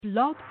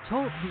Blog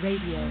Talk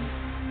Radio.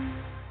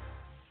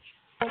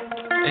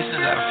 This is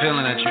that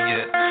feeling that you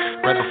get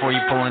right before you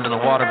pull into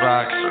the water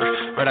box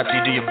or right after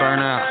you do your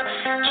burnout.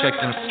 Check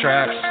them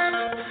straps,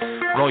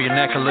 roll your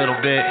neck a little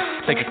bit,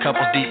 take a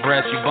couple deep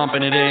breaths, you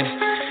bumping it in,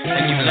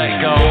 and you let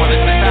go. And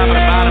it's the top of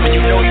the bottom and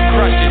you know you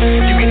crushed it.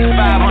 You get the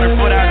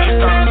 500 foot out and you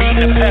start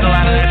beating the pedal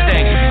out of that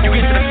thing. You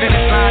get to the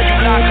finish line, you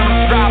knock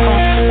them, drop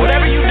them,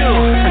 whatever you do.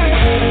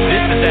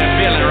 This is that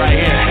feeling right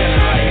here.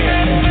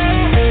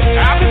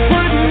 I've been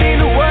putting in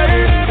the work,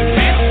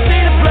 can't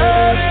see the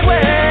blood,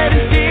 sweat,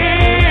 and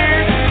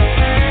tears.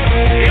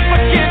 If I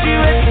catch you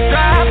at the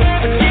drop,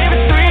 I give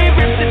it 3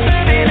 rips at the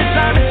finish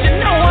line, but you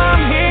know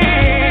I'm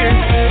here.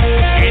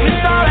 And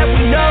it's all that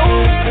we know,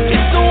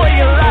 it's the way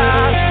of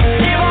life.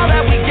 Give all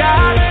that we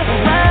got,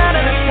 around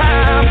at a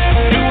time.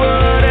 Do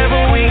whatever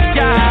we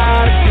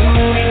gotta do,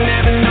 we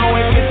never know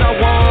if it's our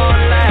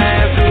one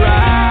last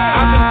ride.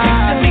 I've been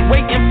patiently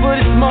waiting for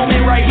this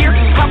moment right here.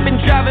 I've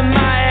been driving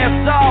my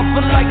ass off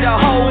for like the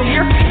whole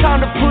year. Time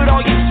to put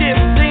all your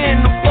chips in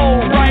the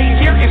bowl right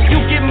here. If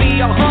you give me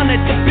 100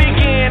 to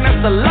begin,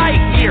 that's a light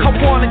year. I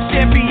want a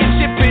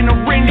championship and a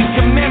ring to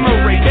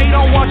commemorate. They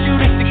don't want you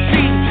to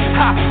succeed,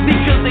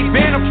 because they've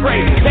been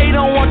afraid. They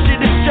don't want you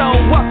to show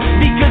up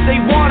because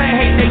they wanna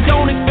hate. They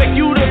don't expect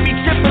you to be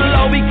triple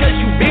O because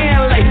you've been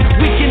late.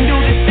 We can do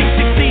this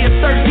 660 or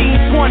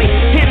 1320.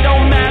 It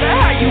don't matter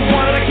how you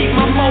want it. I keep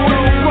my motor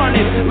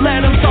running.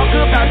 Let them talk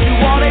about you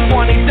all they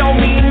want. It don't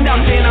mean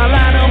nothing. I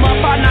line them up,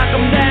 I knock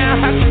them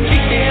down. I can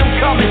keep them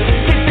coming.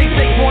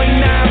 666.9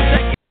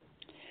 seconds.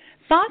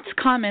 Thoughts,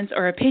 comments,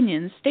 or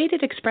opinions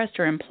stated, expressed,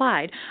 or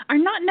implied are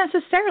not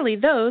necessarily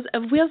those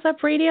of Wheels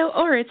Up Radio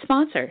or its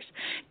sponsors.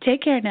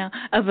 Take care now.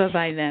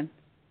 Bye-bye then.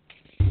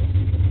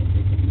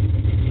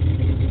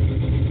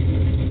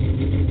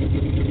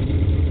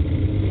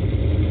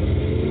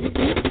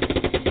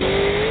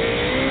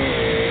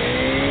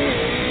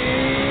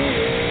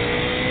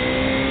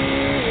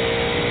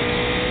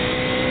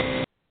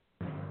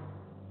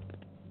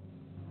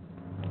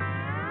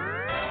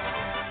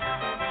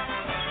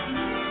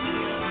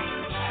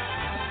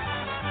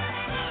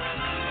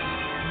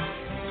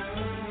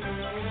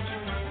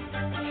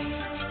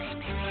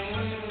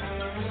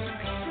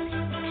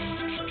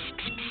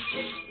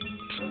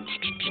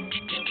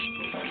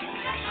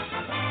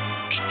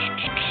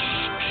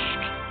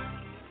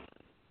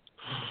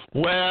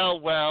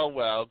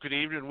 Well. Good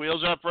evening,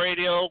 Wheels Up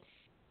Radio,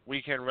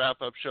 weekend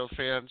wrap-up show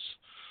fans.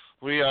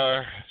 We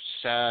are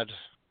sad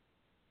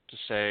to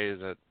say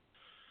that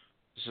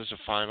this is a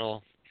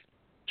final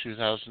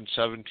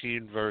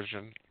 2017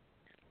 version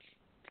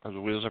of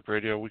the Wheels Up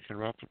Radio weekend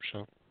wrap-up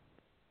show,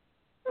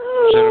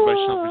 presented by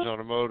Sophie's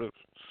Automotive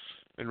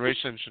and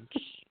Race Engines.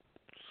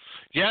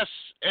 Yes,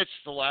 it's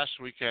the last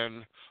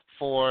weekend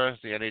for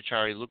the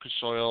NHRA Lucas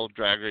Oil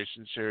Drag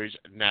Racing Series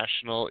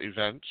national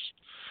events.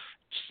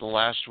 It's the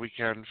last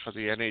weekend for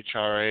the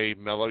NHRA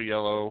Mellow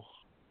Yellow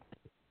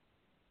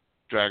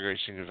drag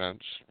racing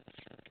events.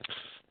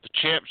 The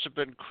champs have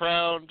been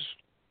crowned.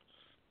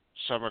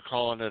 Some are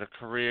calling it a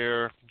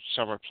career.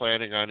 Some are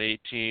planning on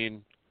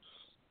 18.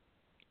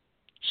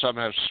 Some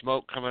have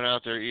smoke coming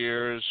out their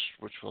ears,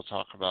 which we'll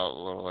talk about a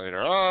little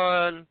later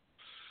on.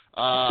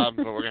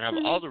 But we're going to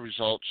have all the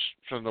results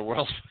from the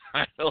World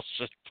Finals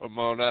at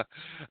Pomona.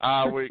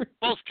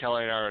 Both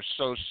Kelli and I are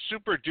so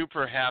super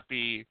duper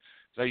happy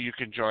that you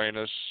can join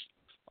us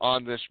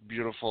on this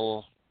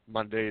beautiful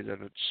Monday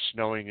that it's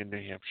snowing in New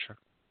Hampshire.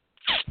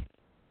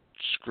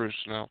 Screw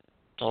snow.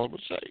 That's all I'm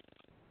going to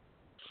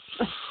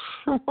say.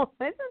 Well,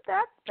 isn't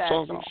that special? That's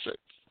all I'm going to say.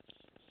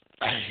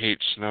 I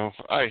hate snow.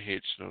 I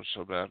hate snow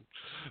so bad.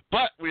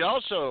 But we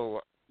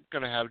also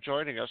going to have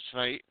joining us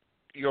tonight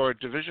your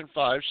Division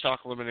 5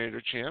 Stock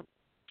Eliminator champ,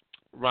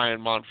 Ryan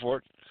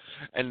Montfort.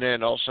 And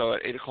then also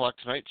at 8 o'clock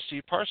tonight,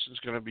 Steve Parsons is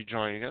going to be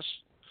joining us.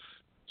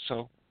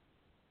 So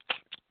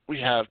we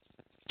have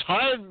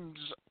tons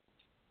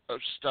of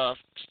stuff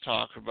to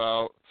talk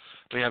about.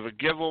 We have a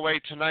giveaway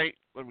tonight.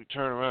 Let me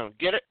turn around and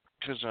get it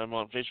because I'm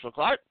on Facebook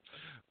Live.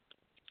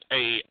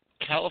 A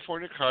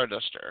California car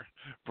duster,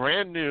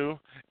 brand new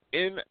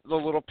in the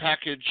little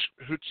package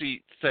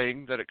Hootsie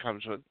thing that it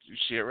comes with. You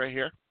see it right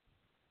here.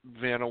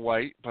 Vanna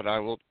White, but I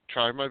will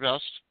try my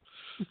best.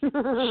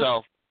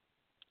 So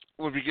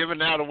we'll be giving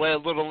that away a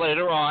little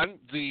later on.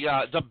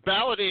 The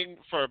balloting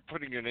for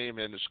putting your name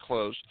in is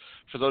closed.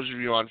 For those of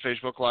you on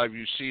Facebook Live,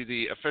 you see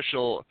the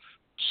official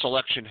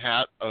selection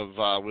hat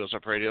of Wheels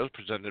Up Radio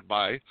presented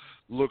by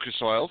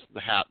Lucas Oil, the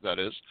hat that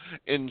is.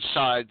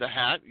 Inside the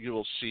hat, you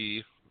will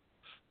see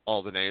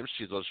all the names.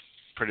 See those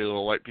pretty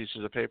little white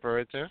pieces of paper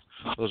right there?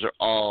 Those are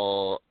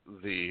all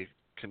the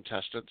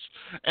contestants.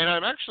 And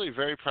I'm actually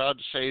very proud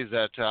to say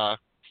that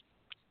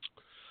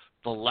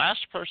the last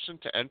person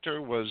to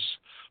enter was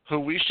who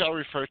we shall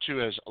refer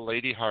to as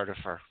Lady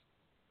Hardifer.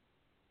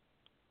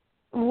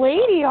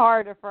 Lady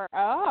Hardifer.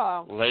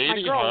 Oh. Lady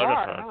my girl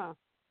Hardifer. Laura, huh?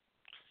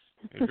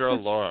 Your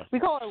girl Laura. We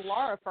call her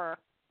Laura Fur.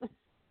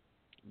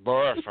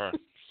 Laura Fur.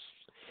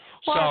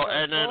 So,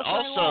 and then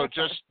also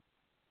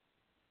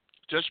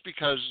just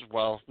because,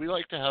 well, we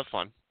like to have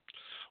fun.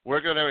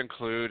 we're going to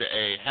include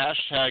a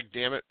hashtag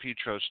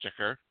 #DamnItPetro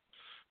sticker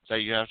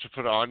that you have to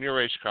put on your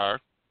race car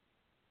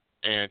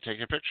and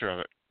take a picture of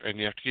it. And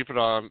you have to keep it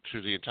on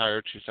through the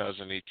entire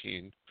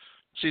 2018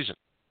 season.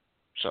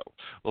 So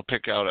we'll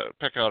pick out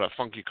a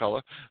funky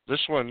color. This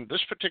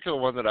particular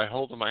one that I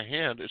hold in my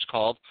hand is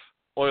called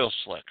Oil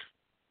Slick.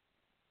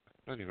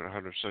 I'm not even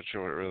 100%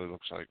 sure what it really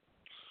looks like.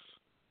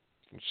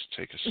 Let's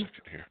take a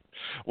second here.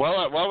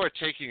 While we're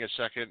taking a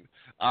second,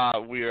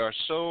 we are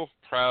so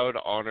proud,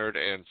 honored,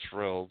 and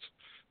thrilled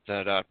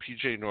that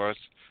PJ North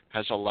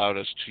has allowed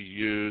us to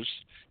use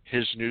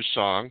his new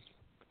song.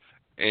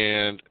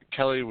 And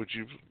Kelly, would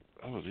you?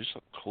 Oh, these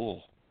look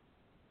cool.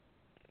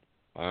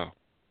 Wow.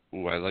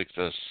 Ooh, I like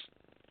this.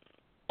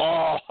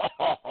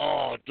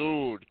 Oh,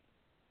 dude.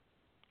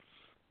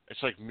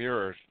 It's like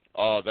mirrored.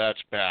 Oh, that's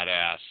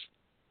badass.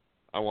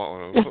 I want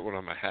one. I'll put one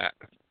on my hat.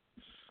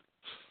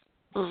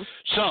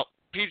 So,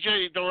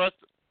 PJ North,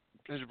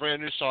 his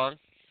brand new song.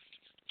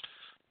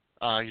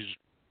 He's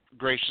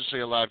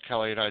graciously allowed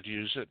Kelly and I to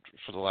use it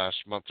for the last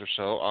month or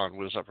so on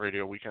Wheels Up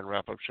Radio Weekend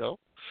Wrap-Up Show.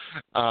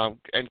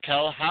 And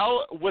Kel,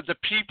 how would the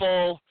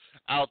people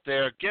out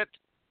there get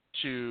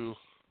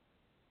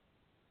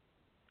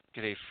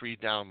a free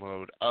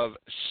download of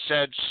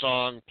said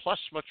song, plus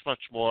much, much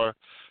more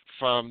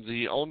from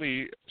the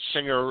only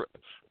singer,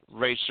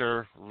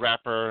 racer,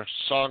 rapper,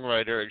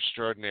 songwriter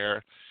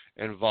extraordinaire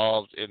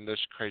involved in this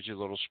crazy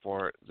little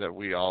sport that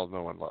we all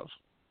know and love?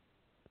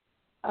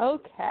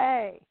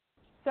 Okay.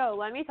 So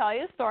let me tell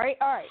you a story.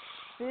 All right.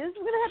 So this is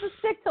going to have to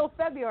stick till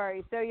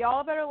February, so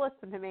y'all better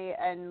listen to me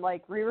and,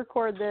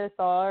 re-record this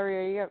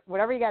or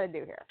whatever you got to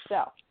do here.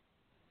 So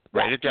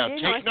write it down.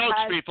 Take notes,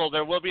 people.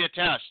 There will be a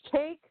test.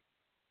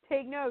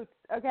 Take notes.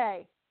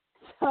 Okay.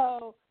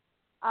 So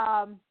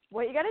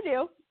what you got to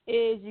do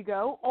is you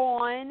go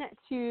on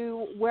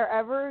to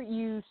wherever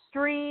you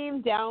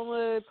stream,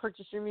 download,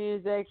 purchase your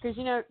music, because,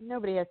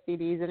 nobody has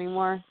CDs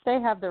anymore. They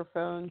have their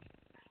phones.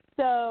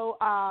 So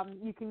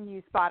you can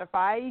use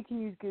Spotify, you can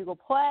use Google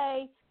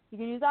Play, you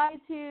can use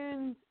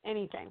iTunes,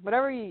 anything,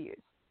 whatever you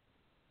use.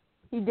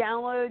 You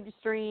download, you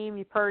stream,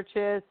 you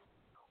purchase,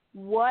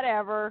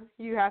 whatever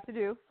you have to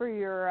do for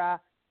your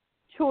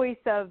choice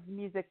of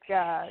music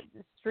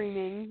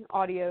streaming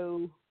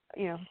audio,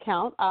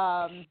 account,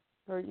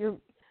 or your,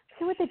 I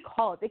forget what they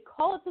call it. They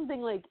call it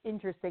something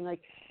interesting,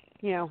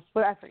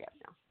 but I forget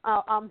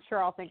now. I'm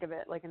sure I'll think of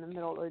it in the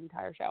middle of the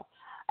entire show.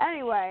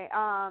 Anyway,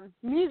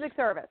 music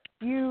service.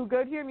 You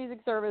go to your music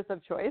service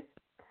of choice,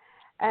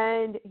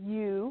 and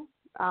you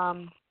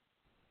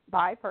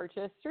buy,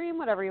 purchase, stream,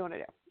 whatever you want to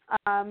do.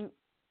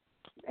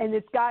 And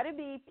it's got to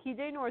be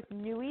PJ North's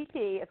new EP.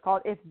 It's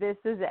called If This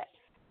Is It.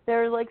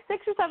 There's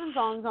 6 or 7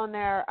 songs on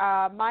there.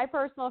 My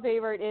personal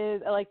favorite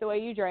is I Like the Way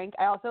You Drink.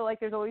 I also like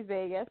There's Always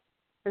Vegas.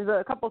 There's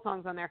a couple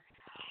songs on there.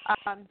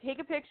 Take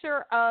a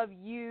picture of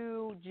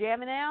you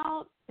jamming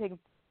out. Take a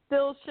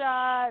still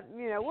shot.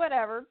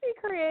 Whatever. Be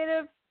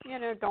creative.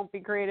 Don't be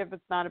creative.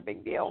 It's not a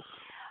big deal.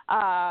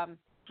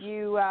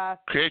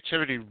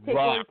 Creativity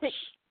rocks.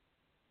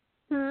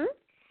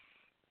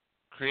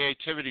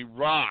 Creativity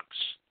rocks.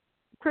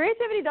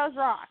 Creativity does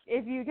rock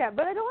if you can,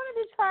 but I don't want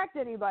to detract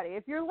anybody.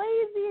 If you're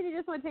lazy and you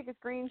just want to take a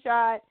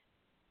screenshot,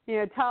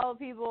 tell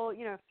people,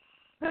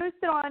 post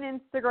it on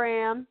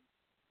Instagram,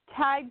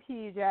 tag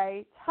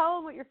PJ, tell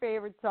them what your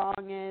favorite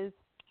song is.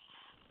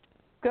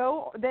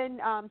 Go then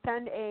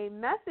send a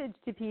message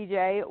to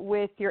PJ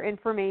with your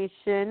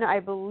information. I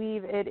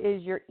believe it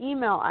is your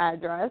email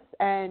address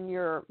and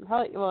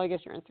I guess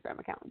your Instagram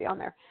account will be on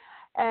there.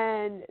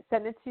 And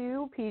send it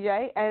to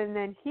PJ, and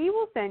then he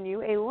will send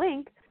you a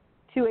link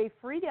to a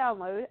free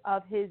download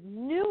of his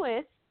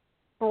newest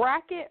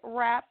bracket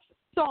rap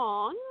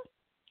song,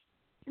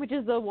 which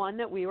is the one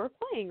that we were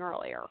playing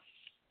earlier.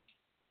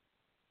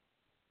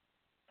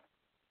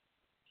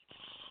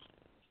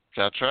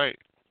 That's right.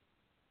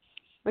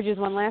 Which is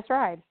One Last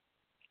Ride.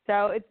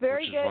 So it's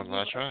very good. One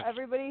Last Ride.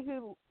 Everybody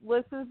who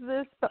listens to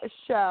this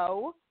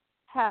show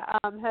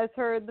has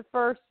heard the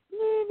first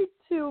maybe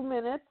 2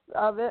 minutes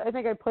of it. I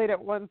think I played it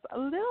once a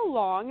little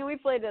long, and we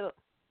played it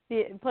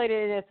in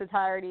its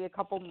entirety a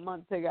couple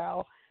months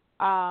ago.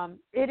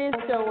 It is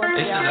so worth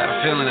it. This is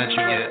that feeling that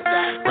you get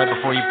right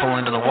before you pull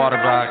into the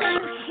water box,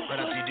 right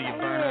after you do your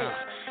burnout.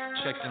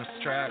 Check them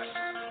straps,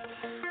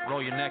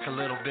 roll your neck a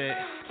little bit,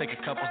 take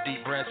a couple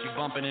deep breaths, you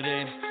bumping it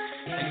in,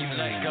 and you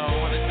let go.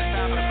 When it's the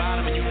top of the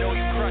bottom and you know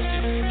you crushed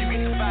it, you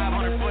get the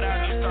 500 foot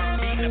out, you start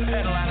beating the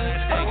pedal out of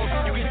that thing.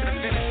 You get to the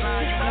finish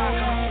line, you knock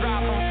them,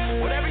 drop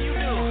them, whatever you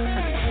do.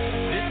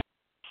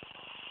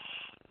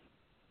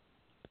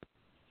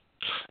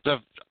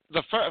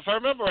 If I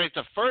remember right,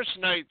 the first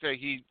night that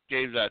he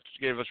gave us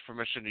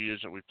permission to use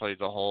it, we played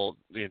the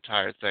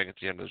entire thing at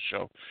the end of the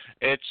show.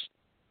 It's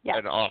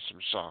an awesome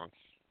song.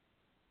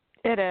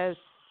 It is.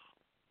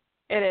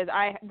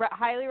 I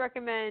highly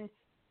recommend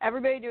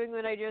everybody doing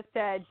what I just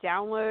said.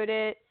 Download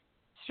it,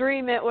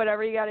 stream it,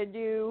 whatever you got to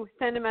do.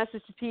 Send a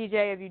message to PJ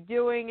if you're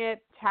doing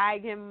it.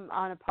 Tag him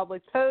on a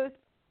public post.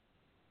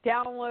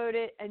 Download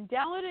it, and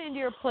download it into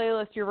your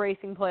playlist, your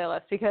racing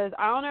playlist, because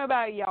I don't know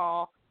about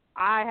y'all,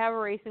 I have a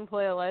racing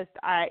playlist.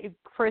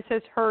 Chris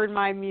has heard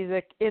my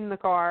music in the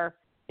car.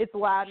 It's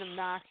loud and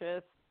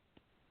obnoxious.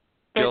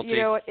 But Guilty. you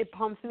know what? It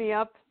pumps me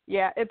up.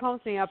 Yeah, it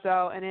pumps me up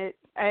though, and it's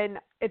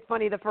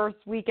funny. The first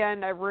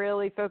weekend I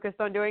really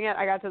focused on doing it.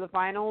 I got to the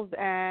finals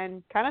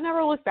and kind of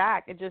never looked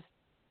back.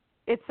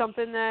 It's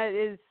something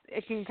that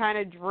it can kind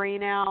of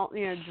drown out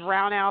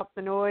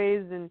the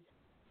noise and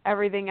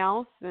everything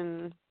else,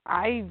 and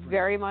I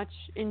very much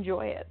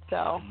enjoy it.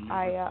 So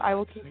I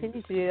will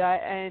continue to do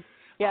that. And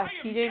yes,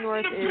 TJ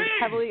North is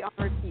heavily on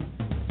repeat.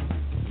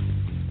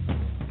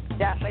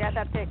 Yes, I got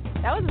that pick.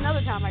 That was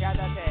another time I got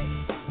that pick.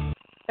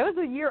 It was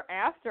a year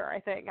after, I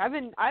think. I've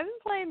been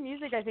playing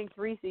music, I think,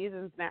 3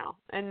 seasons now,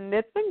 and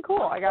it's been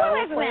cool. I got a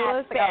little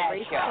playlist. I got a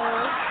race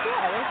playlist.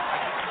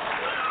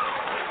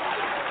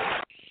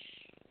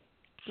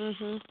 Yeah.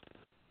 Mhm.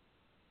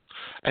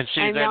 And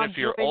see, And then now if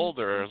you're dripping-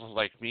 older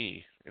like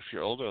me, and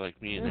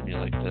then you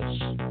like this.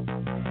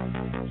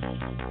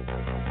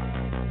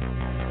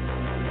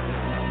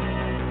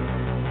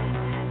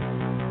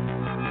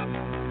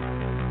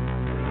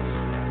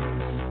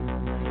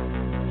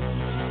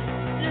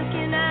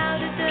 Looking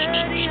out at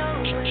dirty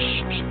old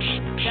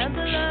windows, down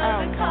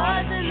below the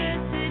cars in the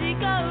city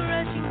go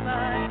rushing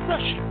by.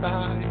 Rushing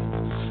by.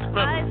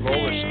 I'm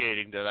roller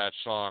skating to that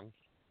song.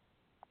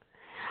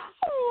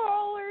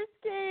 Roller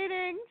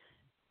skating.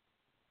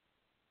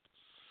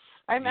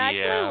 I'm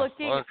actually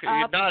looking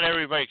up. Not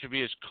everybody can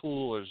be as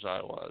cool as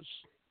I was.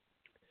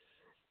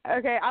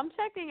 Okay, I'm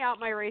checking out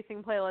my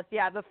racing playlist.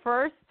 Yeah, the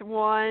first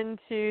 1,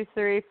 2,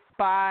 3,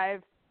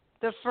 5.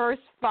 The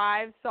first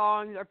 5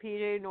 songs are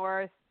PJ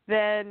North.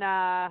 Then,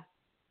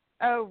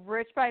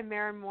 Rich by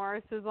Maren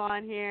Morris is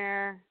on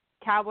here.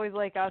 Cowboys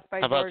Like Us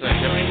by How about George. the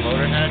Heavy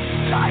Motorhead?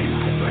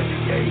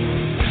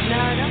 No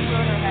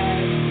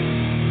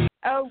Motorhead.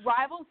 Oh,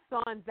 Rival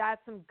Sons,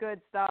 that's some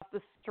good stuff. The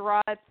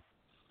Struts,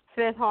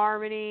 Fifth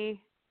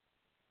Harmony,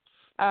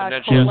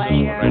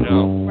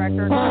 Kaleo,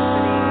 Record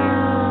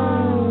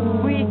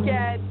Company,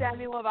 Weekend,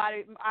 Demi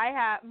Lovato. I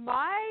have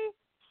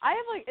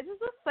this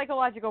is a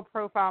psychological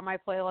profile on my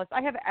playlist.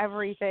 I have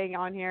everything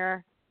on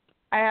here.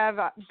 I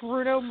have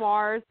Bruno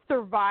Mars,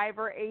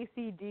 Survivor,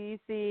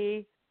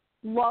 AC/DC,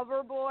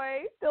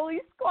 Loverboy,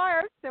 Billy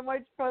Squier, so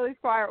much Billy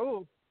Squier.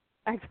 Ooh,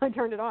 actually I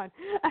turned it on.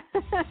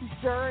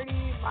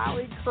 Dirty,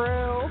 Motley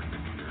Crue,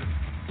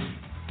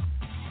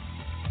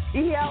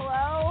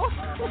 ELO,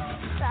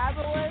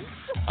 Fabulous.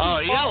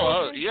 Oh,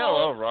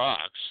 ELO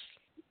rocks.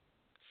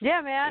 Yeah,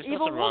 man. There's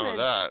Evil nothing wrong Woman.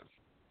 with that.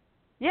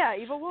 Yeah,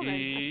 Evil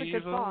Woman. That's a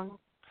good song.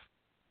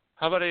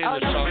 How about any of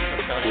the songs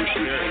from Country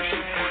Spirits?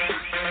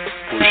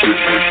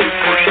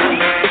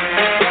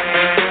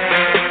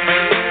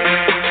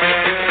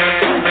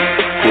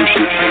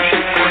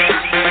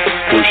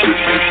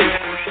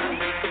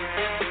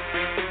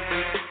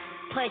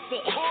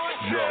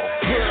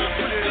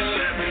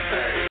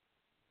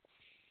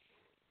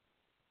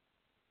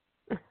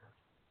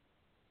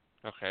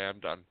 Okay, I'm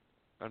done.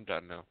 I'm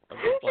done now. I'm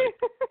complete.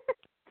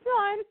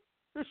 Done.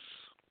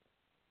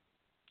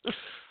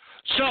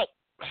 So,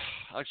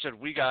 like I said,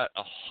 we got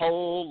a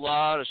whole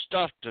lot of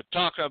stuff to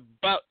talk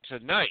about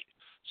tonight.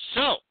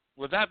 So,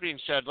 with that being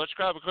said, let's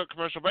grab a quick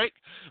commercial break.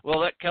 We'll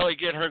let Kelli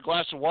get her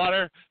glass of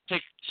water,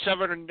 take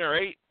 7 or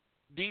 8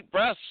 deep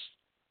breaths,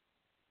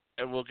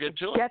 and we'll get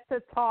to it. Get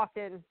to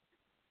talking.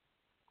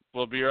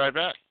 We'll be right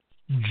back.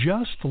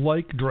 Just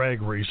like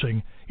drag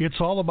racing,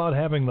 it's all about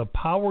having the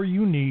power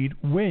you need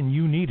when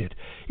you need it.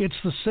 It's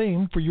the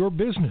same for your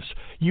business.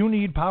 You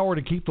need power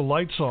to keep the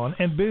lights on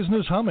and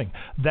business humming.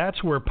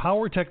 That's where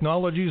Power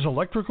Technologies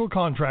Electrical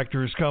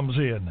Contractors comes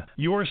in.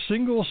 Your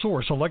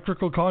single-source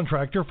electrical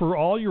contractor for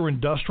all your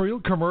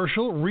industrial,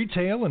 commercial,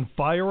 retail, and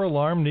fire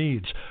alarm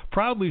needs.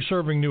 Proudly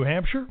serving New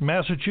Hampshire,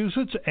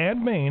 Massachusetts,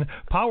 and Maine,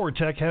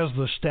 PowerTech has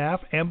the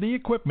staff and the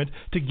equipment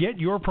to get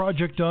your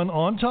project done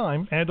on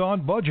time and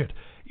on budget.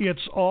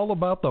 It's all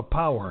about the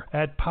power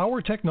at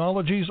Power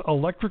Technologies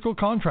Electrical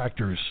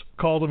Contractors.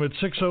 Call them at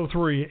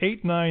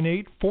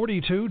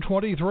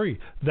 603-898-4223.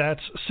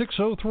 That's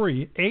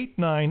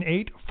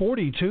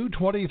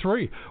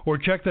 603-898-4223. Or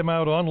check them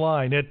out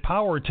online at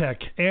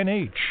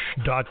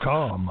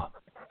powertechnh.com.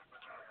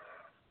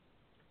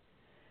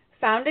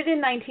 Founded in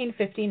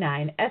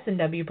 1959,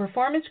 S&W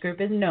Performance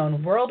Group is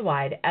known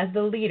worldwide as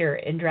the leader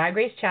in drag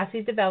race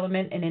chassis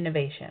development and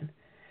innovation.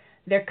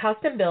 Their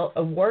custom-built,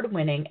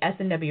 award-winning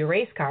S&W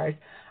race cars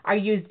are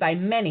used by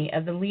many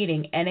of the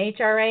leading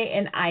NHRA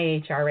and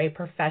IHRA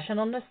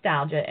professional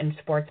nostalgia and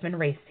sportsman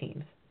race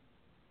teams.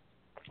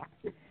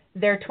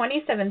 Their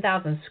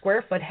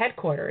 27,000-square-foot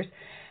headquarters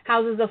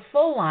houses a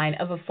full line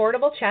of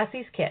affordable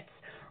chassis kits,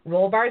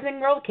 roll bars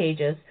and roll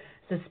cages,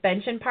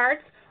 suspension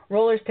parts,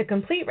 rollers to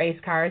complete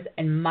race cars,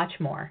 and much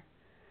more.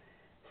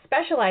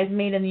 Specialized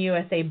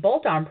made-in-the-USA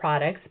bolt-on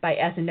products by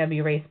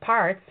S&W Race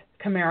Parts,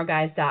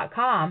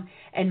 CamaroGuys.com,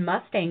 and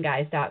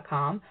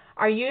MustangGuys.com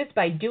are used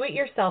by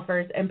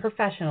do-it-yourselfers and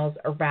professionals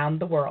around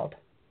the world.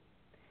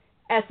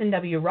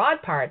 S&W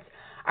Rod Parts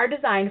are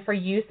designed for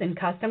use in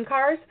custom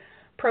cars,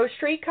 pro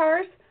street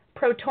cars,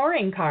 pro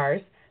touring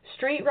cars,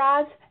 street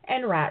rods,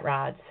 and rat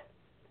rods.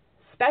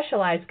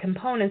 specialized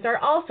components are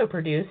also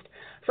produced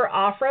for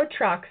off-road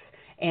trucks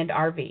and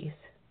RVs.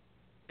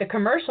 The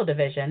commercial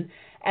division,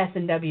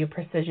 S&W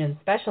Precision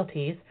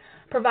Specialties,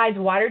 provides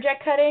water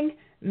jet cutting,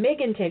 MIG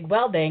and TIG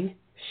welding,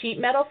 sheet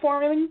metal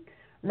forming,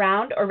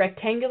 round or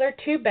rectangular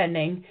tube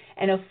bending,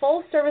 and a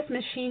full-service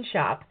machine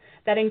shop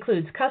that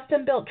includes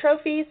custom-built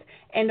trophies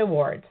and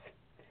awards.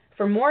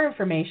 For more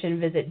information,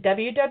 visit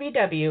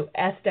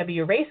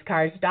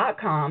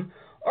www.swracecars.com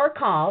or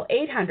call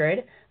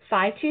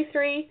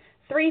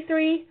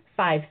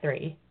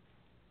 800-523-3353.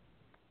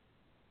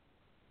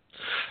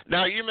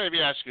 Now, you may be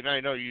asking, I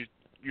know you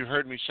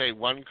heard me say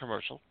one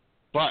commercial,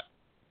 but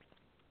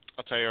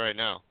I'll tell you right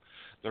now,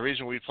 the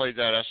reason we played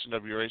that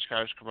S&W Race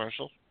Cars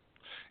commercial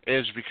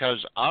is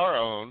because our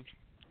own,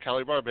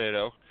 Kelli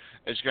Barbado,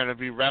 is going to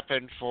be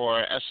repping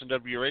for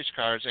S&W Race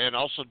Cars and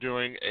also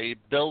doing a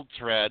build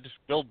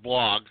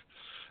blog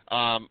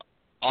on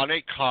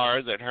a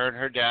car that her and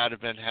her dad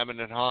have been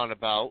hemming and hawing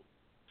about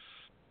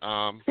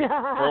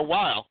for a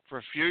while, for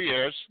a few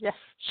years. Yeah.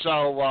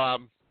 So,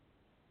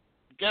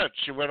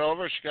 she went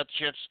over, she got the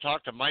chance to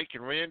talk to Mike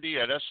and Randy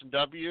at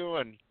S&W,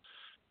 and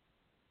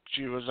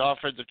she was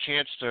offered the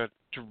chance to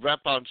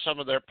rep on some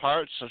of their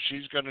parts, so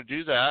she's going to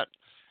do that.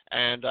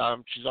 And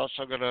she's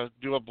also going to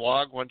do a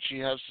blog when she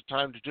has the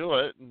time to do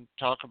it and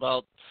talk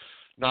about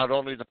not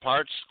only the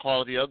parts,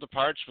 quality of the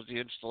parts, but the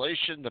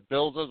installation, the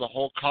builder, the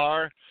whole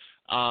car,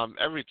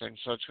 everything.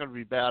 So it's going to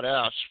be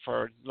badass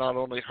for not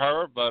only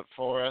her, but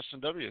for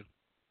S&W.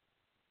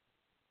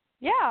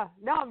 Yeah,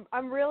 no,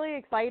 I'm really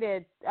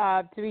excited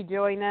to be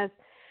doing this.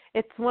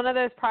 It's one of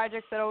those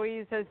projects that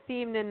always has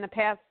seemed in the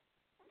past,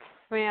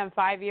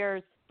 5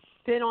 years,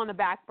 been on the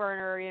back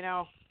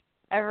burner,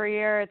 Every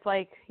year it's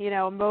like,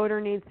 a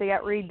motor needs to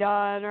get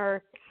redone,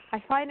 or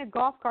I find a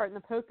golf cart in the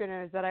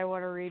Poconos that I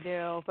want to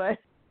redo. But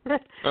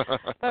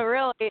but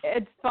really,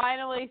 it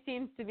finally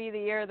seems to be the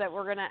year that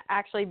we're going to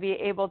actually be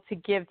able to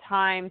give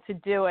time to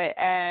do it.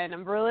 And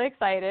I'm really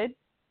excited.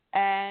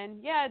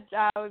 And,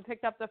 we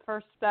picked up the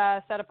first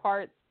set of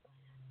parts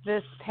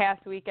this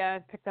past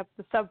weekend. Picked up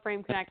the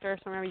subframe connector,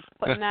 so I'm going to be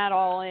putting that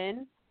all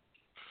in.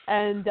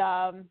 And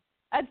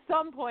at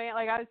some point,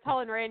 like I was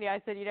telling Randy,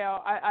 I said,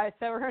 I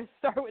said we're going to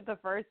start with the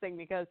first thing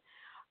because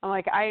I'm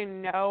like, I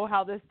know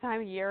how this time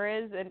of year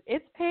is, and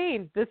it's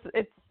pain.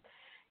 It's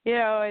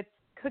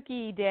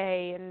cookie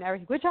day and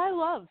everything, which I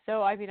love.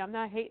 So, I'm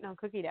not hating on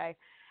cookie day.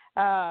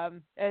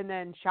 And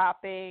then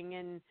shopping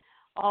and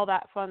all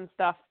that fun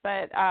stuff.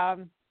 But,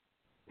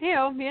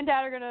 me and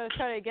Dad are going to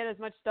try to get as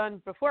much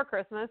done before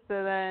Christmas.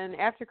 So then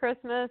after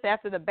Christmas,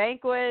 after the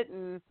banquet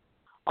and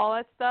all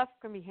that stuff,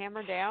 going to be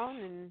hammered down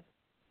and,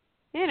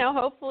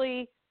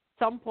 hopefully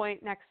some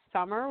point next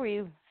summer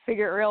we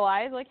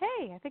realize, like,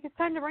 hey, I think it's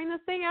time to bring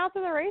this thing out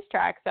to the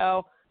racetrack.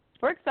 So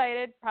we're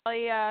excited.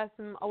 Probably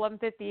some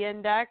 1150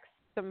 index,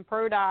 some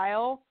Pro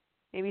Dial,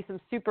 maybe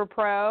some Super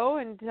Pro,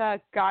 and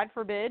God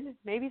forbid,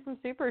 maybe some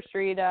Super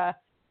Street.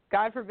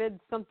 God forbid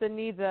something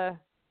needs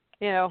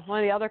one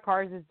of the other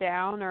cars is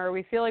down, or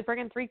we feel like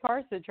bringing 3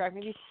 cars to the track.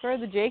 Maybe throw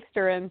the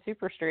Jakester in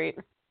Super Street.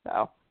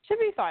 So should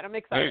be fun. I'm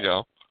excited. There you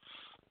go.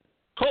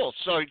 Cool.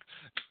 So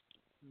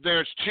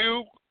there's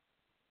 2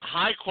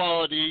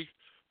 high-quality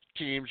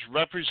teams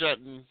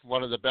representing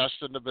one of the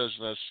best in the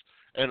business,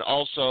 and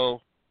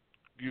also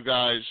you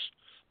guys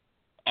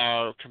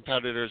are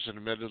competitors in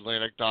the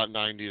Mid-Atlantic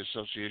 .90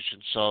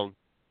 Association. So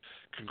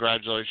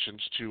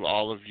congratulations to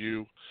all of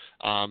you.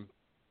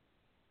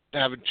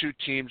 Having 2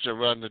 teams that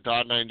run the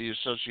 .90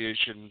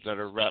 Association that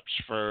are reps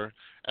for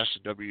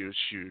S&W is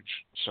huge.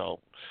 So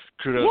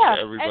kudos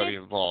to everybody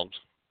involved.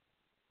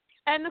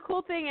 And the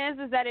cool thing is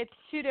that it's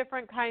 2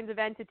 different kinds of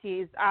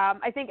entities.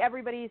 I think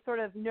everybody sort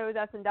of knows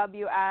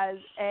S&W as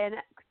a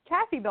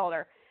chassis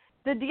builder.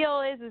 The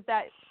deal is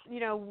that,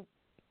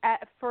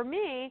 for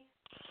me,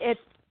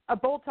 it's a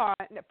bolt-on.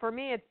 For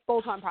me, it's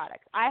bolt-on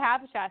products. I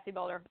have a chassis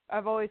builder.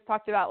 I've always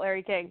talked about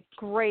Larry King.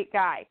 Great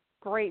guy.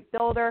 Great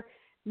builder.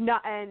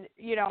 And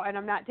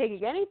I'm not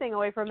taking anything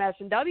away from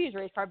S&W's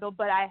race car build,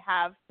 but I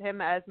have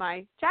him as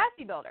my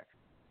chassis builder.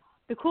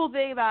 The cool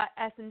thing about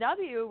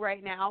S&W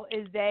right now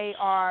is they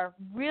are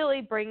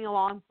really bringing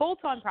along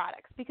bolt-on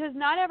products because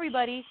not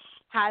everybody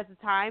has the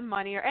time,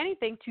 money, or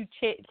anything to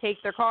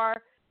take their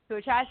car to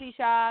a chassis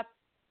shop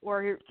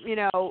or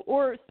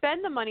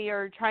spend the money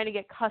or trying to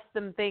get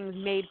custom things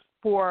made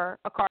for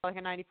a car like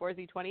a 94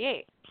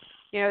 Z28.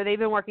 They've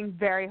been working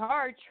very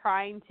hard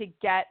trying to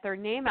get their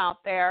name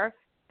out there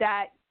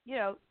that,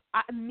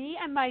 me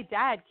and my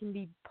dad can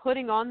be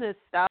putting on this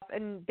stuff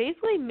and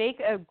basically make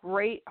a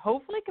great,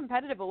 hopefully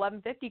competitive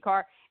 1150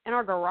 car in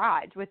our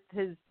garage with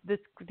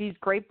these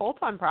great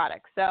bolt-on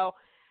products. So,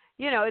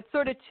 it's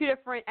sort of 2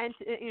 different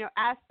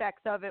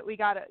aspects of it. We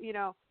got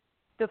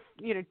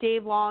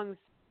Dave Long's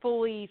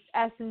fully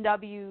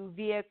S&W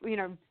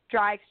vehicle,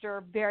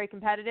 dragster, very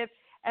competitive,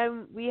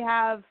 and we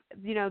have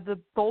the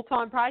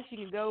bolt-on products.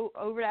 You can go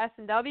over to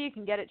S&W, you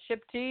can get it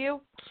shipped to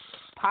you,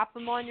 pop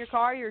them on your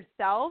car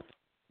yourself.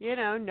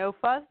 No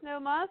fuss, no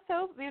muss,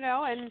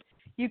 and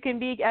you can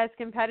be as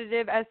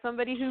competitive as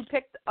somebody who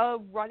picked a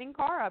running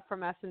car up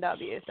from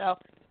S&W. So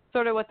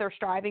sort of what they're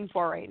striving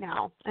for right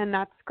now, and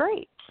that's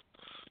great.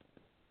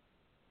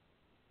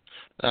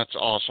 That's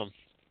awesome.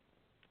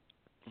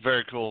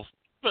 Very cool.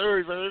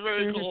 Very, very,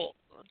 very cool.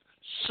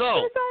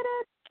 So,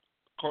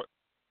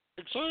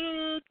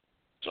 excited.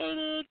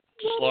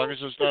 As long as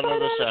there's none of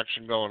this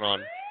action going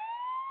on.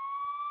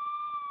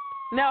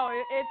 No,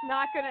 it's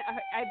not going to.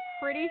 I'm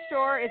pretty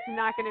sure it's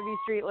not going to be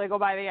street legal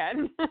by the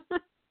end.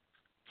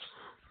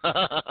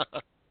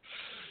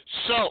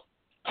 So,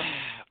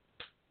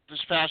 this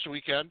past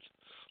weekend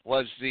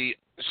was the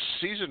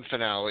season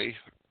finale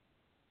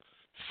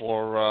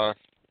for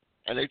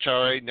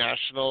NHRA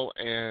National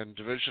and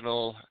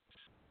Divisional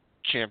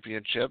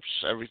Championships.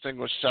 Everything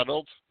was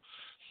settled.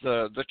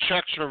 The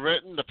checks were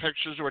written. The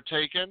pictures were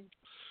taken.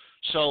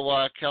 So,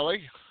 Kelli,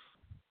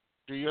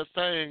 do your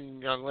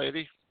thing, young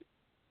lady.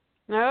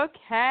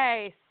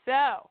 Okay,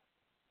 so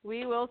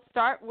we will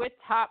start with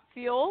Top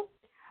Fuel.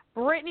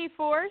 Brittany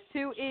Force,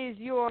 who is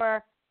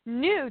your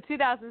new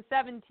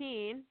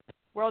 2017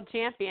 World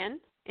Champion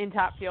in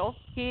Top Fuel,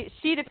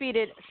 she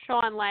defeated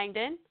Sean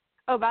Langdon.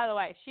 Oh, by the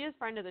way, she is a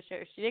friend of the show.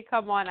 She did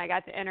come on. I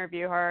got to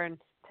interview her and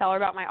tell her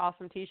about my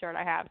awesome T-shirt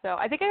I have. So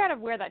I think I got to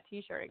wear that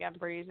T-shirt again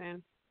pretty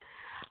soon.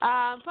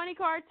 Funny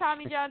card,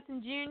 Tommy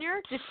Johnson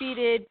Jr.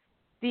 defeated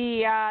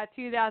the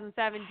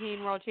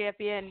 2017 World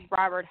Champion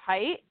Robert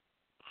Height.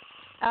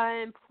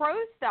 And Pro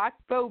Stock,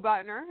 Bo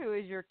Butner, who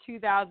is your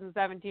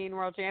 2017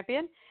 World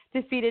Champion,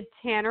 defeated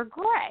Tanner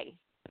Gray.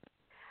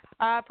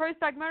 Pro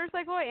Stock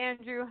Motorcycle,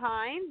 Andrew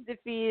Hines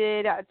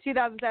defeated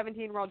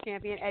 2017 World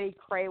Champion Eddie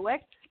Krawick.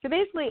 So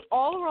basically,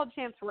 all the world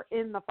champs were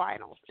in the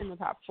finals, in the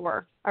top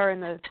four, or in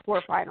the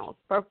four finals,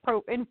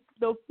 in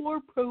the four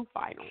pro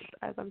finals,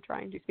 as I'm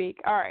trying to speak.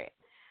 All right.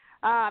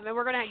 And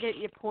we're going to get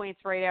you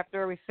points right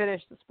after we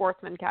finish the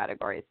sportsman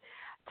categories.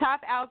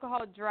 Top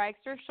alcohol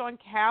dragster, Sean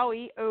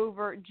Cowie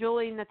over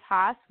Julie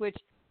Natas, which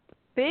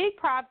big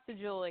props to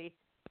Julie.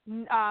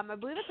 I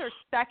believe it's her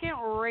second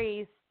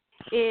race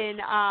in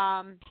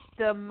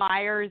the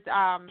Myers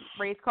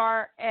race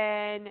car,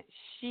 and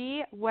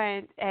she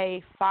went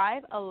a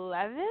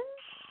 5:11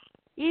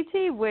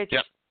 ET, which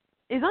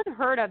is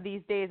unheard of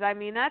these days. I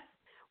mean, that's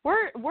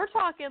we're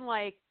talking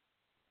like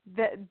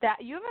that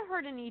you haven't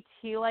heard an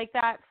ET like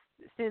that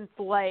since,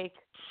 like,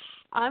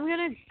 I'm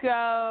gonna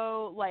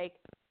go like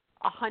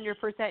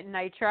 100%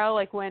 nitro,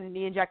 like when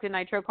the injected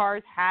nitro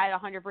cars had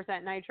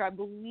 100% nitro. I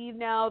believe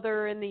now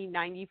they're in the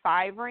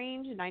 95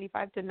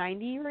 to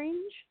 90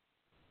 range.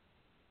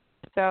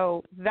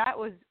 So that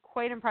was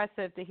quite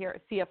impressive to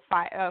see a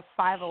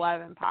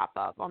 511 pop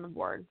up on the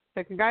board.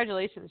 So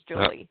congratulations,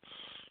 Julie.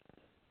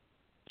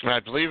 I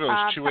believe it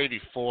was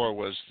 284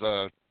 was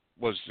the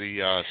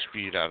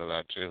speed out of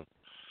that too.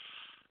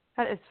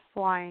 That is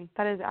flying.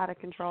 That is out of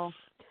control.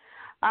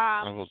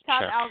 I will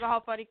top check.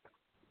 alcohol funny.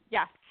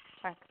 Yeah,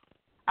 check.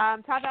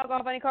 Top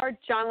alcohol funny card,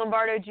 John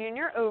Lombardo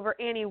Jr. over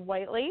Annie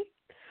Whiteley.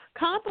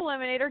 Comp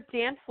eliminator,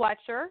 Dan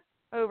Fletcher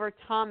over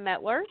Tom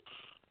Metler.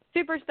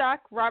 Super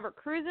stock, Robert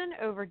Cruzen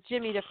over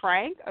Jimmy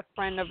DeFrank, a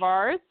friend of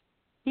ours.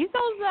 He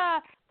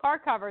sells car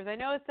covers. I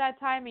know it's that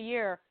time of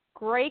year.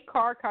 Great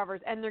car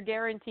covers, and they're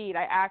guaranteed.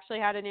 I actually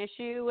had an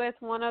issue with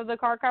one of the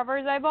car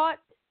covers I bought.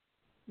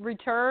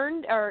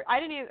 Returned, or I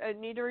didn't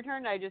even need to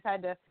return. I just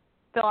had to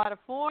fill out a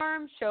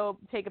form,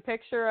 take a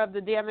picture of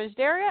the damaged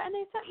area, and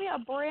they sent me a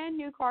brand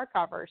new car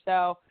cover.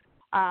 So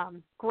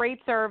great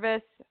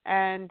service,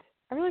 and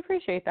I really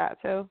appreciate that.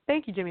 So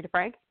thank you, Jimmy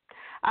DeFrank.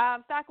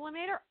 Stock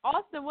eliminator,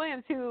 Austin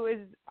Williams, who is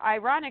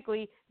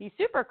ironically the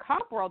Super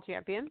Comp World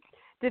Champion,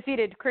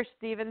 defeated Chris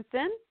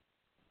Stevenson.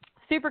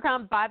 Super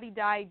Comp Bobby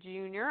Dye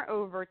Jr.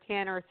 over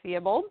Tanner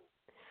Theobald.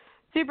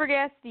 Super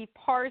Gas Steve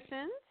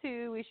Parsons,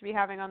 who we should be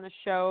having on the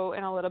show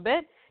in a little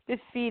bit,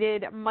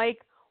 defeated Mike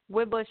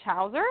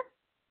Wiblish-Hauser.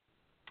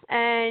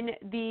 And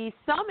the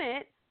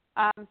Summit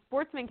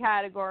sportsman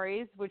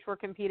categories, which were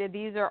competed,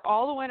 these are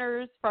all the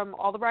winners from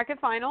all the bracket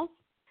finals,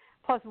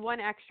 plus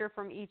one extra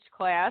from each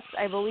class.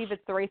 I believe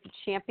it's the Race of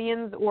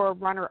Champions or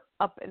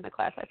runner-up in the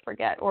class, I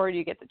forget, or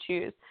you get to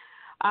choose.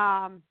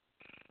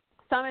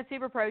 Summit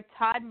Super Pro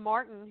Todd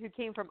Martin, who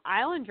came from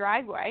Island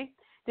Dragway,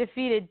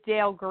 defeated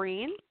Dale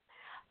Green.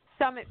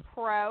 Summit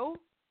Pro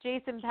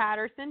Jason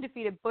Patterson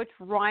defeated Butch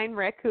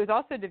Reinrich, who is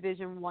also a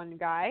Division I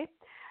guy.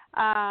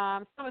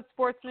 Summit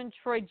Sportsman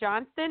Troy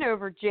Johnston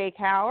over Jake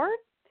Howard.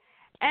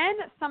 And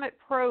Summit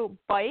Pro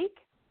Bike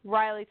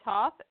Riley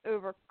Toth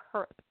over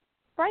Kurt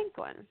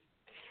Franklin.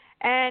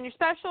 And your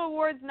special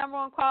awards, number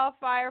one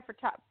qualifier for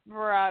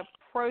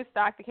Pro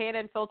Stock, the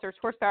K&N Filters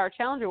Horsepower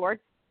Challenge Award,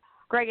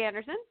 Greg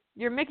Anderson.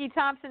 Your Mickey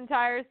Thompson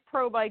Tires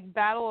Pro Bike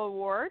Battle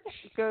Award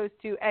goes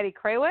to Eddie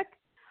Krawick.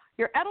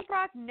 Your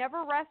Edelbrock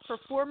Never Rest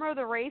Performer of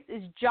the Race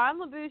is John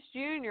LaBouche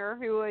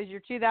Jr., who was your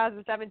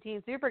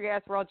 2017 Super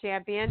Gas World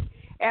Champion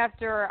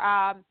after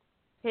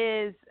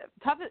his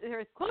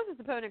closest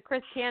opponent,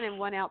 Chris Cannon,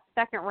 went out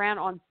second round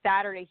on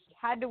Saturday. He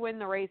had to win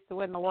the race to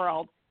win the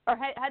world, or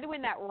had to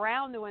win that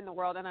round to win the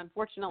world, and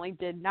unfortunately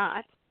did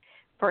not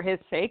for his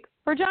sake.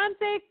 For John's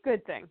sake,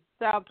 good thing.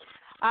 So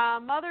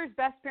Mother's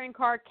Best Pairing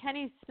car,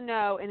 Kenny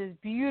Snow, in his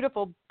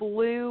beautiful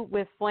blue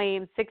with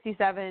flames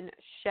 67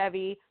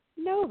 Chevy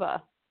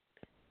Nova.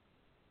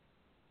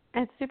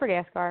 And it's a super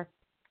gas car.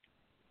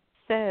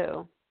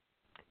 So,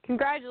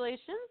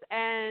 congratulations.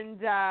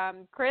 And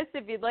Chris,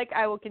 if you'd like,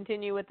 I will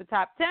continue with the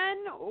top 10.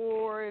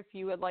 Or if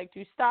you would like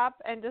to stop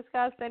and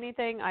discuss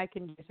anything, I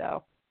can do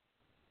so.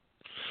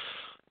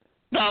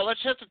 No, let's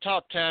hit the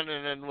top 10,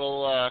 and then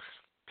we'll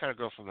kind of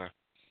go from there.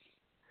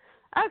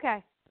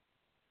 Okay.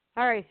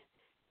 All right.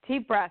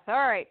 Deep breath. All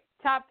right.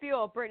 Top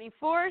fuel, Brittany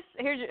Force.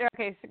 Okay,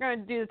 so we're going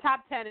to do the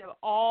top 10 of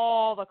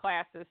all the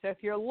classes. So if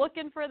you're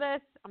looking for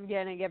this, I'm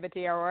going to give it to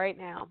you right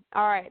now.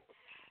 All right.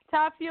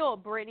 Top fuel,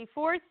 Brittany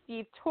Force,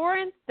 Steve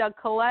Torrance, Doug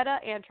Coletta,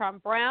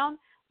 Antron Brown,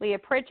 Leah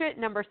Pritchett,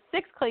 number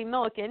 6, Clay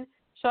Milliken,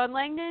 Sean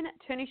Langdon,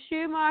 Tony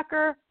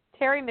Schumacher,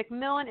 Terry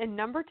McMillan, and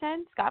number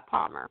 10, Scott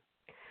Palmer.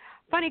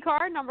 Funny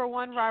car, number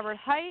 1, Robert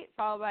Height,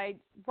 followed by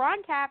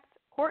Ron Capps,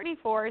 Courtney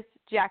Force,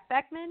 Jack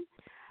Beckman,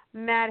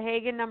 Matt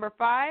Hagan, number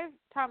 5,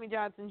 Tommy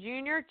Johnson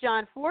Jr.,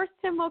 John Force,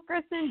 Tim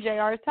Wilkerson,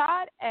 J.R.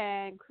 Todd,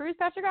 and Cruz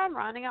Petragon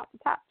rounding out the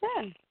top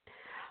 10.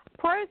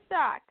 Pro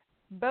Stock,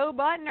 Bo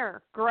Butner,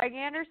 Greg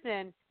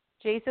Anderson,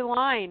 Jason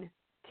Line,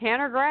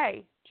 Tanner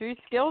Gray, Drew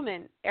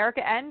Skillman,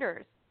 Erica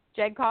Enders,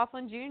 Jed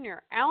Coughlin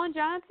Jr., Alan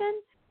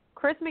Johnson,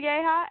 Chris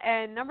McGaha,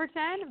 and number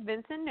 10,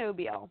 Vincent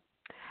Nobile.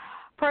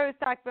 Pro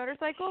Stock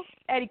Motorcycles,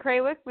 Eddie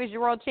Krawick was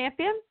your world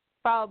champion,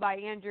 followed by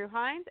Andrew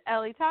Hines,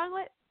 Ellie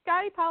Tonglet,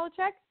 Scotty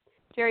Polachek,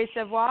 Jerry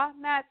Savoy,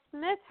 Matt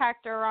Smith,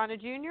 Hector Arana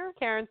Jr.,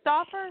 Karen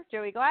Stauffer,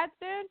 Joey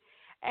Gladstone,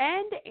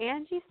 and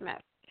Angie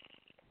Smith.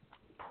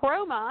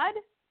 Pro Mod,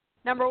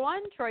 number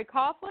 1, Troy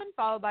Coughlin,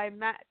 followed by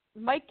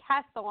Mike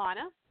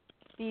Castellana,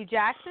 Steve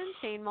Jackson,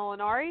 Shane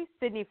Molinari,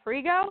 Sidney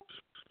Frigo,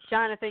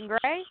 Jonathan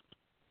Gray,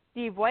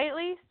 Steve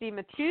Whiteley, Steve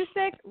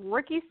Matusik,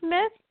 Ricky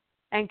Smith,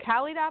 and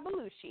Khalid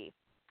Abelushi.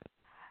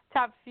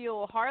 Top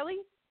Fuel Harley,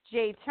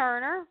 Jay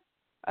Turner,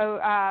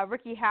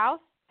 Ricky House,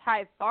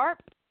 Ty Tharp,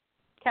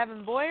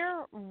 Kevin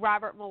Boyer,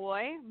 Robert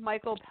Malloy,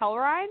 Michael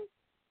Pelrine,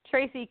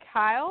 Tracy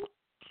Kyle,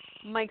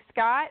 Mike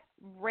Scott,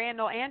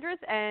 Randall Andrus,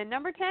 and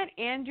number 10,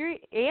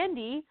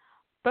 Andy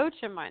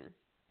Bocheman.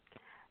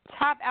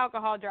 Top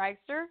Alcohol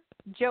Dragster,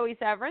 Joey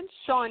Severance,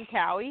 Sean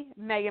Cowie,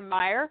 Megan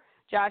Meyer,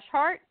 Josh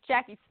Hart,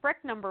 Jackie Frick,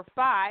 number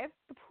 5,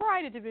 the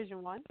Pride of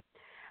Division 1.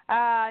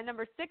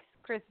 Number 6,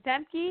 Chris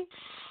Dempke,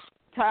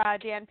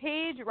 Dan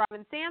Page,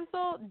 Robin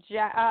Samsel,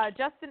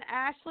 Justin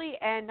Ashley,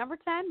 and number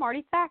 10,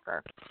 Marty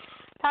Thacker.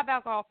 Top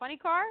Alcohol Funny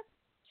Car,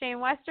 Shane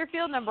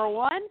Westerfield, number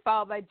 1,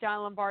 followed by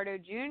John Lombardo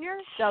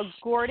Jr., Doug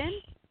Gordon,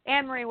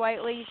 Anne-Marie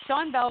Whiteley,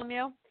 Sean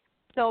Bellamy,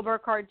 Phil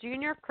Burkhardt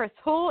Jr., Chris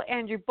Hull,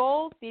 Andrew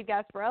Bowles, Steve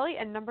Gasparelli,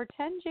 and number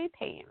 10, Jay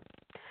Payne.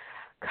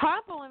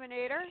 Comp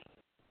Eliminator,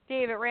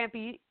 David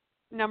Rampy,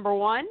 number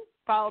 1,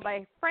 followed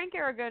by Frank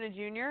Aragona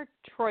Jr.,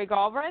 Troy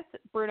Galbraith,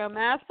 Bruno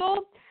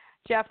Massel,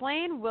 Jeff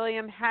Lane,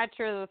 William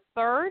Hatcher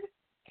III,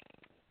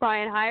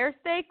 Brian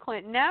Hierstay,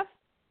 Clint Neff,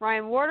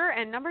 Ryan Warder,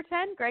 and number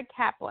 10, Greg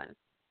Camplin.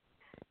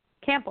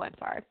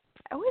 I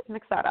always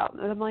mix that up.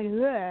 I'm like,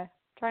 ugh,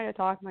 trying to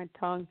talk my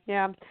tongue.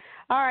 Yeah.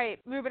 All right,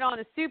 moving on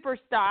to Super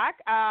Stock.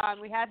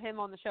 We had him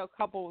on the show a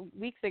couple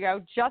weeks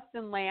ago,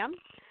 Justin Lamb,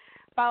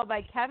 followed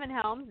by Kevin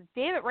Helms,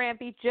 David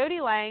Rampy,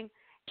 Jody Lang,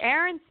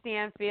 Aaron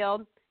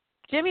Stanfield,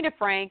 Jimmy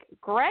DeFrank,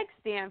 Greg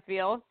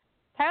Stanfield,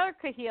 Tyler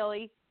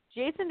Kahili,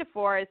 Jason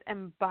DeForest,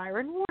 and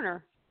Byron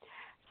Warner.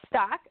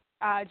 Stock,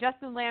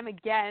 Justin Lamb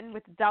again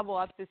with the double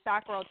up to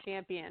Stock World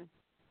Champion.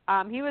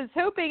 He was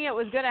hoping it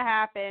was going to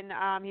happen.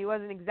 He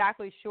wasn't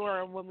exactly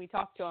sure when we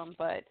talked to him,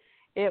 but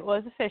it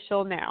was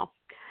official now.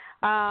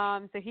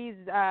 So he's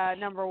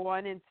number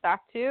 1 in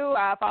Stock 2,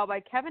 followed by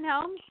Kevin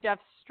Helms, Jeff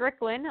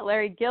Strickland,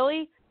 Larry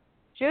Gilly,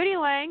 Jody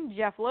Lang,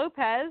 Jeff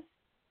Lopez,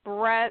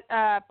 Brett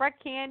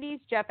Candies,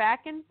 Jeff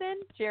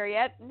Atkinson, Jerry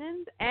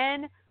Edmonds,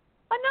 and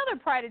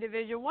another Pride of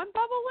Division 1, Bubba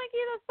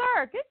Linky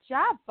III. Good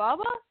job,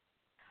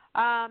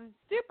 Bubba.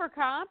 Super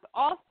Comp,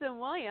 Austin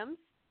Williams,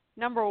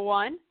 number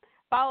 1,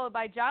 followed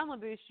by John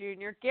LaBouche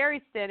Jr.,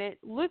 Gary Stinnett,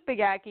 Luke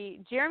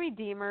Begacki, Jeremy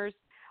Demers,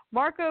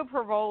 Marco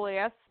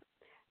Pervolius,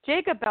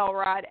 Jacob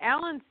Elrod,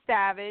 Alan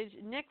Savage,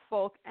 Nick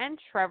Folk, and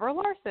Trevor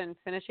Larson,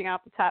 finishing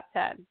out the top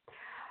 10.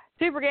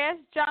 Super Gas,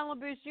 John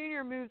LaBouche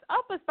Jr. moves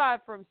up a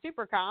spot from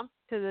Super Comp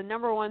to the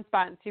number 1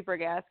 spot in Super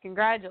Gas.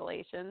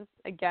 Congratulations.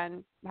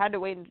 Again, had to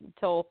wait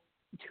until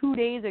 2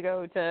 days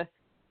ago to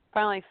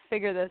finally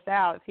figure this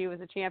out if he was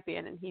a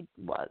champion, and he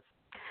was.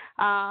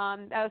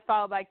 That was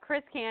followed by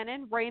Chris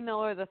Cannon, Ray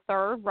Miller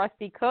III,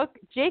 Rusty Cook,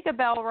 Jacob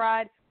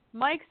Elrod,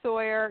 Mike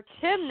Sawyer,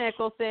 Tim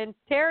Nicholson,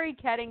 Terry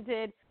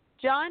Keddington,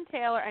 John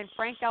Taylor, and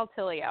Frank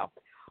Altilio.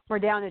 We're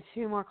down to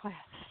 2 more classes.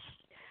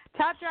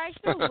 Top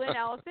dragster, Lynn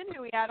Ellison,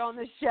 who we had on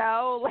the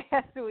show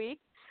last week,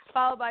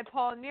 followed by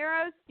Paul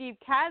Nero, Steve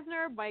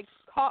Kasner, Mike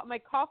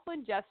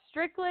Coughlin, Jeff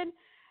Strickland,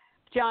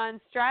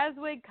 John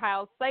Straswig,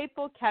 Kyle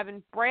Seipel,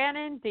 Kevin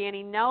Brannon,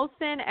 Danny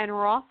Nelson, and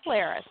Ross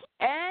Laris.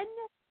 And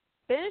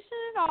finishing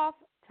it off,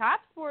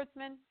 top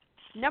sportsman,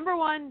 number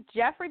 1,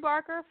 Jeffrey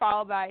Barker,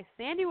 followed by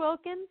Sandy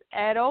Wilkins,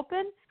 Ed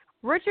Open,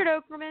 Richard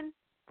Okerman,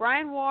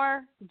 Brian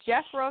Warr,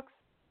 Jeff Rooks,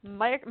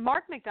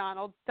 Mark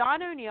McDonald,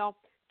 Don O'Neill,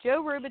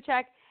 Joe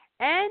Rubicek,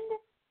 and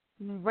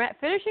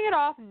finishing it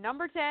off,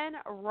 number 10,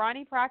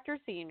 Ronnie Proctor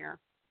Sr.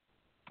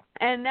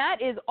 And that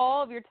is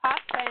all of your top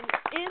 10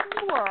 in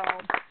the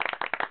world.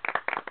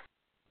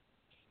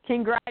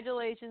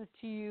 Congratulations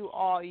to you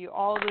all. You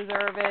all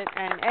deserve it.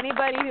 And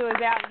anybody who is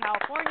out in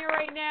California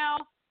right now,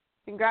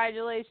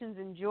 congratulations.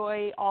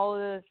 Enjoy all of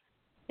the,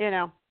 it's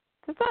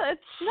not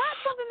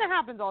something that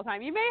happens all the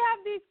time. You may have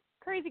these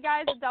crazy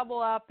guys that double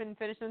up and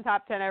finish in the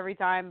top 10 every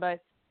time, but,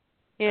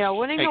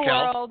 winning the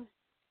world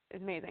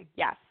is amazing.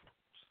 Yes.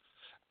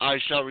 I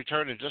shall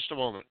return in just a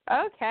moment.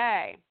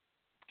 Okay.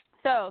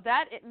 So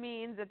it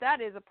means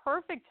that is a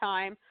perfect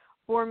time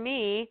for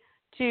me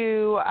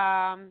to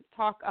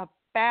talk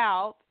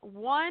about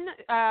one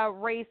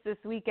race this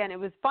weekend. It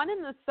was Fun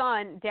in the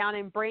Sun down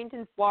in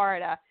Bradenton,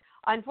 Florida.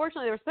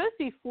 Unfortunately, there were supposed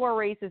to be 4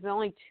 races and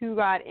only 2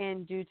 got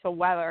in due to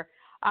weather.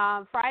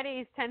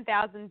 Friday's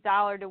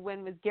 $10,000 to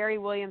win was Gary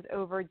Williams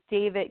over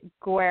David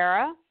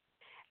Guerra.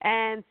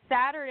 And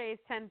Saturday's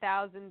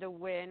 $10,000 to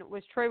win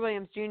was Troy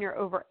Williams Jr.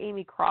 over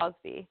Amy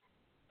Crosby.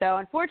 So,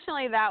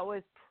 unfortunately, that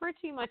was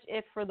pretty much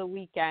it for the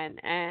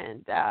weekend.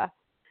 And,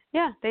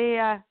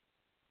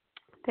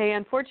 they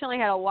unfortunately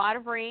had a lot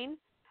of rain.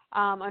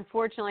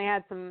 Unfortunately,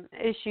 had some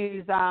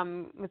issues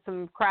with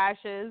some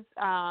crashes,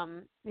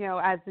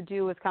 as the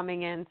dew was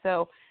coming in.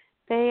 So,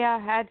 they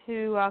had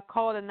to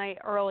call it a night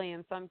early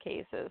in some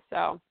cases.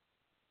 So,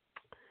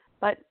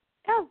 but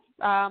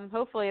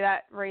hopefully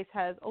that race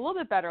has a little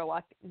bit better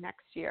luck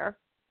next year.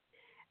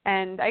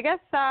 And I guess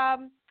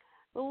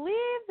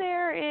believe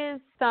there is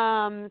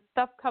some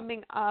stuff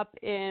coming up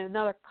in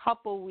another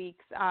couple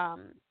weeks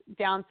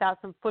down south,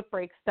 some foot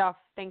brake stuff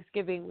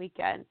Thanksgiving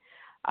weekend.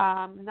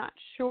 I'm not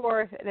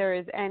sure if there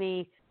is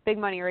any big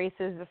money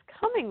races this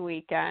coming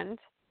weekend,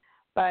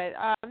 but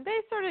they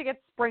sort of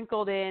get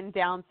sprinkled in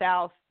down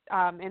south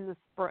in the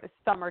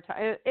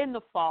summertime, in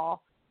the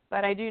fall.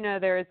 But I do know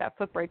there is that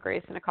foot brake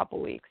race in a couple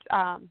weeks.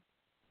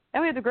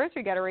 And we have the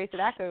grocery getter race at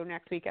ACO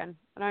next weekend,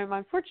 and I'm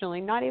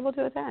unfortunately not able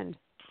to attend.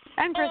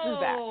 And Chris is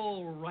back.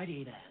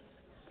 Alrighty then.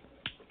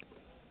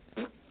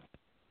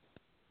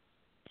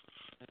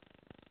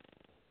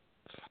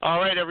 All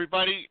right,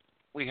 everybody.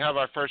 We have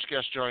our first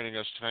guest joining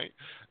us tonight.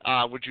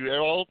 Would you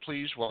all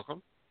please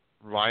welcome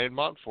Ryan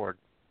Montford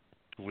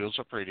to Wheels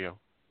Up Radio.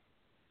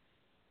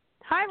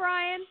 Hi,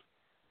 Ryan.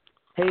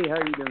 Hey, how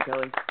are you doing,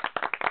 Kelly?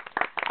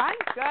 I'm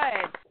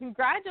good.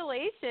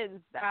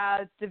 Congratulations,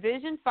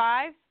 Division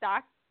 5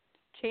 stock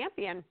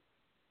champion.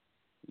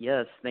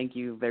 Yes, thank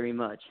you very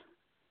much.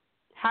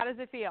 How does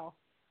it feel?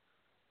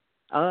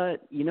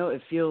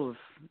 It feels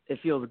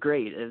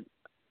great.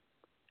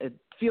 It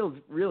feels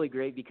really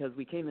great because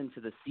we came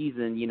into the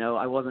season,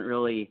 I wasn't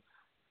really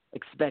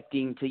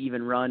expecting to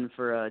even run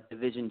for a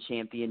division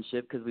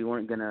championship because we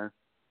weren't going to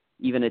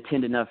even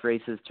attend enough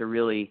races to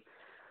really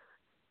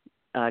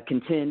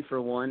contend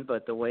for one,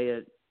 but the way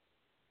it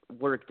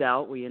worked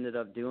out, we ended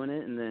up doing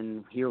it, and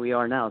then here we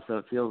are now.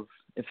 So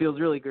it feels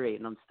really great,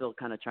 and I'm still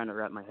kind of trying to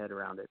wrap my head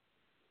around it.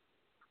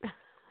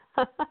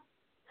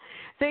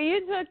 So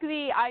you took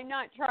I'm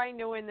not trying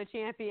to win the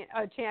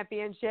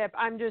championship.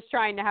 I'm just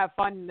trying to have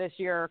fun this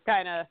year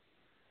kind of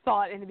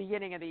thought in the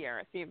beginning of the year,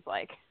 it seems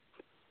like.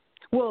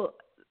 Well,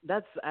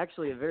 that's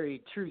actually a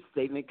very true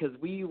statement because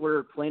we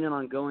were planning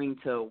on going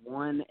to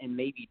 1 and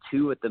maybe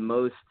 2 at the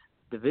most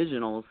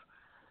divisionals.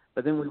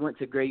 But then we went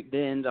to Great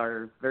Bend,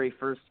 our very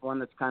first one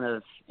that's kind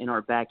of in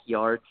our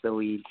backyard, so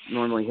we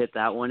normally hit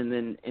that one and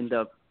then end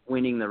up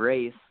winning the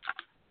race.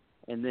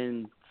 And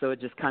then so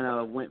it just kind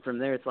of went from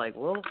there. It's like,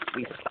 well,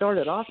 we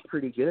started off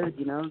pretty good,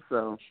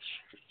 so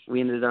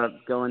we ended up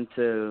going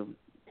to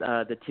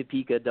the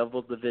Topeka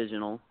double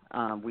divisional.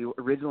 We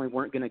originally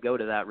weren't going to go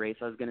to that race.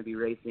 I was going to be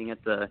racing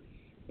at the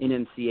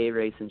NMCA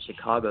race in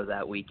Chicago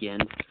that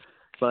weekend.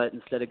 But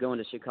instead of going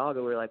to Chicago,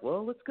 we were like,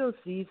 well, let's go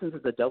see, since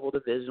it's a double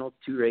divisional, it's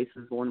 2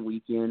 races one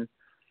weekend.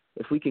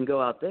 If we can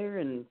go out there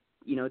and,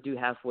 do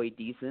halfway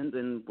decent,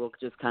 then we'll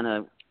just kind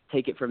of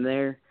take it from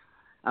there.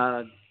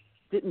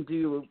 Didn't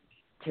do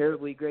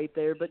terribly great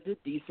there, but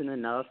did decent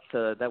enough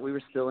that we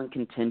were still in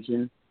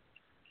contention.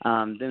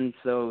 Then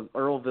so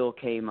Earlville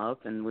came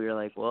up, and we were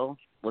like, well,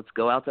 let's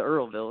go out to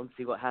Earlville and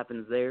see what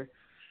happens there.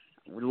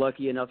 We're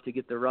lucky enough to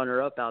get the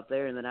runner-up out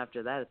there, and then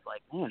after that, it's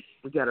like, man,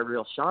 we got a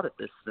real shot at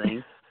this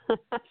thing.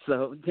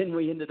 So then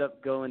we ended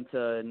up going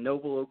to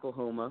Noble,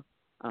 Oklahoma.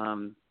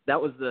 That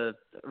was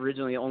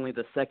originally only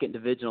the second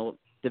divisional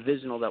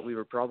that we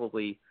were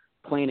probably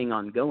planning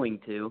on going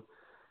to.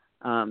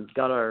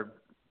 Got our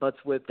butts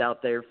whipped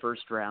out there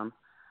first round.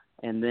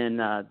 And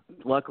then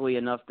luckily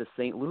enough, the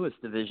St. Louis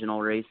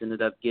divisional race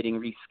ended up getting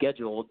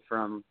rescheduled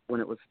from when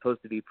it was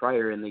supposed to be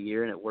prior in the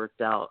year, and it worked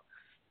out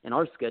in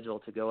our schedule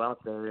to go out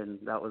there, and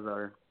that was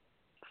our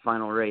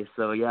final race.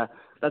 So, yeah,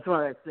 that's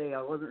why I say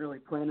I wasn't really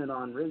planning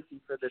on racing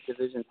for the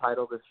division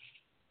title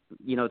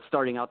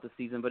starting out the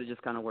season, but it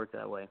just kind of worked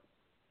that way.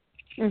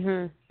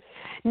 Mhm.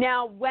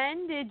 Now,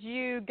 when did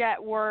you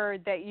get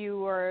word that you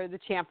were the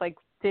champ? Like,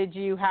 did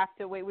you have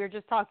to wait? We were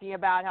just talking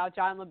about how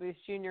John LaBouche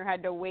Jr.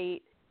 had to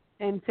wait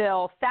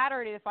until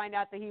Saturday to find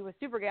out that he was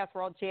Super Gas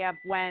World Champ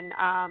when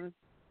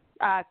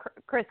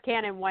Chris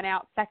Cannon went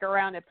out second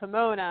round at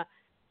Pomona.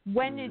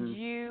 When did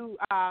you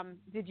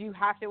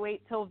have to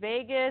wait till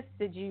Vegas?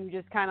 Did you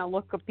just kind of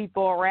look at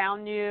people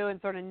around you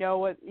and sort of know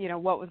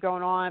what was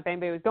going on, if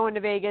anybody was going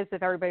to Vegas,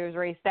 if everybody was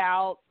raced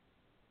out?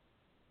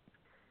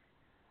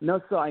 No,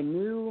 so I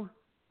knew,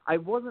 I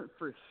wasn't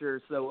for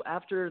sure. So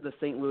after the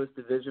St. Louis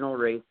divisional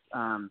race,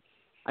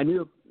 I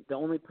knew the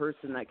only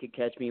person that could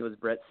catch me was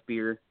Brett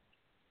Spear.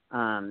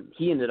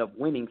 He ended up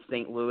winning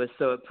St. Louis,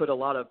 so it put a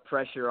lot of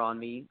pressure on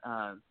me.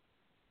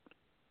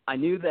 I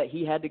knew that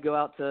he had to go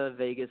out to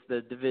Vegas,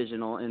 the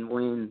divisional, and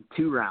win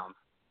 2 rounds.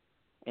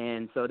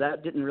 And so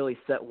that didn't really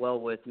set well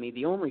with me.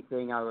 The only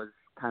thing I was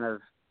kind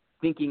of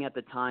thinking at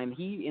the time,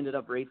 he ended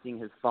up racing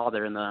his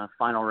father in the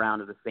final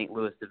round of the St.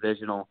 Louis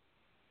divisional.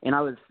 And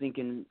I was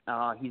thinking,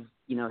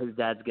 his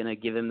dad's going to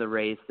give him the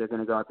race. They're going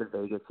to go out to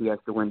Vegas. He has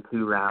to win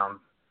 2 rounds.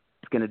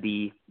 It's going to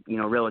be,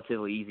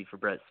 relatively easy for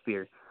Brett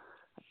Spear.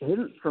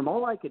 From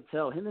all I could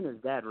tell, him and his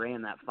dad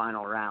ran that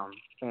final round.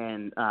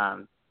 And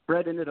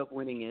Brett ended up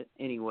winning it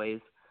anyways.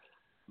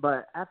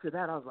 But after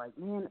that, I was like,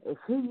 man, if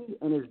he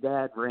and his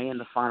dad ran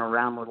the final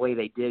round the way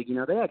they did,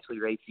 they actually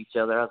raced each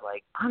other. I was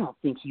like, I don't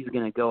think he's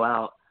going to go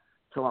out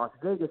to Las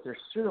Vegas, or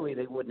surely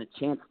they wouldn't have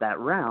chanced that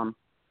round.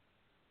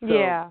 So,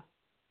 yeah.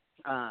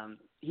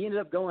 He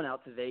ended up going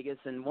out to Vegas,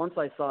 and once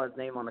I saw his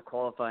name on the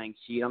qualifying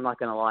sheet, I'm not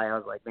going to lie, I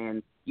was like,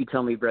 man, you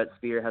tell me Brett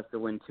Spear has to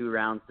win 2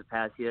 rounds to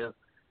pass you,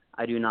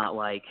 I do not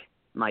like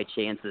my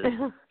chances.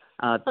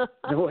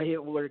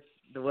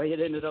 The way it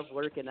ended up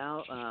working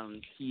out,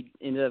 he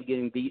ended up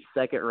getting beat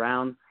second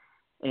round,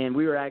 and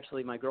we were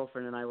actually, my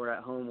girlfriend and I were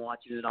at home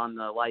watching it on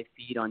the live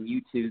feed on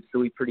YouTube, so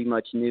we pretty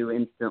much knew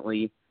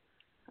instantly.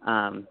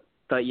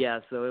 But yeah,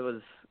 so it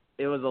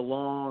was a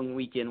long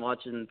weekend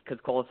watching, because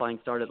qualifying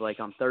started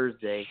on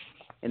Thursday,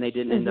 and they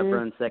didn't end up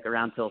running second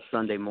round till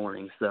Sunday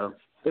morning. So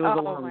it was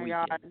a long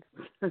weekend.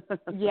 God.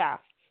 Yeah.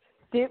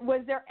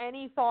 Was there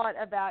any thought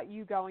about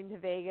you going to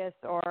Vegas,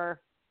 or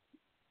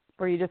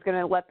were you just going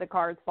to let the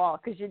cards fall?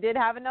 Because you did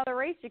have another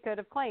race you could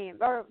have claimed,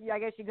 or I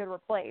guess you could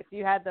replace.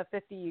 You had the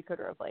 50 you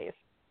could replace.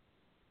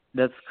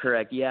 That's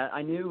correct. Yeah,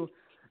 we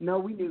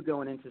knew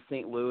going into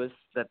St. Louis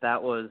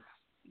that was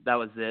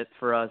it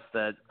for us,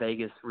 that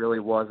Vegas really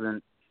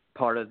wasn't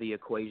part of the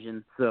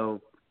equation. So,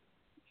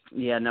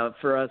 yeah, no,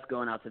 for us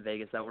going out to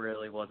Vegas, that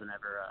really wasn't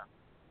ever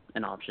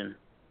an option.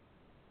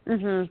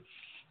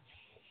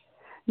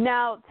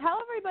 Now, tell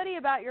everybody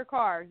about your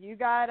car. You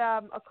got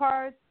a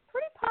car that's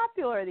pretty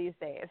popular these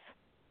days.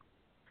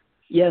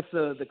 Yeah,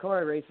 so the car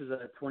I race is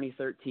a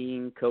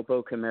 2013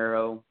 Copo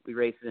Camaro. We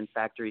race it in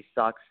factory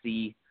stock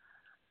C.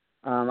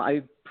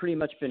 I've pretty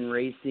much been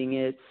racing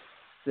it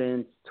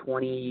since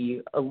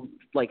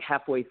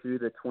halfway through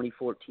the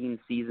 2014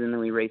 season, and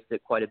we raced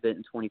it quite a bit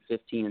in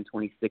 2015 and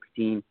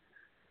 2016.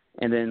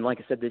 And then, like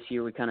I said, this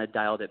year we kind of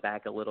dialed it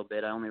back a little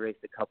bit. I only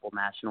raced a couple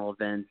national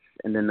events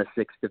and then the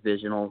 6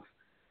 divisionals.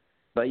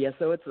 But yeah,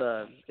 so it's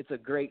a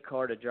great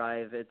car to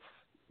drive.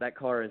 That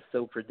car is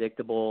so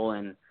predictable,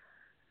 and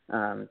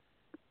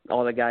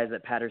all the guys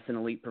at Patterson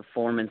Elite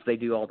Performance, they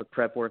do all the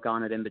prep work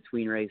on it in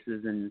between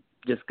races, and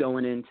just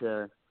going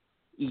into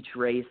each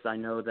race, I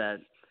know that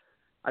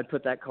I'd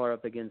put that car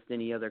up against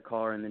any other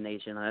car in the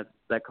nation.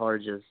 That car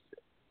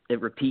it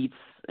repeats,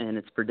 and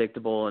it's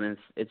predictable, and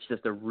it's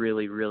just a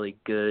really, really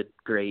good,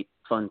 great,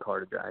 fun car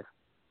to drive.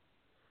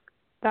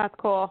 That's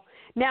cool.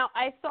 Now,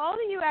 I saw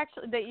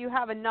that you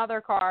have another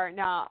car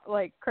now.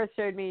 Like Chris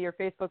showed me your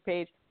Facebook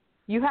page.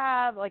 You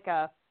have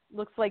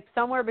looks like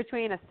somewhere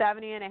between a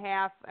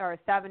 70.5 or a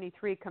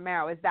 73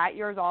 Camaro. Is that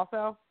yours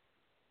also?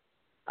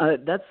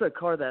 That's a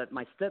car that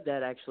my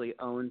stepdad actually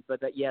owns,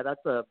 but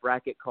that's a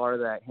bracket car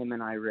that him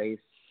and I race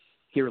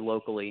here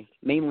locally,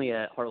 mainly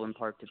at Heartland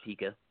Park,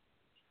 Topeka.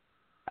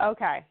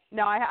 Okay.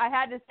 No, I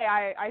had to say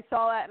I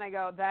saw that and I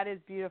go, that is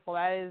beautiful.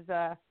 That is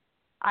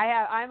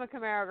I'm a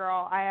Camaro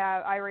girl.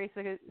 I race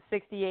a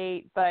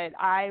 68, but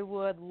I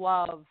would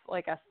love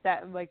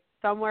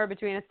somewhere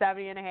between a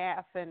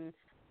 70.5 and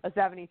a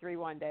 73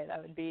 one day.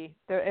 That would be,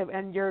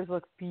 and yours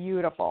looks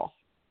beautiful.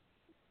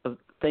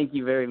 Thank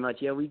you very much.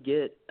 Yeah, we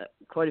get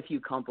quite a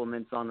few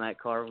compliments on that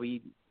car.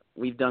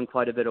 We've done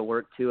quite a bit of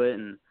work to it,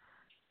 and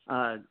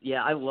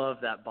I love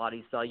that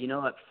body style.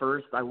 At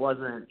first I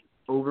wasn't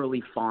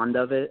overly fond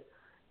of it,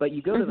 but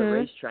you go to the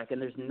racetrack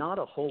and there's not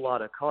a whole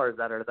lot of cars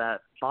that are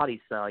that body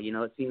style.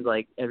 It seems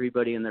like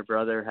everybody and their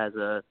brother has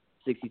a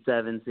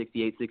 67,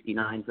 68,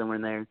 69, somewhere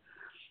in there.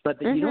 But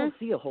you don't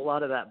see a whole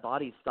lot of that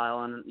body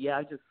style. And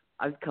I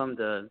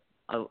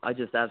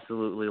just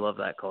absolutely love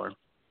that car.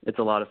 It's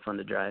a lot of fun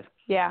to drive.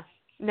 Yeah.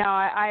 No,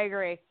 I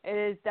agree.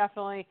 It is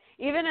definitely,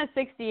 even a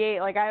 68,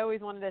 I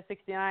always wanted a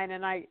 69,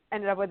 and I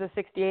ended up with a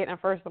 68, and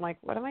at first I'm like,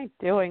 what am I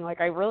doing?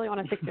 I really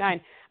want a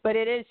 69. But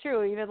it is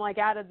true, even,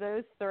 out of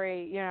those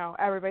three,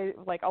 everybody,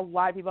 a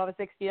lot of people have a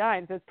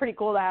 69, so it's pretty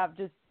cool to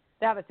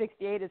have a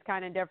 68 is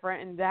kind of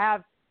different, and to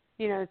have,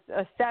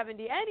 a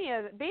 70,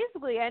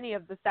 basically any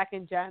of the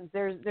second gens.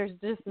 There's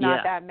just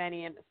not that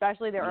many, and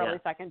especially the early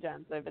second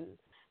gens. They've been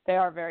They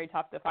are very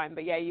tough to find.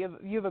 But, yeah, you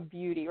have a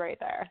beauty right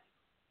there.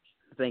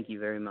 Thank you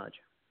very much.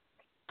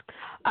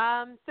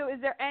 So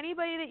is there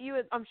anybody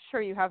that I'm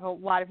sure you have a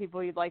lot of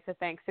people you'd like to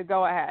thank, so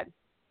go ahead.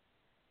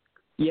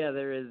 Yeah,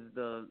 there is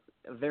a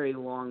very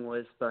long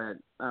list, but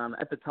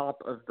at the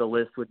top of the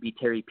list would be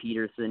Terry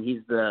Peterson.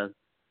 He's the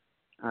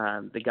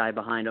guy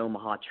behind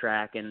Omaha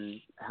Track, and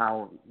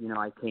how,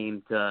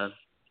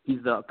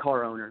 he's the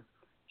car owner,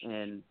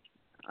 and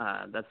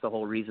that's the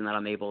whole reason that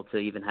I'm able to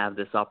even have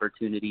this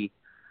opportunity.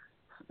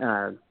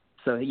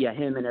 So, yeah,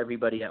 him and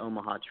everybody at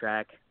Omaha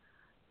Track.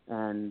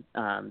 And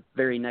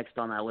very next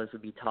on that list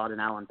would be Todd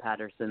and Alan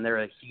Patterson.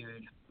 They're a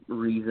huge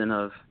reason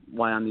of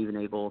why I'm even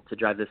able to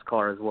drive this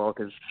car as well,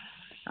 because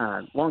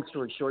long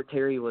story short,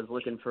 Terry was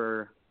looking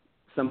for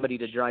somebody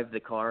to drive the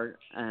car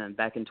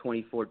back in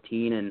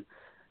 2014, and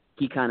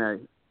he kind of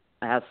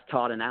asked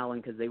Todd and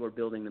Alan because they were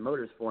building the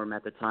motors for him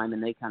at the time,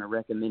 and they kind of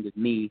recommended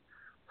me.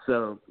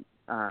 So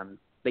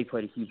they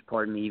played a huge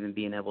part in me even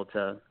being able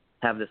to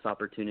have this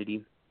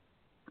opportunity.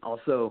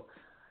 Also,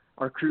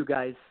 our crew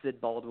guys,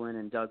 Sid Baldwin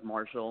and Doug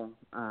Marshall,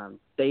 I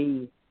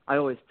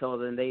always tell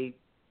them they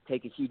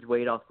take a huge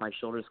weight off my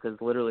shoulders, because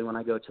literally when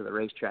I go to the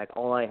racetrack,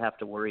 all I have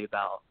to worry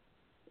about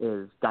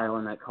is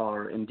dialing that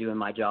car and doing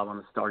my job on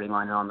the starting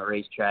line and on the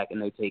racetrack,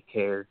 and they take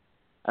care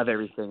of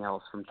everything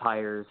else from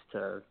tires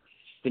to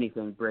if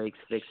anything breaks,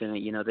 fixing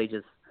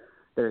it.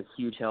 They're a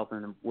huge help,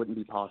 and it wouldn't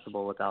be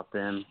possible without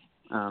them.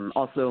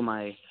 Also,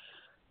 my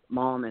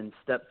mom and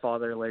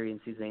stepfather, Larry and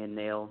Suzanne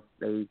Nail,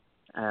 they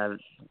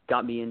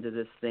got me into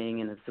this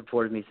thing and have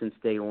supported me since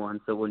day one,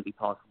 so it wouldn't be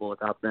possible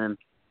without them.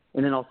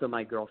 And then also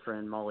my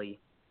girlfriend, Molly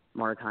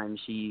Markheim,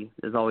 she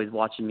is always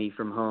watching me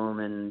from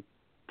home and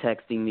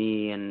texting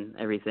me and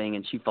everything,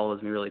 and she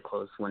follows me really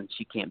close when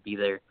she can't be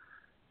there.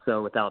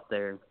 So without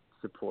their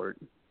support,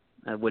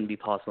 it wouldn't be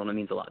possible, and it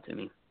means a lot to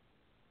me.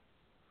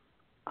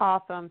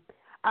 Awesome.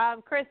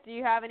 Chris, do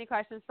you have any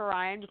questions for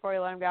Ryan before we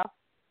let him go?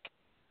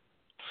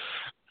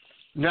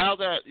 Now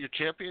that your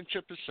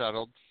championship is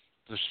settled,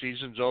 the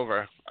season's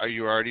over, are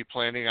you already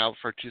planning out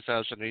for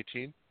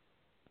 2018?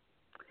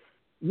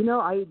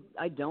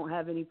 I don't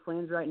have any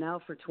plans right now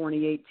for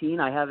 2018.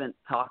 I haven't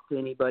talked to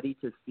anybody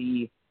to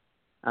see,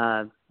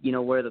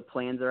 where the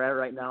plans are at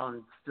right now.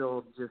 I'm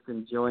still just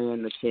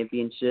enjoying the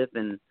championship,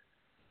 and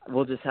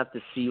we'll just have to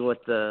see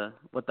what the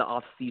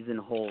off season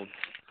holds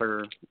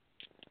for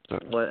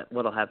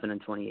what'll happen in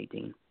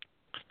 2018.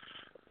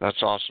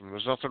 That's awesome.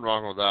 There's nothing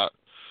wrong with that.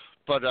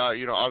 But,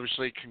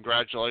 obviously,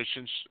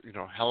 congratulations.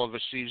 Hell of a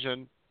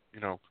season.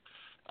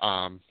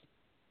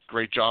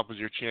 Great job with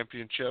your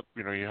championship.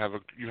 You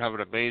have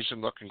an amazing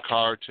looking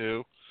car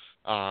too.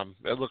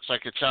 It looks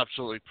like it's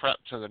absolutely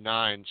prepped to the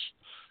nines.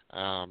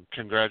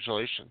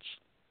 Congratulations.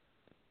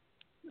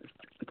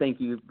 Thank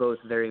you both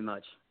very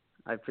much.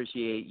 I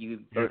appreciate you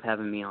both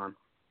having me on.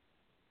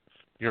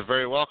 You're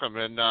very welcome,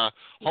 and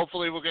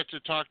hopefully we'll get to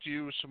talk to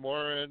you some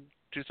more in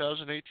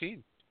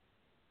 2018.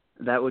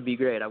 That would be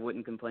great. I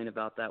wouldn't complain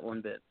about that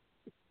one bit.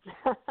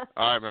 All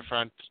right, my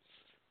friend.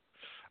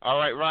 All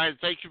right, Ryan,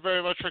 thank you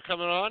very much for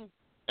coming on,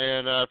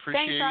 and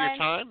appreciate your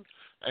time,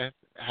 and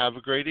have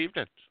a great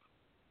evening.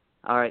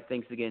 All right,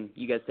 thanks again.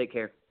 You guys take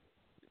care.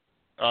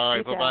 All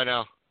right, bye-bye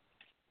now.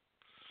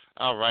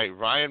 All right,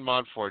 Ryan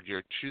Montford,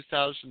 your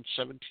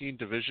 2017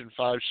 Division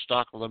 5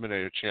 Stock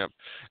Eliminator champ.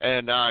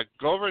 And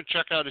go over and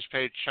check out his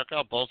page. Check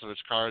out both of his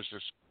cars,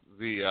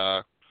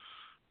 the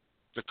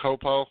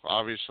Copo,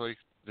 obviously,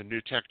 the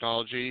new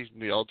technology,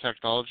 the old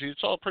technology.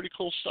 It's all pretty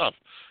cool stuff.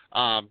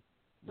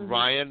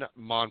 Ryan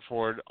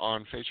Montford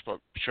on Facebook.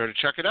 Be sure to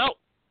check it out.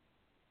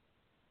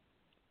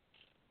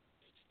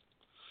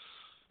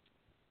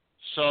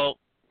 So,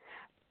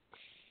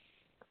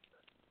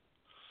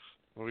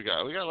 what we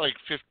got? We got like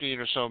 15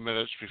 or so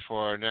minutes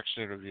before our next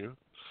interview.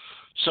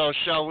 So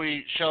shall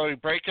we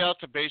break out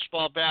the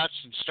baseball bats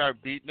and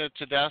start beating it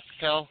to death,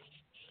 Kel?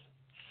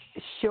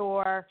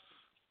 Sure.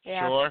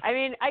 Yeah. Sure. I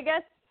mean, I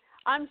guess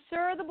I'm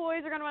sure the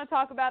boys are going to want to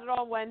talk about it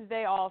on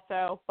Wednesday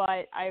also,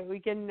 but we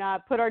can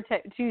put our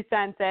 2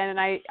 cents in. And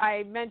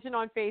I mentioned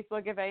on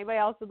Facebook, if anybody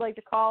else would like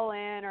to call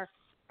in or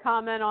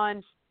comment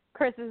on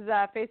Chris's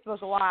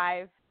Facebook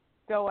Live,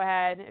 go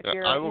ahead.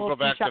 I will go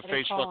back to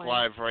Facebook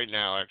Live right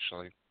now,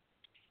 actually.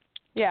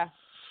 Yeah.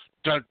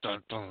 Dun,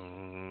 dun,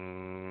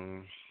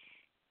 dun.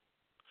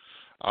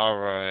 All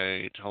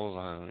right. Hold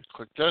on. Let me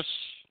click this.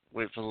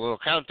 Wait for the little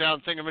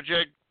countdown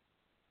thingamajig.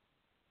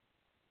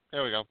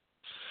 There we go.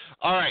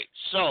 All right,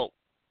 so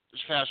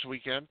this past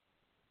weekend,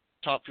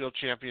 Top Fuel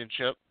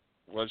Championship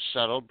was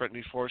settled.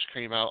 Brittany Force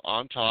came out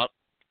on top.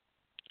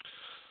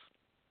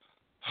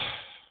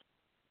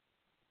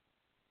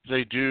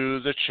 They do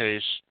the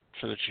chase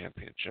for the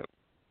championship.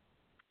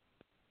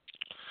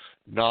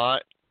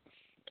 Not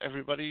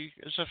everybody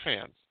is a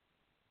fan.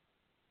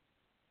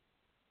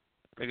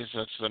 I guess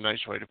that's the nice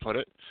way to put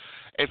it.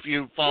 If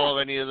you follow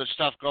any of the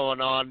stuff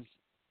going on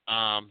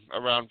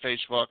around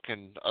Facebook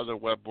and other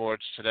web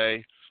boards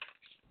today,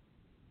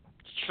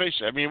 let's face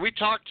it. I mean, we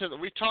talked to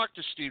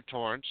Steve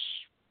Torrance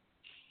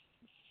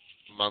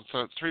month,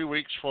 3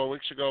 weeks, 4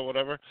 weeks ago,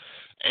 whatever.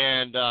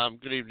 And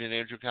good evening,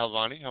 Andrew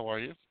Calvani. How are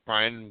you?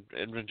 Brian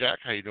and Jack,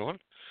 how you doing?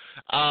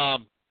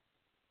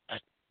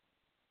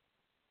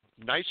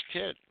 Nice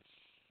kid.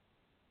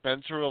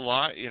 Been through a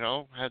lot,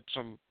 had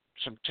some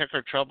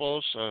ticker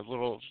troubles, a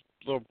little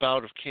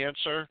bout of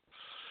cancer.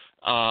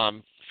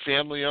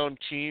 Family-owned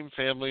team,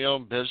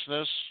 family-owned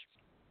business.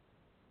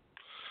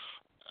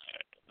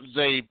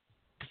 They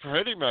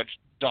pretty much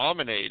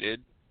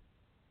dominated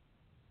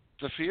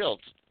the field.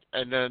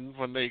 And then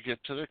when they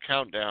get to the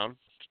countdown,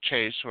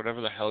 chase,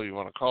 whatever the hell you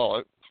want to call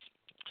it,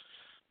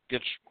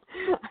 gets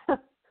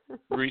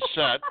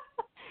reset.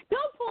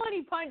 Don't pull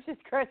any punches,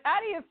 Chris. How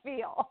do you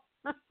feel?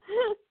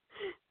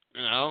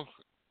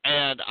 And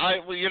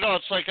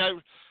it's like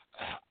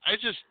I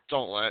just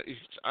don't like.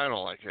 I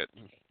don't like it.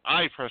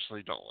 I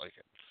personally don't like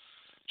it.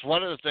 It's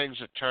one of the things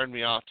that turned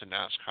me off to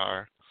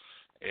NASCAR,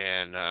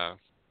 and I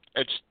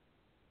think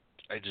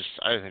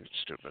it's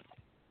stupid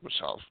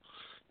myself.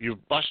 You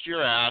bust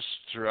your ass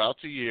throughout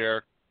the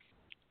year,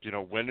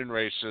 winning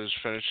races,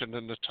 finishing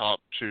in the top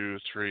 2,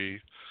 3,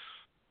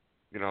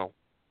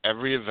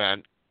 every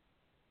event,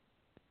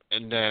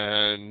 and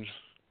then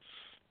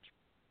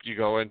you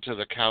go into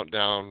the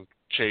countdown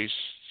chase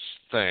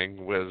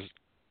thing with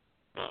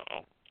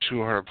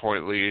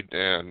 200-point lead,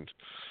 and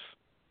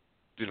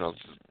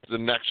the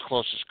next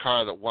closest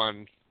car that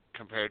won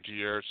compared to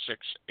your 6,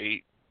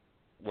 8,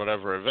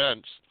 whatever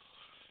events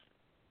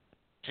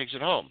takes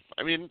it home.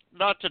 I mean,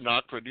 not to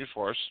knock Brittany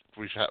Force.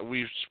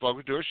 We've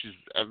spoken to her. She's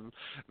a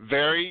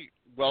very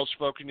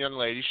well-spoken young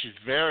lady. She's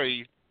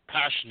very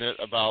passionate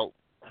about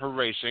her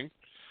racing.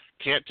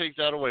 Can't take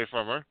that away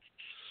from her.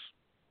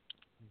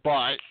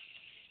 But,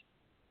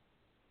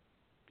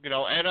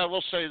 and I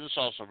will say this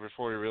also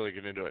before we really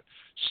get into it.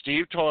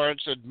 Steve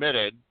Torrence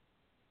admitted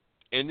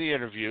in the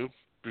interview,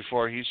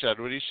 before he said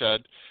what he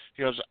said,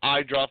 he goes,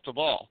 I dropped the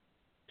ball.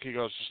 He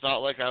goes, it's not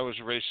like I was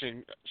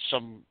racing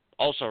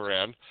also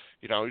ran.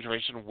 He's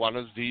racing one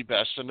of the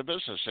best in the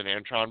business, in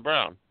Antron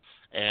Brown.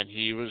 And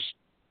he was,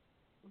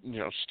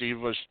 Steve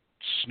was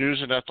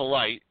snoozing at the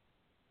light,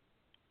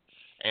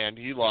 and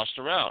he lost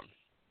a round,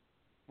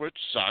 which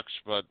sucks,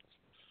 but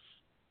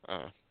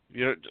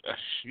you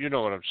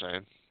know what I'm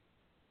saying.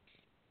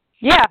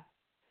 Yeah.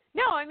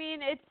 No, I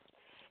mean,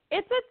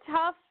 it's a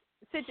tough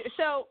situation.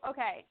 So,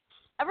 okay,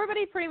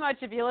 everybody pretty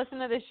much, if you listen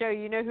to this show,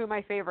 you know who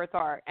my favorites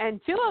are.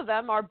 And 2 of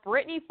them are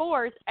Brittany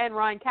Force and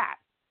Ron Capps.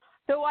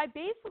 So I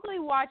basically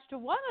watched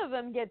one of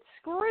them get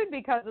screwed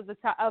because of the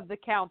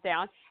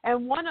countdown,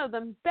 and one of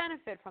them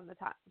benefit from the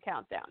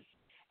countdown.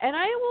 And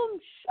I am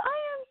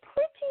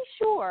pretty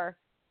sure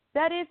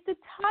that if the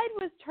tide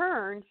was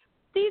turned,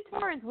 Steve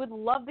Torrence would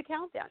love the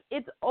countdown.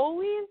 It's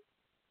always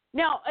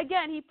now.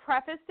 Again, he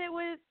prefaced it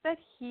with that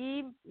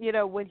he,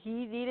 when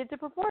he needed to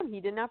perform, he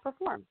did not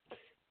perform.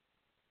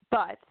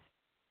 But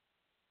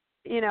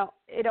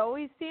it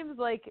always seems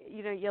like,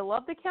 you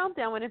love the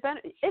countdown when it's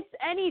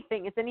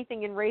anything. It's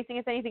anything in racing.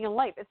 It's anything in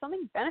life. If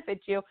something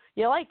benefits you,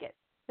 you like it.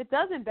 If it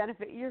doesn't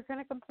benefit you, you're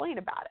going to complain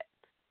about it.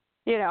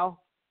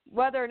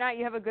 Whether or not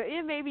you have a good,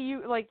 maybe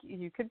you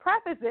could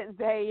preface it and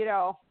say,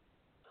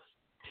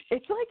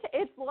 it's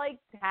like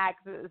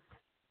taxes.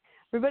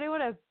 Everybody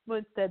wants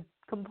to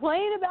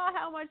complain about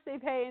how much they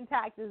pay in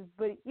taxes,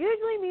 but it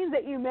usually means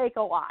that you make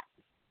a lot.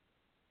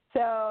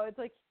 So it's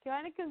like you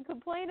kind of can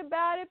complain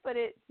about it, but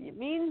it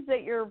means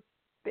that you're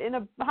in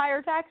a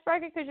higher tax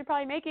bracket because you're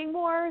probably making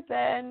more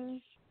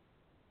than,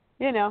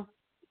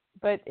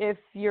 But if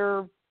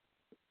you're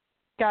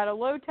got a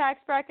low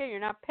tax bracket,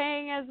 you're not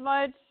paying as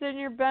much, and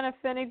you're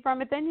benefiting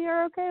from it, then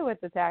you're okay with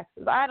the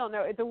taxes. I don't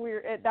know. It's a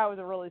weird. That was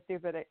a really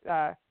stupid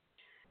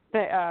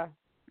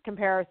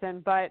comparison,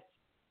 but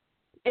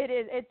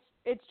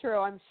it's true.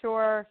 I'm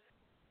sure.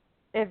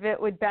 If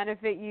it would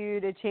benefit you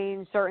to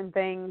change certain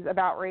things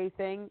about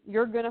racing,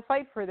 you're going to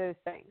fight for those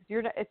things.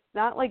 It's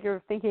not like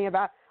you're thinking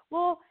about,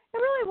 well, it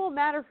really won't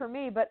matter for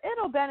me, but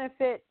it'll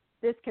benefit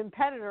this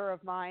competitor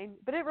of mine,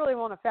 but it really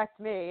won't affect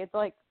me. It's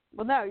like,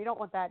 well, no, you don't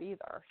want that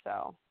either.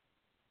 So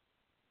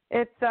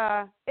it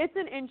was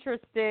an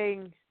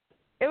interesting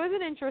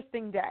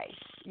day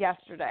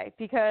yesterday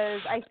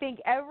because I think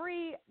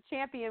every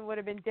champion would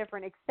have been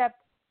different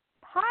except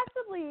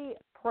possibly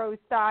Pro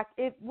Stock.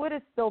 It would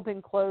have still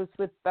been close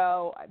with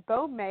Bo.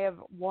 Bo may have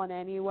won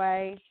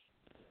anyway,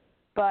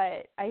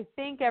 but I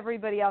think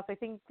everybody else,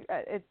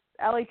 it's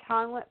Ellie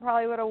Conlett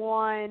probably would have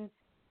won,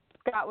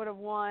 Scott would have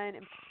won,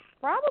 and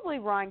probably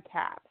Ron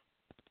Capps.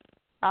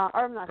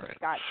 Or not right.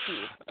 Scott,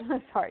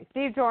 Steve. Sorry,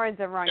 Steve Torrence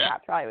and Ron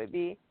Capps probably would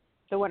be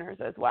the winners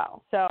as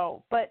well.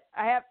 So, but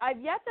I've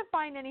yet to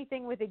find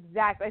anything with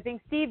exact. I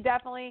think Steve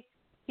definitely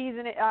he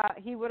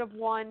would have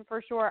won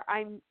for sure.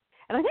 And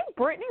I think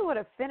Brittany would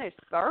have finished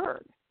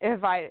third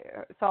if I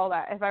saw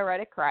that, if I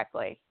read it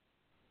correctly.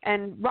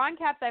 And Ron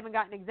Capps, I haven't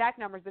gotten exact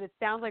numbers, but it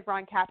sounds like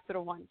Ron Capps would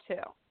have won too.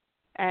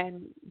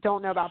 And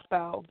don't know about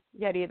Bo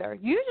yet either.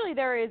 Usually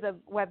there is a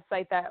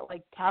website that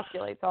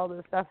calculates all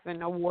this stuff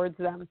and awards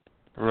them.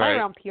 Right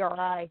around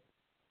PRI.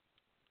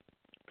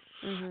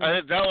 Mm-hmm. I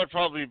think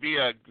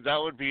that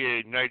would be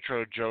a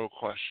Nitro Joe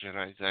question.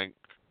 I think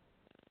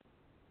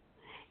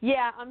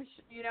Yeah,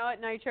 you know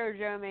what, Nitro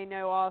Joe may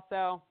know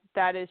also.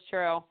 That is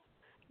true.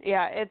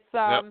 Yeah, it's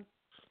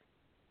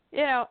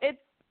you know,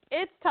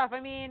 it's tough. I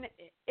mean,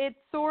 it's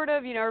sort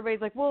of, you know,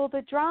 everybody's like, well,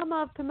 the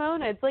drama of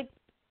Pomona. It's like,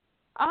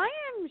 I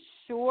am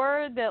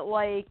sure that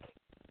like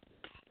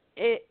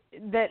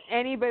that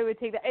anybody would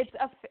take that.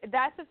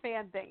 That's a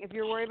fan thing. If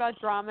you're worried about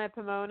drama at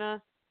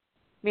Pomona,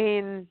 I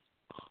mean,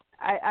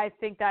 I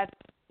think that's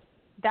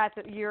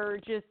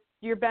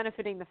you're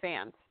benefiting the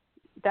fans.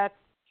 That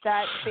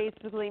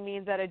basically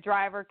means that a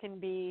driver can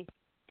be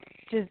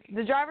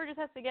the driver just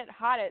has to get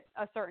hot at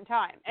a certain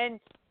time. And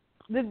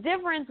the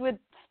difference with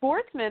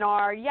Sportsman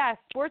yes,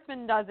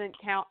 Sportsman doesn't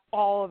count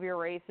all of your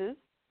races,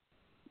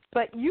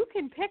 but you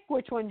can pick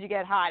which ones you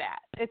get hot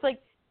at. It's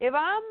like if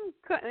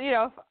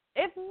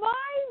if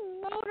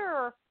my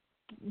motor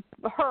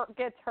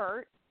gets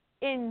hurt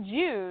in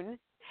June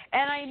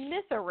and I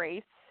miss a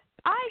race,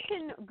 I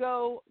can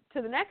go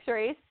to the next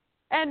race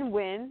and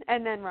win,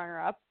 and then runner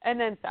up, and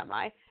then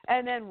semi,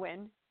 and then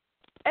win,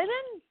 and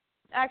then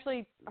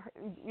actually,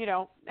 you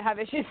know, have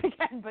issues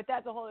again. But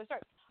that's a whole other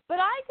story. But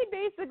I could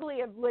basically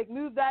have like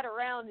moved that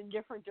around in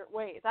different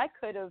ways. I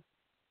could have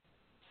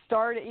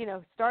started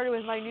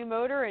with my new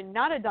motor and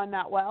not have done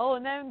that well,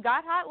 and then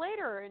got hot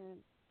later, and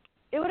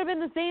it would have been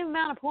the same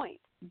amount of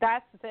points.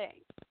 That's the thing,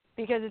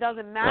 because it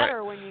doesn't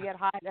matter when you get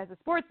hot as a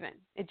sportsman.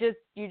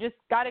 You just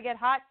got to get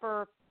hot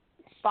for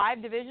 5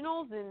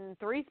 divisionals and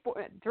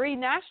 3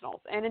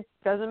 nationals, and it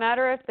doesn't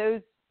matter if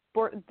those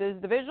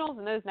divisionals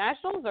and those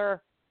nationals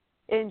are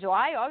in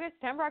July, August,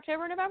 September,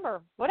 October,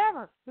 November,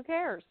 whatever. Who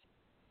cares?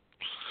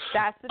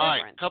 That's the difference.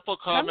 All right, couple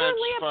comments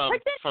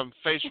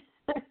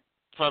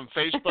from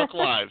Facebook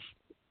Live.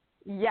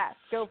 Yes,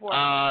 go for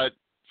it.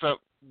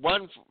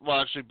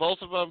 Actually,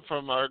 both of them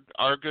from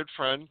our good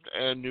friend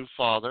and new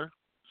father,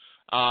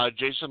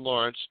 Jason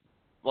Lawrence.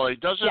 Well, he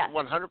doesn't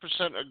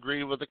 100%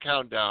 agree with the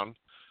countdown,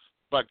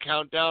 but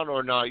countdown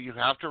or not, you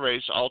have to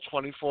race all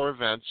 24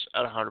 events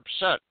at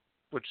 100%,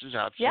 which is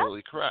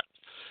absolutely correct.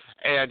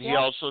 And he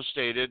also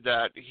stated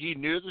that he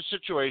knew the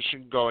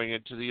situation going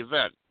into the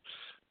event.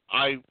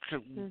 I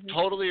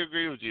totally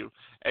agree with you.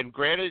 And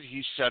granted,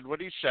 he said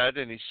what he said,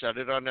 and he said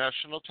it on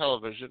national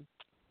television.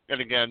 And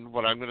again,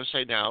 what I'm going to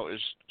say now is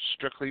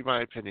strictly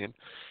my opinion.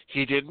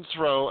 He didn't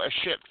throw a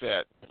shit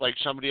fit like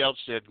somebody else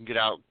did and get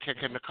out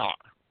kicking the car.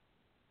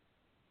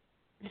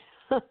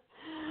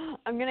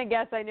 I'm going to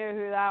guess I know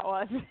who that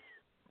was.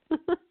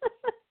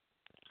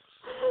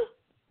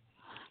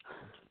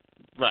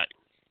 Right.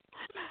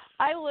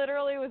 I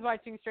literally was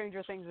watching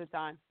Stranger Things at the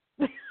time.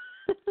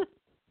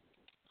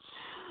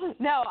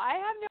 No, I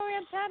have no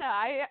antenna.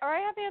 I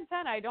have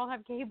antenna. I don't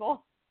have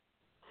cable.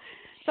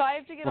 So I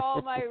have to get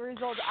all my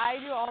results. I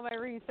do all my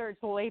research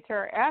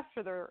later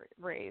after the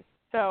race.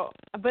 So,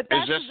 but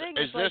that's the thing.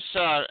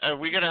 Are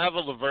we going to have a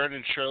Laverne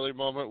and Shirley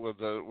moment with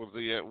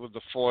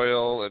the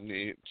foil and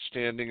the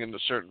standing in a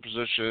certain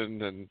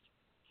position and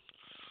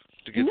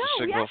to get the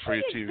signal for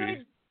your TV?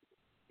 Good.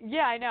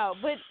 Yeah, I know.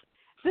 But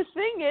the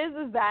thing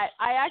is that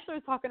I actually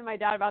was talking to my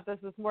dad about this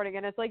morning,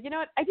 and it's like, you know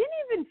what? I didn't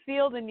even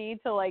feel the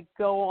need to like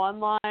go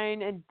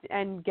online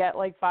and get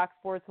like Fox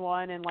Sports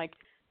 1 and like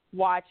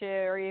watch it,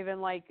 or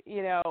even like,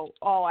 you know,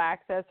 All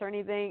Access or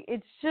anything.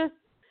 It's just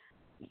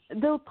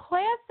the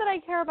class that I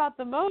care about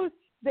the most,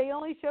 they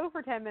only show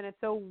for 10 minutes.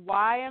 So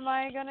why am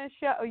I going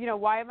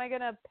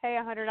to pay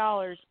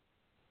 $100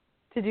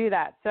 to do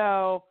that?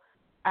 So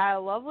I had a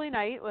lovely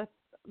night with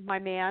my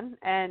man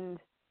and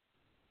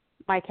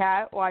my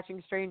cat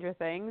watching Stranger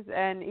Things.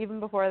 And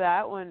even before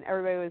that, when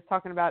everybody was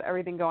talking about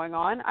everything going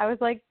on, I was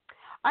like,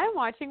 I'm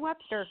watching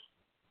Webster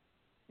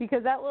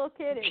because that little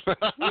kid is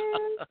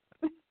cute.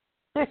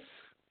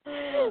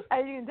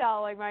 As you can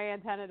tell, like, my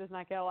antenna does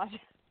not get a lot.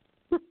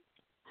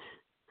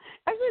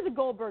 Actually, the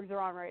Goldbergs are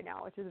on right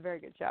now, which is a very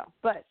good show.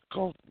 But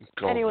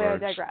anyway, I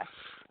digress.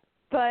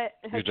 But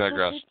you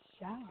digress.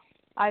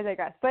 I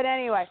digress. But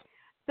anyway,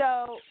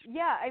 so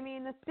yeah, I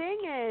mean, the thing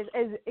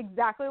is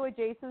exactly what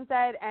Jason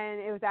said, and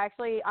it was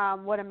actually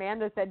what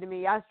Amanda said to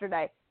me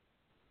yesterday.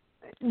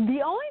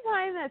 The only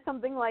time that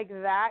something like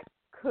that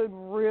could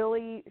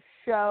really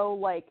show,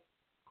 like,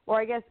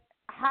 or I guess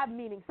have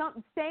meaning,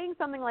 saying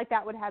something like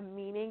that would have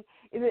meaning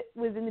if it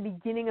was in the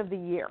beginning of the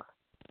year.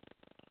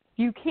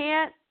 You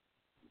can't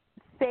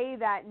say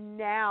that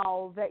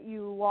now that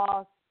you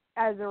lost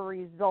as a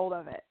result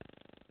of it.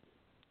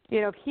 You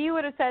know, if he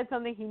would have said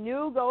something he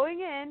knew going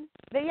in,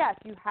 that yes,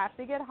 you have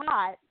to get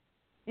hot,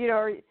 you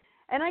know,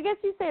 and I guess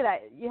you say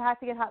that you have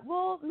to get hot.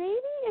 Well, maybe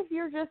if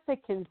you're just a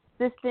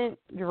consistent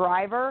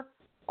driver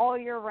all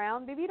year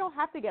round, maybe you don't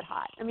have to get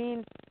hot. I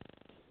mean,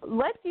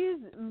 let's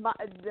use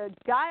the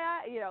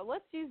guy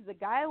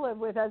I live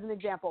with as an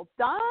example.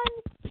 Don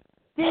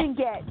didn't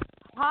get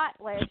hot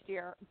last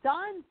year.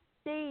 Don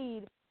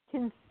stayed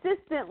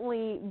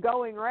consistently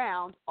going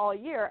around all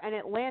year, and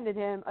it landed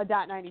him a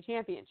 .90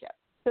 championship.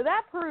 So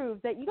that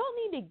proves that you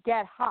don't need to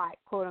get hot,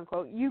 quote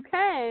unquote. You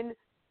can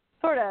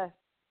sort of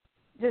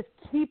just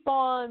keep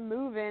on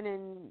moving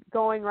and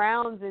going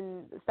rounds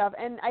and stuff.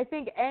 And I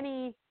think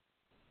any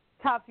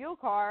top fuel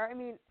car, I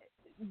mean,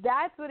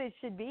 that's what it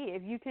should be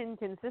if you can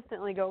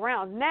consistently go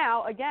rounds.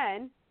 Now,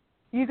 again,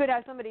 you could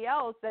have somebody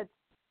else that's,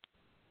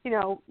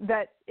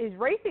 that is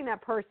racing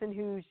that person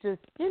who's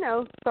just,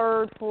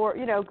 third, fourth,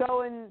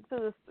 going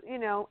to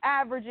the,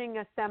 averaging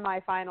a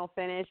semifinal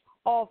finish,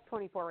 all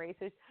 24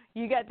 races.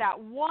 You get that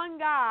one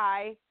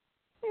guy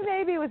who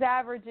maybe was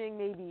averaging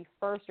maybe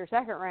first or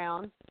second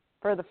round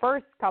for the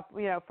first couple,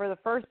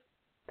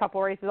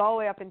 races all the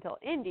way up until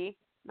Indy,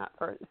 not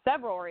for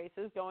several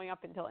races going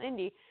up until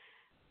Indy,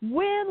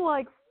 win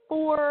like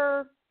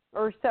 4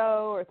 or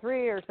so or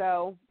 3 or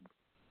so,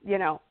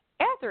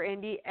 after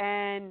Indy,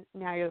 and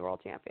now you're the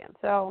world champion.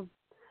 So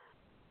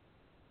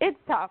it's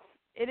tough.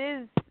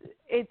 It's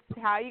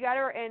how you got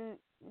to, and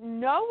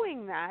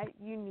knowing that,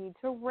 you need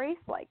to race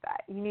like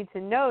that. You need to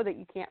know that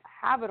you can't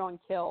have it on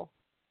kill.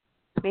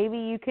 Maybe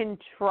you can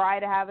try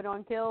to have it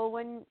on kill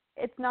when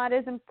it's not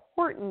as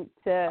important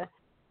to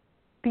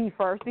be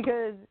first,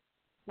 because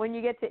when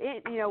you get to,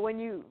 when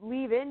you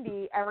leave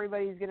Indy,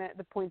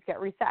 the points get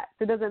reset.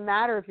 So it doesn't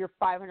matter if you're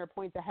 500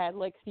 points ahead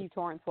like Steve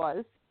Torrence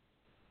was.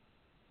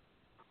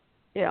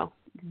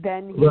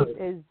 Then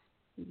his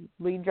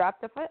lead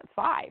dropped to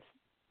 5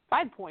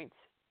 points.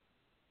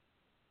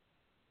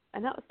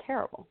 And that was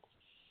terrible.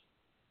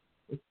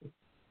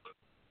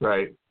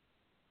 Right.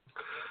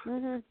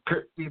 Mm-hmm.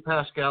 Steve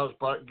Pascal's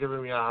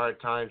giving me a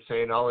hard time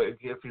saying,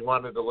 if he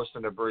wanted to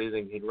listen to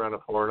breathing, he'd run a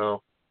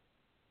porno.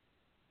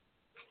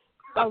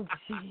 Oh,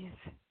 jeez.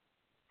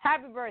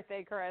 Happy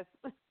birthday, Chris.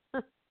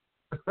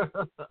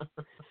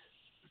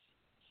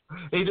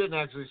 He didn't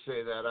actually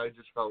say that. I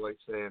just felt like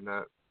saying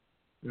that.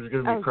 He was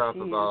going to be crap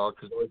about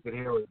because all I could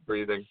hear was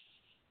breathing.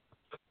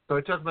 So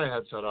I took my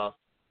headset off.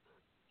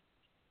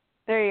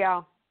 There you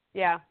go.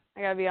 Yeah,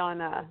 I got to be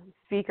on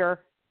speaker,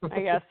 I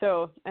guess,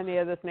 so any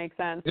of this makes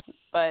sense.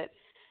 But,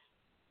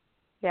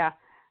 yeah.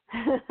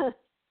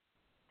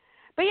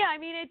 But, yeah, I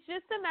mean, it's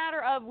just a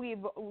matter of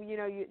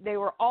they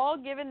were all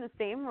given the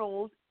same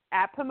rules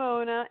at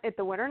Pomona at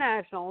the Winter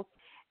Nationals,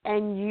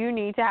 and you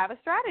need to have a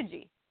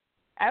strategy.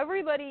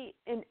 Everybody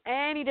in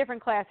any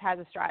different class has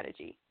a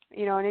strategy,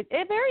 and it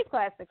varies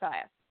class to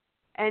class.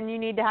 And you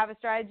need to have a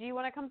strategy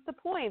when it comes to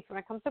points, when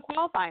it comes to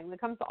qualifying, when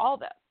it comes to all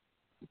this.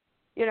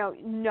 We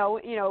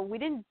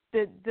didn't,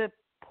 the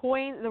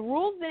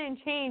rules didn't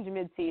change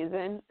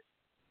mid-season.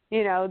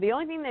 The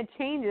only thing that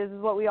changes is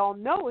what we all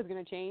know is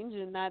going to change,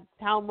 and that's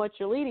how much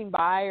you're leading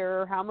by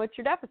or how much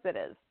your deficit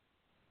is.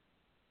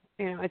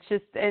 It's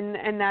just,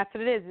 and that's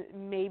what it is.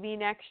 Maybe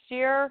next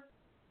year,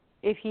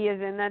 if he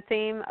is in that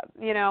same,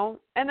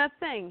 and that's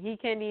the thing, he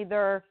can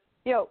either,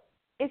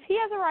 if he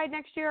has a ride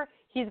next year,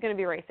 he's going to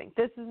be racing.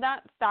 This is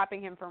not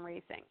stopping him from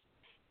racing.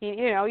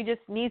 He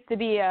just needs to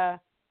be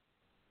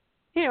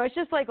it's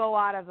just like a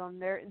lot of them.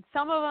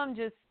 Some of them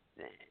just,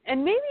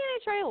 and maybe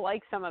NHRA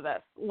likes some of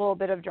this, a little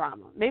bit of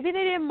drama. Maybe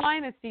they didn't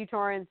mind that Steve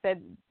Torrence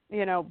said,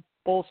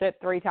 bullshit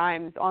 3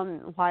 times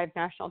on live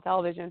national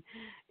television.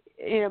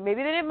 Maybe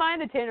they didn't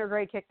mind that Tanner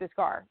Gray kicked his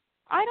car.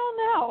 I don't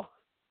know.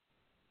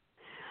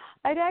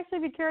 I'd actually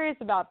be curious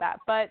about that.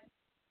 But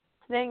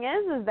the thing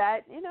is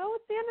that, it's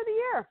the end of the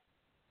year.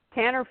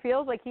 Tanner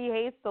feels like he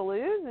hates to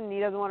lose and he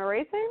doesn't want to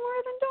race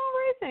anymore, then don't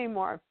race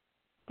anymore.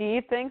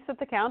 Steve thinks that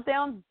the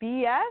countdown's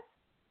BS,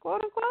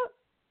 quote unquote,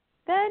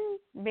 then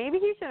maybe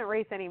he shouldn't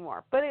race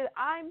anymore. But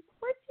I'm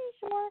pretty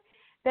sure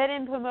that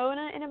in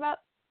Pomona, in about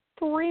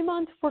 3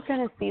 months, we're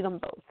going to see them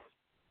both.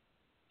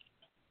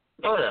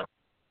 Oh, yeah.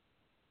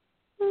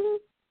 Mm-hmm.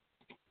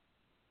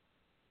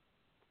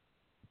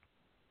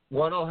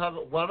 One'll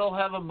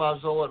have a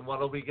muzzle and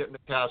one'll be getting a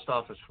cast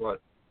off his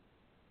foot.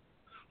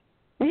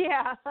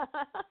 Yeah.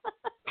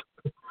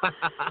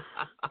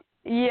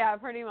 Yeah,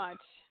 pretty much.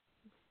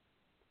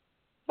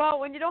 Well,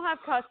 when you don't have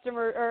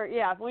customers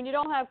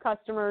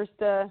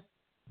to,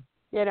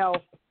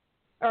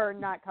 or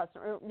not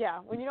customers,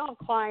 when you don't have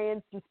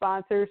clients and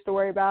sponsors to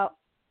worry about,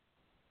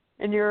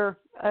 and you're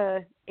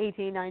a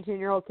 18,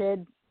 19-year-old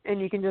kid, and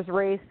you can just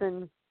race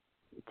and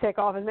tick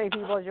off as many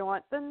people as you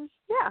want, then,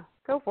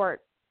 go for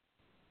it.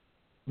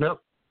 Yep.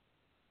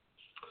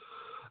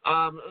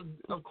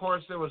 Of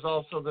course, there was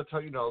also the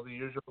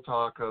usual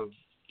talk of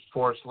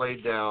Forrest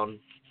laid down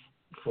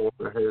for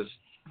his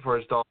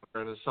daughter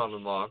and his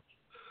son-in-law.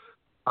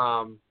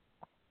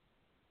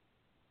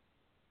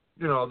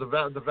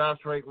 The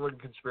vast right-wing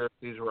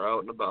conspiracies were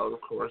out and about,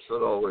 of course,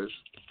 as always.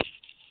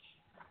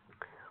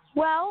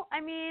 Well,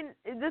 I mean,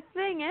 the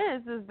thing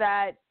is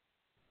that,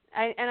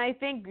 I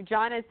think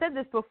John has said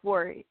this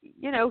before.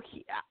 You know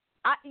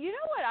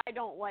what I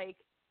don't like.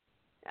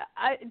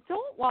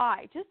 Don't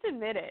lie. Just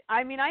admit it.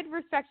 I mean, I'd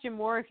respect you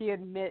more if you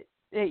admit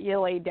that you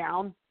laid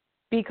down,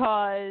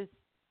 because,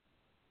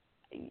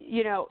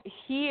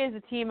 he is a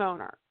team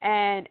owner.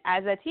 And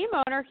as a team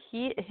owner,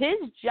 his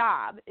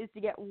job is to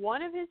get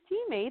one of his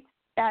teammates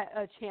at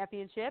a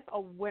championship,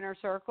 a winner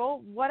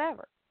circle,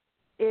 whatever.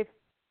 If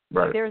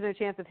there's no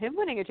chance of him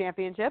winning a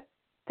championship,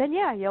 then,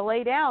 you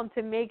lay down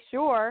to make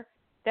sure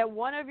that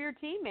one of your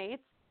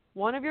teammates,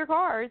 one of your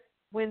cars,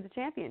 wins a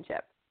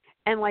championship.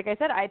 And like I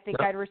said, I think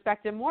I'd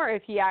respect him more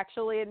if he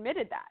actually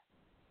admitted that.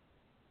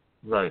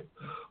 Right.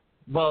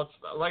 Well, it's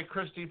like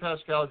Christy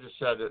Pascal just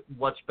said,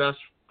 what's best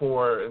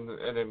for,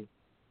 and in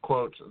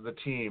quotes, the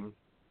team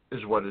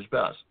is what is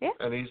best. Yeah.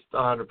 And he's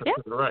 100%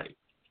 right.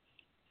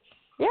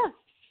 Yeah.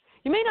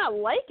 You may not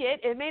like it.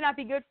 It may not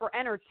be good for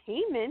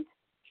entertainment.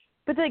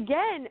 But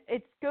again,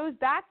 it goes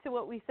back to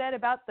what we said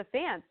about the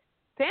fans.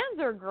 Fans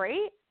are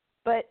great,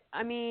 but,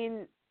 I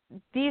mean,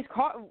 these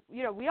cars,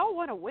 we all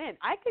want to win.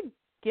 I could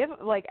give,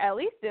 at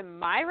least in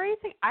my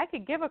racing, I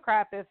could give a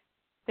crap if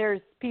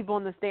there's people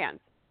in the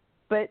stands.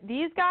 But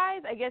these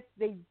guys, I guess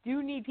they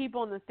do need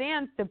people in the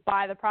stands to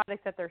buy the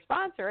products that they're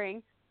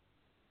sponsoring.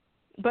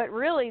 But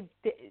really,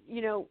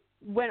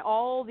 when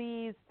all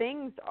these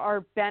things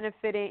are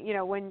benefiting,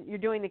 when you're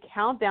doing the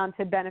countdown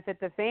to benefit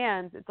the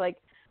fans, it's like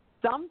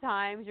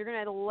sometimes you're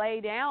going to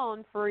lay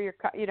down for your,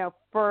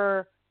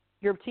 for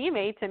your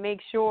teammate to make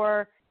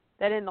sure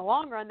that in the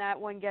long run that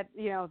one gets,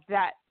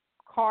 that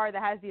car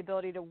that has the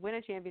ability to win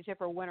a championship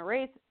or win a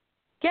race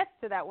gets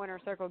to that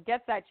winner's circle,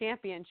 gets that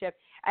championship,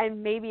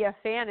 and maybe a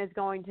fan is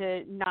going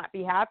to not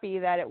be happy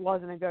that it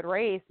wasn't a good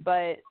race,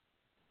 but,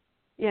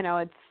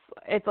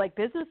 it's like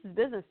business is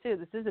business too.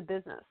 This is a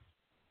business.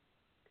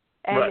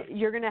 And right.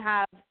 You're going to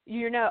have,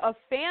 a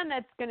fan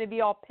that's going to be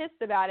all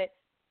pissed about it,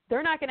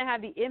 they're not going to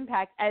have the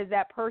impact as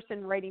that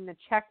person writing the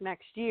check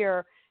next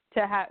year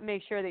to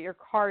make sure that your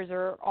cars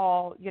are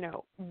all,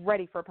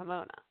 ready for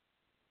Pomona.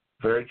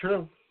 Very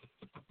true.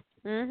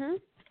 Mhm.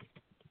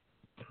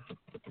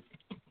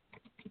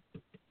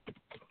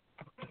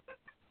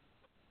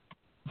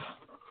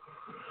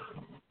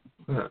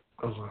 Yeah.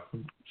 Let's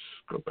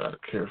go back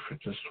here for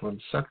just 1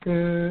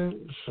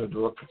 second. Just had to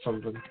look at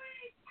something.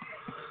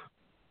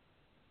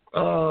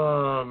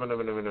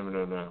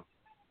 No.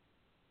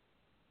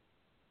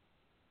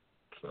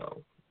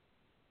 So,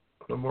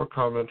 no more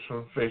comments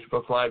from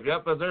Facebook Live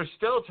yet, but there's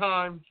still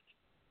time.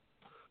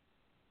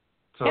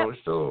 So yep. we're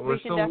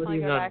still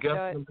waiting on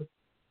guest number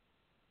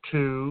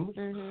 2.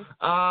 Mm-hmm.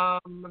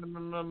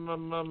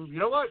 You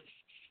know what?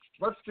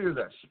 Let's do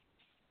this.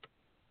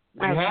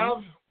 We okay.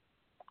 have.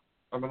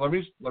 Let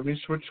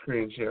me switch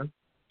screens here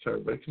so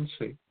everybody can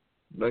see.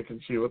 They can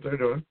see what they're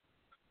doing.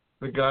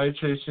 The guy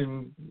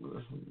chasing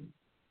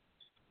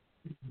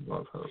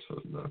Love House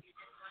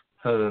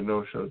had a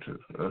no-show too.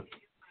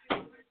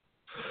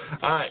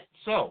 All right,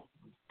 so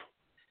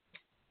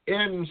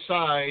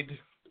inside,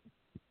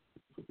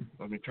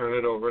 let me turn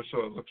it over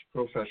so it looks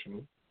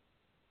professional.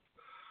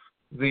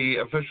 The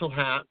official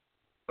hat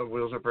of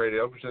Wheels Up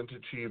Radio,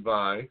 presented to you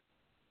by,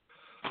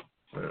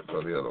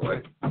 go the other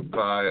way,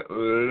 by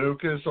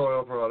Lucas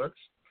Oil Products.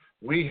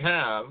 We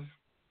have,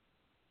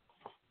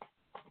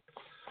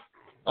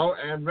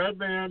 and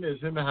Redman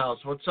is in the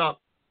house. What's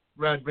up,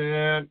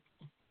 Redman?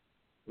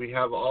 We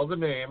have all the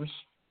names,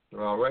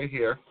 they're all right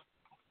here,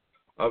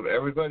 of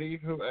everybody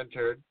who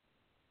entered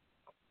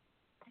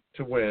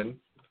to win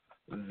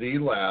the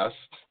last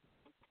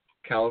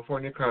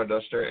California Car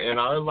Duster and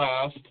our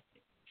last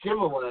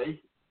giveaway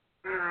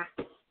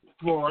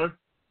for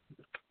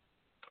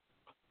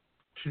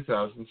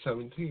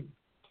 2017.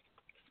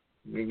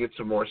 We can get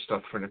some more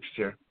stuff for next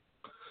year.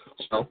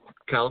 So,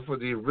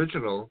 the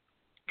original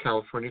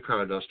California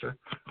Car Duster,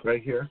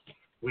 right here.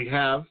 We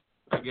have,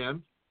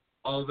 again,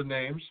 all the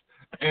names.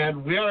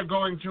 And we are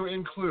going to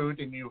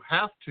include, and you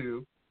have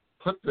to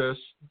put this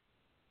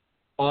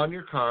on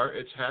your car.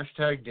 It's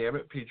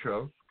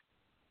 #DamnItPetro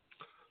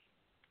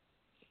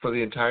for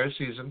the entire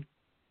season.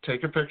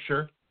 Take a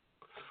picture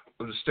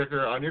of the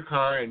sticker on your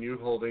car and you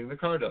holding the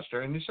car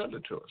duster, and you send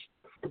it to us.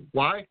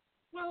 Why?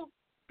 Well,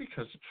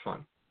 because it's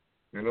fun.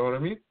 You know what I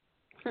mean?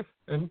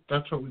 And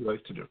that's what we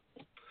like to do.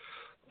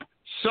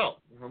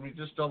 So, let me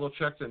just double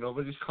check that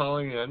nobody's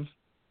calling in.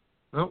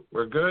 Nope,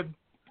 we're good.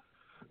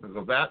 We'll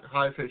go back.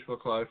 Hi,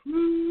 Facebook Live.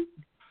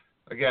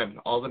 Again,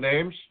 all the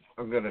names.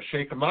 I'm going to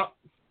shake them up.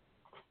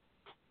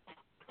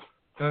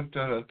 I'm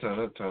going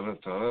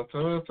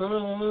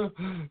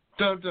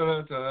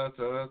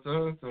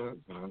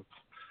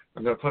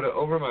to put it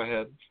over my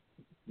head.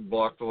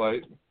 Block the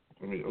light.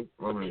 Let me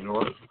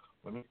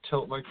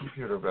tilt my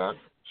computer back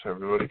so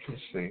everybody can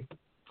see.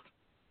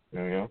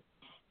 There we go.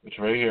 It's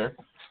right here.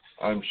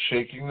 I'm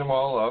shaking them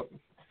all up.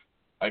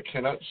 I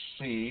cannot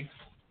see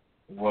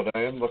what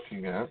I am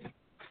looking at.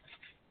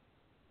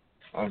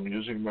 I'm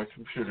using my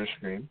computer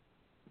screen.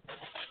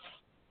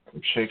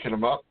 I'm shaking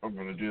them up. I'm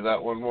going to do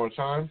that one more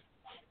time.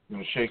 I'm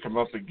going to shake them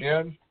up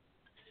again.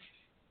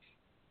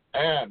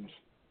 And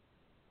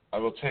I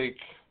will take,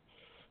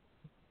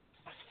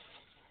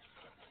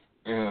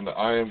 and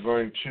I am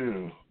going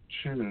to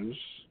choose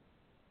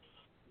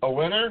a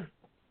winner.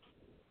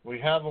 We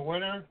have a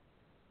winner.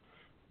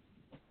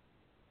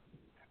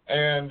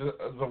 And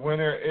the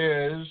winner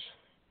is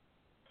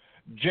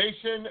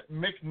Jason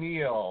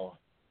McNeil,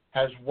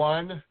 has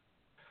won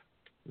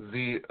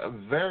the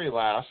very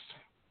last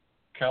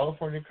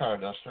California Car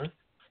Duster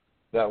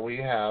that we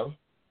have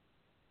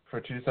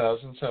for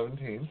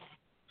 2017.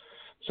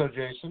 So,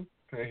 Jason,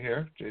 right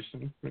here,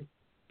 Jason.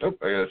 Oh,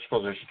 I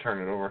suppose I should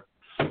turn it over.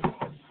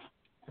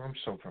 I'm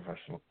so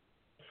professional.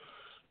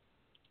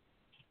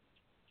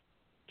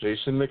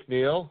 Jason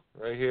McNeil,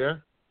 right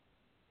here.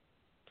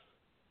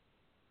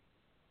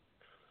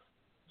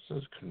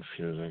 is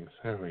confusing.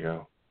 There we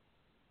go.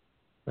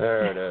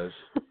 There it is.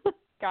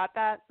 Got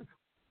that?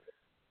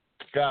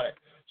 Got it.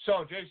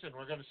 So, Jason,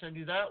 we're going to send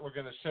you that. We're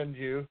going to send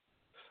you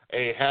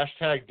a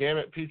hashtag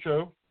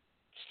 #DamnItPetro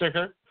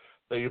sticker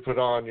that you put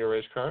on your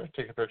race car.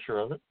 Take a picture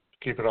of it.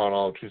 Keep it on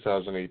all of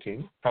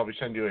 2018. Probably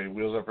send you a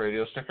Wheels Up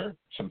Radio sticker,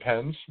 some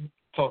pens.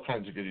 It's all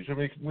kinds of goodies.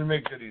 We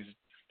make goodies.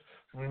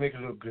 We make a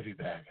little goodie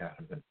bag out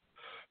of it.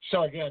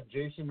 So, again,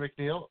 Jason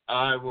McNeil,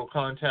 I will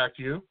contact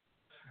you.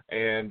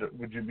 And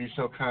would you be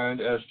so kind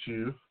as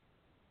to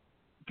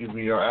give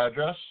me your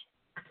address?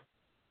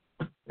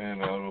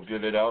 And I will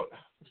get it out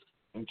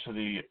into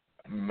the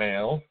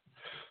mail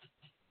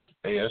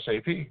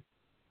ASAP.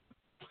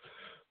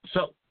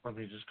 So, let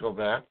me just go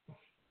back.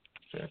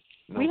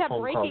 No we have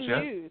phone breaking calls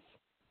yet. news.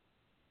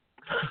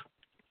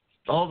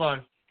 Hold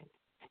on.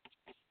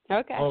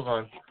 Okay. Hold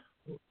on.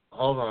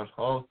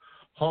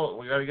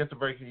 We got to get the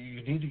breaking.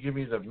 You need to give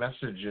me the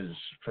messages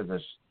for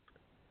this.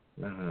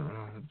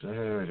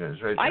 There it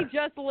is, right there. I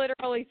just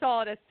literally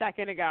saw it a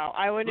second ago.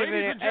 I wouldn't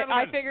Ladies have and been.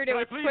 gentlemen, I figured it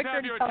was can I please quicker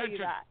have to your tell attention?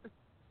 you that.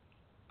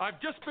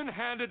 I've just been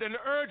handed an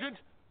urgent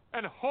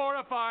and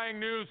horrifying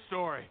news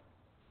story.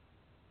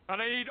 And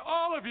I need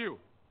all of you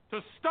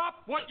to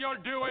stop what you're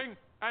doing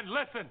and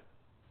listen.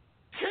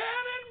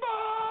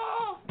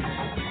 Cannonball!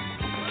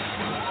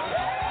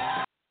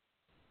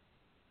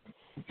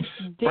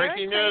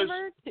 Breaking news.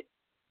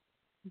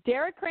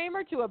 Derek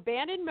Kramer to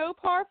abandon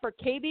Mopar for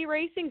KB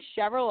Racing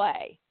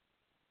Chevrolet.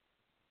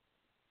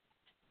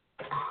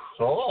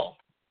 So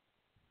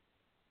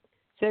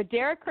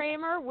Derek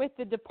Kramer, with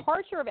the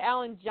departure of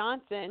Alan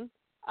Johnson,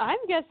 I'm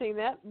guessing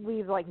that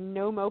leaves like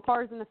no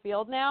Mopars in the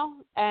field now.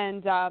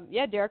 And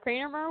Derek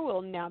Kramer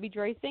will now be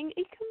racing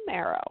a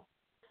Camaro.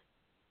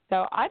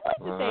 So I'd like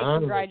to say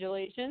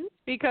congratulations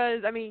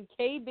because, I mean,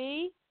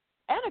 KB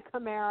and a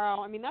Camaro,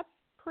 I mean, that's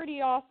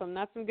pretty awesome.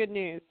 That's some good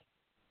news.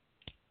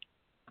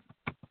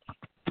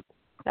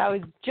 That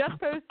was just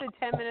posted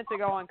 10 minutes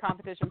ago on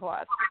Competition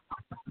Plus.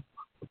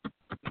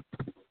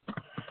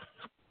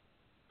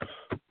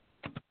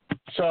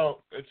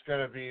 So it's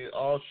going to be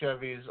all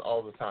Chevys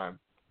all the time.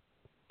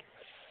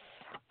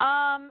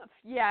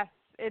 Yes,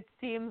 it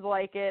seems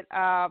like it.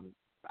 I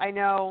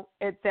know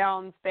it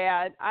sounds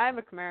bad. I'm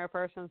a Camaro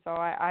person, so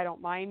I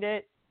don't mind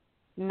it.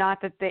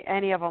 Not that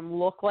any of them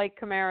look like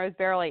Camaros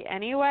barely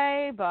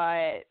anyway,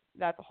 but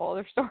that's a whole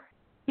other story.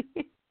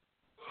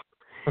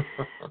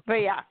 But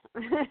yeah.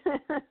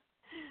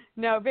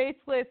 No,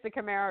 basically it's the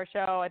Camaro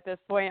show at this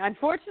point.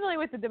 Unfortunately,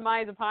 with the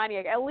demise of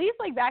Pontiac, at least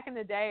like back in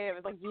the day, it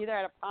was like you either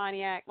had a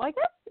Pontiac. Like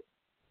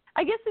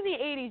I guess in the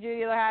 80s,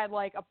 you either had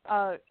like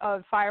a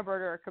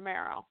Firebird or a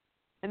Camaro.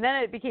 And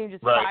then it became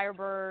just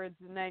Firebirds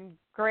and then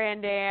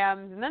Grand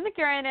Ams and then the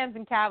Grand Ams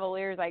and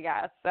Cavaliers, I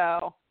guess.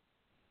 So,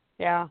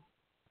 yeah.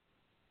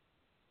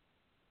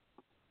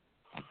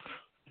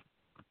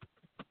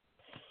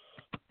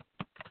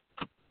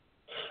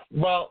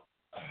 Well,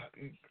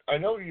 I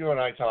know you and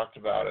I talked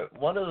about it.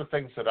 One of the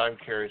things that I'm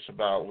curious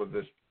about with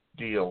this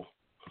deal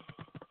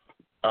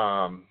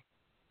that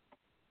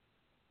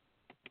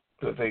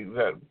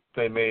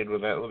they made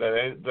with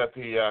that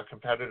the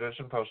competitors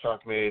in Post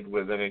Stock made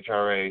with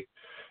NHRA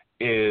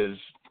is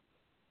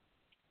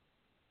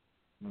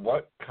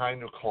what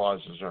kind of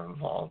clauses are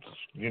involved?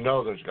 You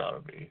know there's got to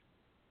be.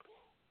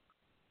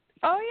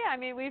 Oh, yeah. I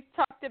mean, we've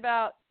talked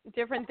about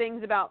different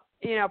things about,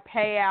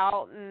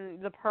 payout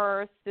and the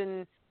purse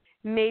and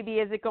maybe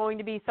is it going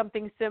to be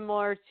something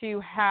similar to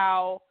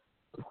how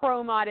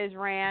ProMod is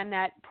ran,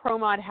 that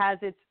ProMod has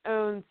its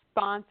own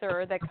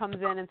sponsor that comes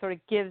in and sort of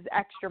gives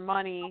extra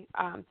money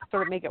to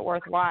sort of make it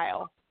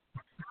worthwhile.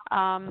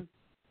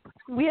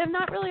 We have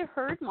not really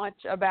heard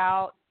much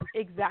about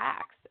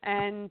exacts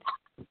and,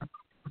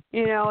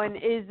 and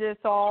is this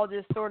all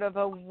just sort of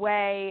a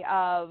way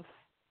of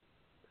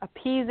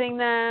appeasing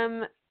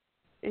them?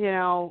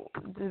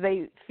 Do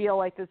they feel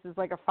like this is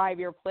like a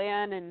 5-year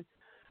plan and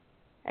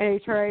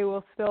NHRA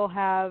will still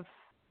have,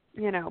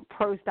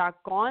 Pro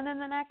Stock gone in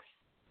the next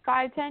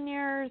 5-10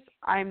 years?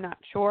 I'm not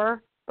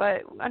sure.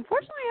 But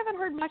unfortunately, I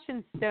haven't heard much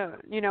in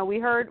stone. We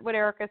heard what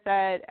Erica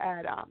said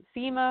at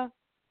SEMA,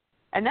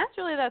 and that's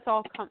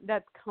all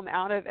that's come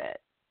out of it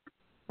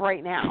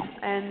right now.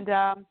 And,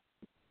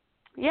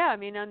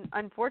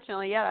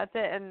 unfortunately, that's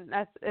it.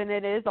 And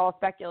it is all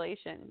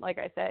speculation, like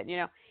I said.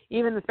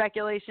 Even the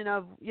speculation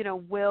of,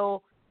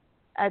 will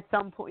at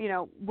some point,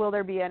 will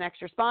there be an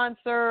extra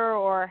sponsor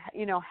or,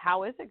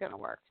 how is it going to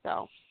work?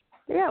 So,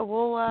 yeah,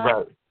 we'll,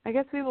 I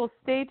guess we will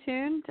stay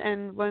tuned.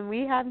 And when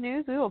we have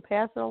news, we will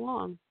pass it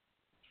along.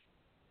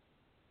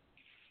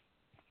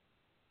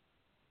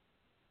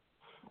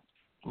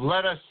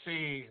 Let us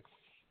see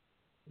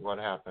what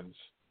happens.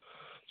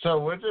 So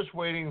we're just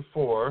waiting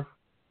for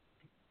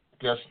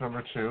guest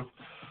number 2.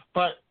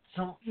 But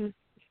so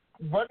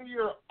what are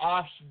your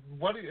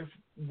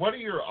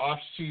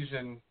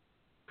off-season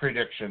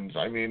predictions?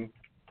 I mean,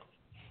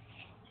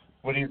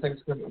 what do you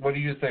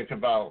think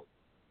about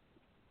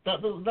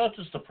not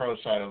just the pro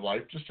side of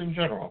life, just in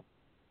general?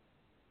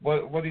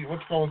 What's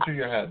going through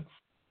your head?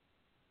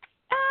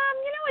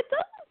 It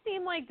doesn't seem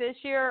seem like this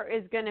year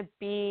is going to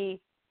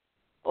be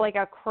like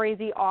a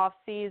crazy off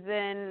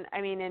season.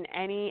 I mean, in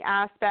any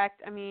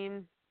aspect. I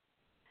mean,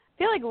 I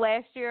feel like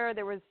last year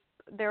there was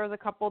a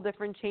couple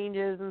different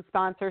changes and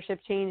sponsorship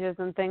changes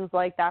and things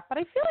like that. But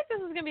I feel like this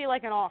is going to be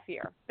like an off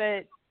year.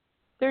 But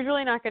there's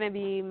really not going to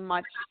be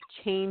much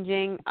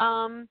changing.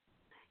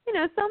 You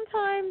know,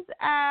 sometimes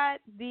at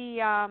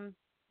the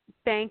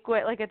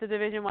banquet, like at the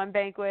Division I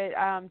banquet,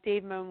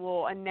 Dave Moon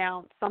will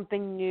announce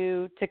something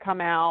new to come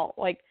out.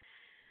 Like,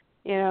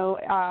 you know,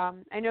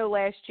 I know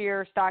last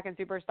year Stock and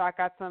Superstock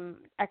got some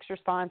extra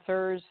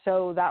sponsors,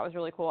 so that was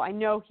really cool. I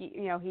know he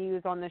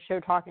was on the show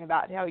talking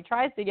about how he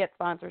tries to get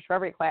sponsors for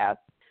every class.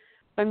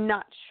 I'm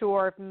not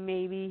sure if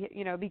maybe,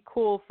 you know, it'd be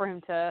cool for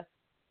him to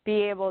be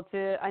able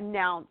to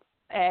announce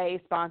a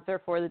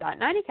sponsor for the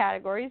 .90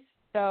 categories.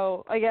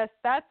 So I guess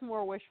that's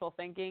more wishful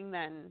thinking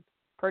than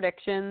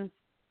predictions.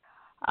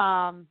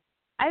 I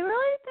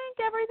really think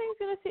everything's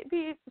going to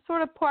be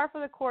sort of par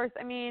for the course.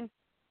 I mean,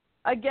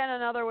 again,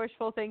 another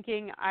wishful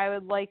thinking. I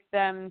would like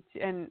them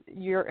to,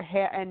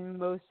 and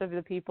most of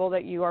the people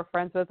that you are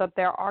friends with up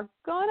there are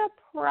gonna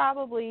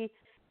probably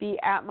be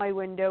at my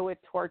window with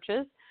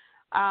torches.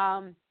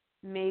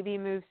 Maybe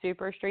move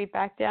Super Street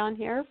back down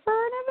here for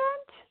an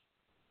event,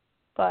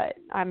 but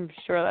I'm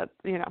sure that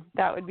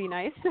that would be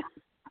nice.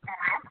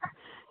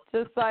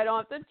 Just so I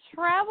don't have to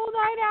travel 9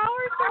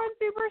 hours going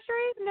Super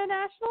Street into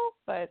National,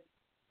 but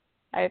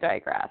I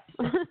digress.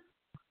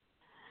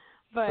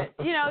 But,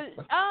 but yeah, I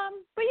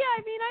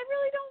mean, I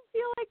really don't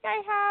feel like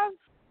I have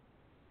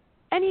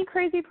any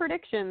crazy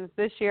predictions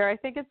this year. I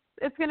think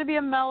it's going to be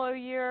a mellow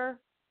year,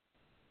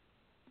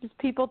 just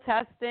people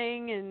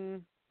testing,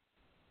 and,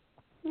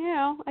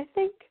 I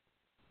feel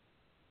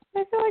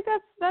like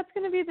that's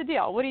going to be the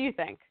deal. What do you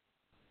think?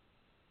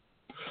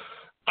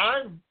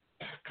 I'm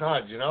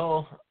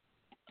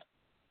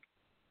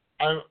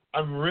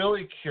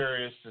really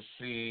curious to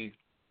see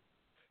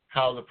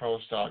how the Pro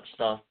Stock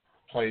stuff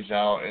plays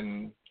out,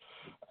 and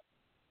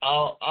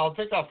I'll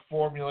think I'll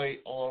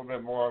formulate a little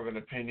bit more of an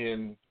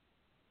opinion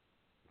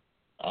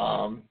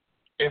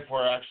if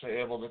we're actually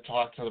able to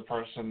talk to the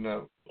person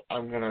that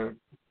I'm going to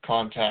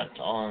contact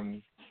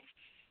on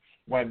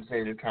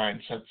Wednesday to try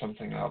and set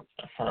something up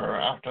for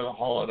after the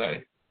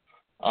holiday.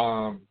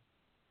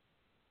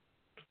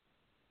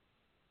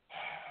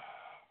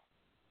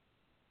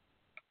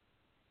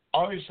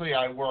 Obviously,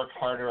 I work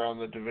harder on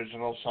the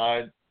divisional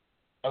side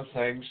of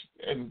things,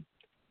 and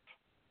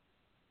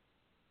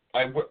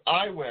I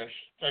wish,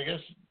 I guess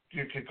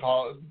you could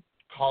call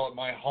it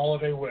my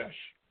holiday wish,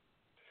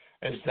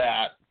 is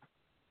that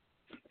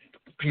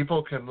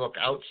people can look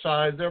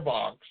outside their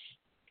box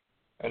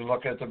and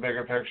look at the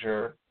bigger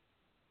picture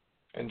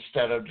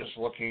instead of just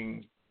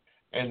looking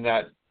in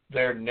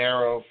their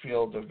narrow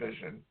field of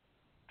vision.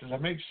 Does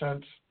that make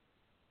sense?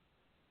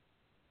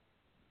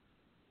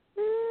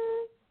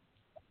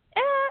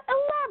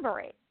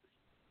 Elaborate.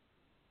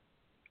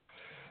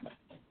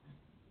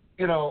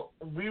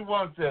 We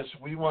want this,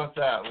 we want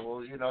that.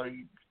 Well,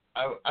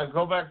 I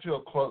go back to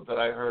a quote that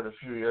I heard a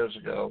few years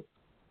ago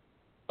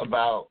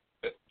about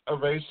a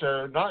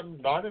racer, not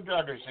in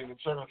drag racing, in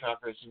circle track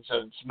racing, said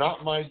it's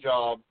not my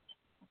job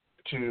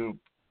to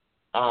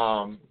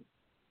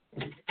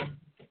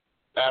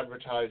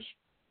advertise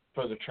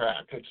for the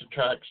track. It's the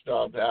track's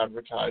job to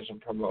advertise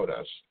and promote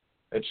us.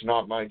 It's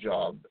not my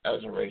job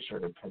as a racer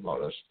to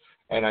promote us.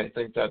 And I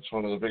think that's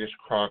one of the biggest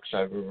crocs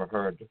I've ever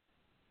heard.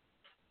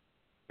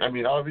 I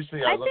mean,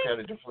 obviously, I look at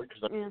it differently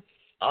because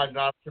I'm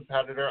not a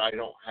competitor. I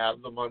don't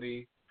have the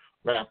money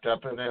wrapped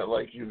up in it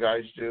like you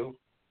guys do.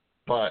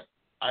 But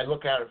I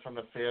look at it from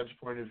the fans'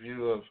 point of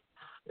view of,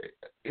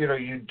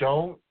 you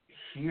don't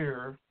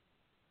hear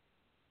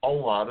a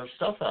lot of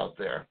stuff out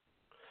there.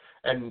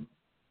 And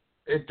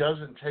it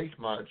doesn't take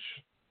much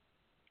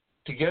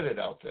to get it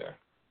out there.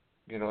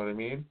 You know what I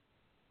mean?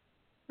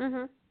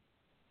 Mhm.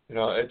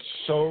 It's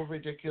so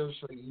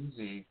ridiculously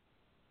easy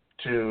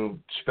to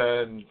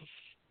spend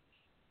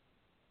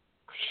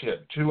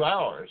 2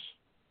 hours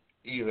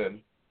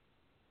even,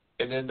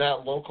 and in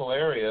that local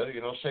area,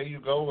 say you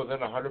go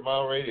within a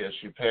 100-mile radius,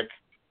 you pick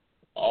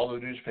all the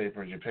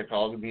newspapers, you pick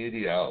all the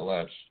media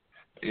outlets,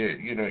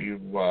 you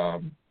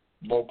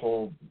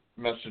local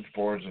message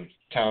boards of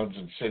towns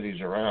and cities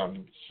around,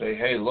 and say,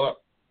 hey,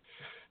 look,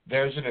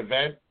 there's an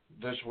event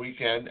this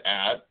weekend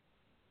at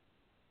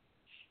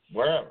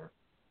wherever,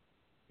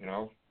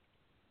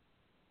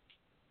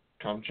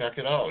 come check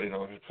it out.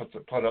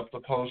 Put up the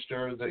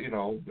poster that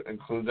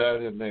include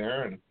that in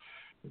there, and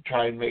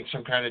try and make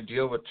some kind of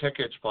deal with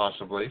tickets,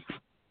 possibly.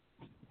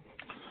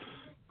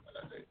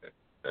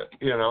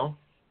 Is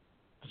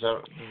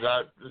that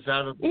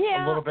a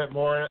little bit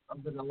more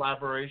of an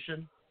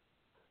elaboration?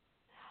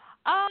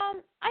 I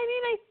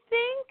mean, I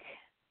think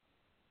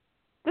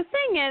the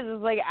thing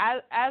is like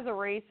as a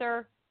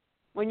racer,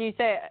 when you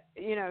say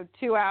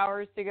 2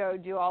 hours to go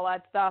do all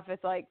that stuff,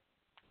 it's like,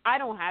 I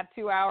don't have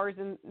 2 hours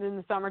in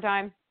the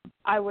summertime.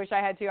 I wish I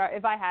had 2 hours.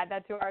 If I had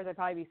that 2 hours, I'd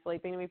probably be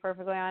sleeping, to be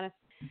perfectly honest.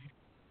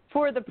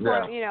 For the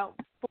pro,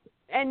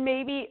 and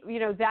maybe,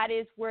 that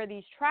is where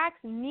these tracks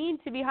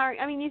need to be hiring.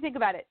 I mean, you think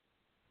about it,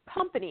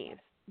 companies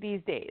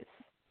these days,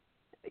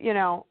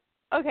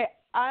 okay,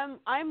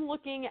 I'm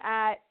looking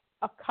at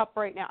a cup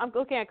right now. I'm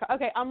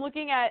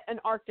looking at an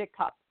Arctic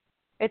cup.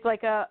 It's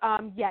like a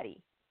Yeti.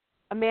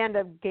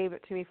 Amanda gave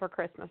it to me for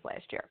Christmas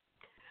last year.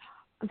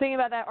 I'm thinking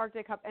about that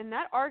Arctic cup, and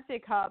that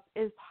Arctic cup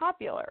is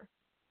popular.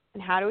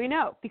 And how do we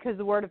know? Because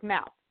the word of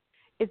mouth.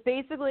 It's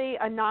basically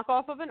a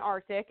knockoff of an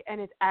Arctic, and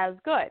it's as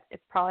good.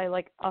 It's probably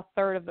like a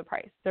third of the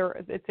price.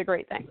 It's a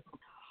great thing.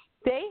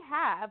 They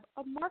have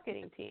a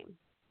marketing team,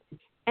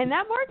 and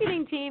that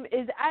marketing team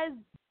is as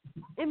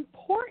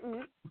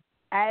important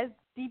as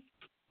the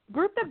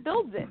group that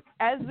builds it,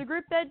 as the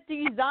group that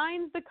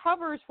designs the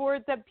covers for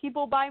it, that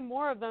people buy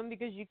more of them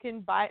because you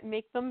can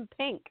make them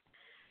pink.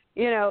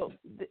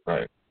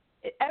 Right.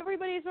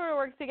 Everybody sort of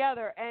works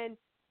together, and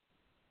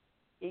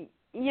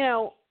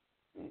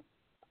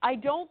I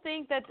don't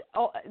think that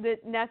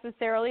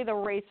necessarily the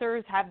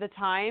racers have the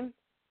time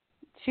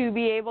to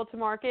be able to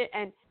market.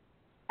 And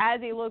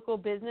as a local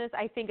business,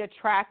 I think a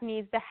track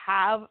needs to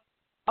have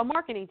a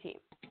marketing team,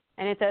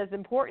 and it's as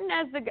important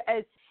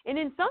and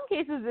in some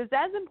cases, it's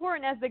as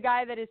important as the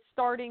guy that is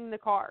starting the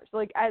cars,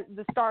 like as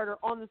the starter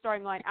on the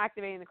starting line,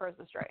 activating the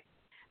Christmas tree.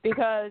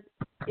 Because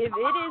if it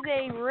is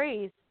a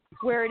race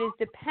where it is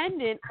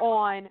dependent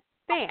on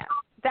fans,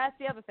 that's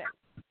the other thing.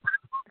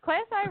 The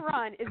Class I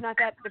run is not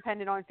that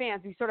dependent on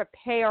fans. We sort of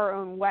pay our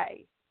own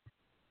way.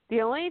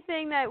 The only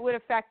thing that would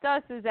affect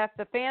us is if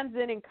the fans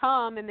didn't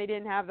come and they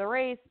didn't have the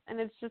race, and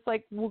it's just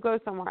like, we'll go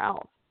somewhere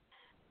else.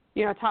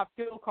 Top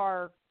Fuel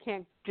Car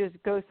can't just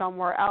go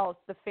somewhere else.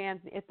 If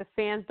the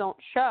fans don't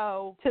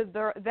show to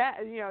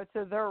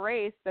their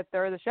race that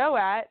they're the show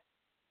at,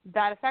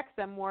 that affects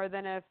them more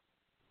than if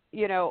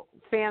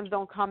fans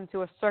don't come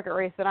to a circuit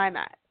race that I'm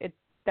at.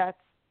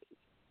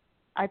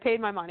 I paid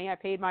my money. I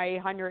paid my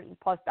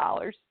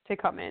 $100+ to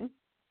come in.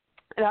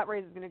 That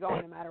race is going to go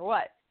on no matter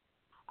what.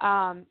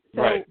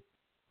 Right.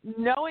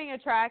 Knowing a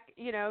track,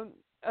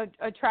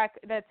 a track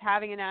that's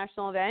having a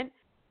national event,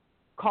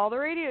 call the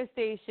radio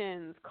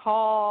stations,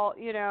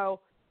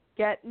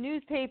 get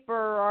newspaper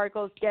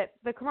articles, get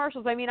the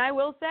commercials. I mean, I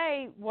will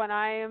say, when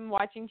I am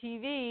watching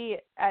TV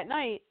at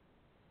night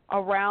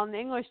around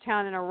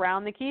Englishtown and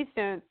around the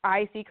Keystone,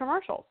 I see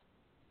commercials.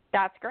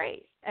 That's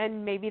great.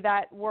 And maybe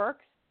that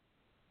works.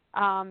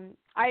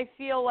 I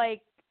feel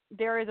like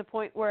there is a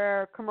point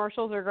where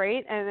commercials are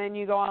great, and then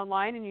you go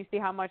online and you see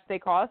how much they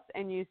cost,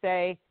 and you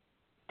say,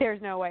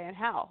 there's no way in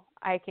hell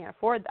I can't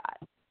afford that.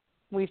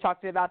 We've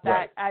talked about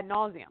that ad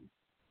nauseum.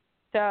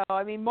 So,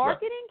 I mean,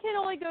 marketing can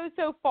only go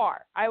so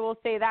far. I will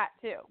say that,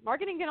 too.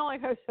 Marketing can only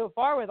go so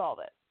far with all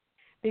this,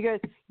 because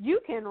you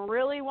can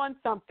really want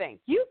something.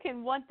 You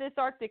can want this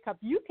Arctic Cup.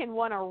 You can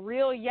want a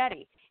real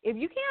Yeti. If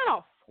you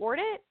can't afford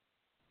it,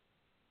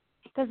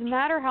 it doesn't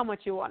matter how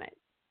much you want it.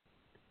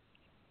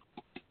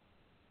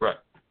 Right.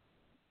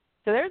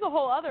 So there's a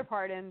whole other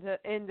part into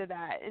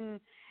that.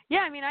 And, yeah,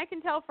 I mean, I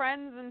can tell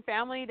friends and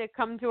family to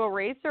come to a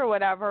race or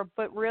whatever,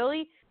 but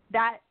really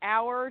that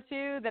hour or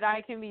two that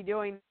I can be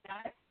doing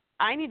that,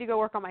 I need to go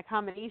work on my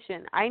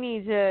combination. I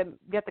need to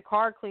get the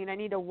car clean. I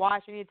need to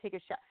wash. I need to take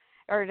a shower.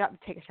 Or not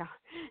take a shower.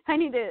 I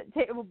need to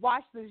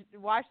wash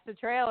the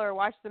trailer,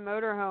 wash the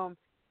motorhome,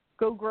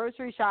 go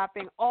grocery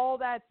shopping. All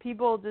that,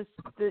 people just,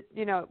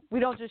 we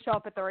don't just show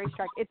up at the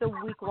racetrack. It's a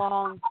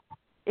week-long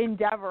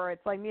endeavor.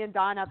 It's like me and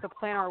Don have to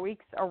plan our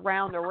weeks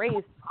around the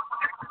race.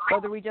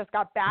 Whether we just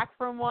got back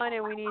from one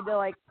and we need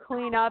to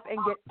clean up and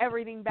get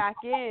everything back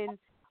in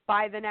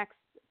by the next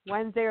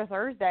Wednesday or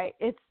Thursday.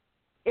 It's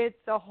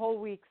a whole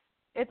week's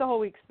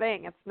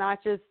thing. It's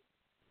not just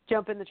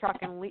jump in the truck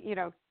and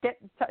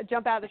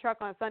jump out of the truck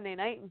on a Sunday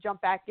night and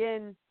jump back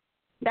in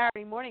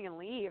Saturday morning and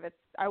leave.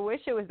 I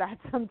wish it was that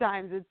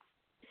sometimes. It's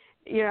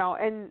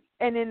and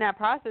in that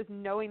process,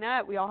 knowing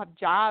that we all have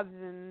jobs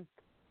and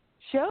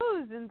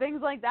shows and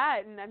things like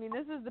that. And I mean,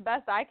 this is the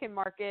best I can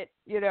market,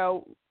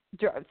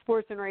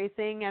 sports and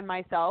racing and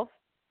myself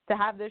to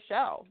have this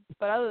show.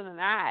 But other than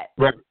that,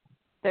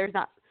 there's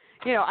not,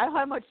 I don't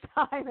have much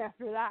time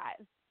after that.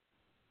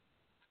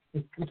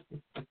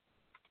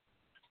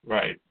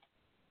 Right.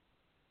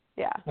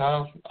 Yeah.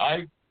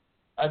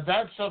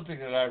 That's something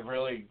that I've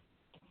really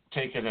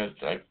taken a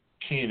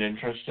keen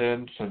interest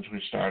in since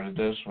we started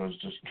this, was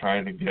just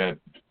trying to get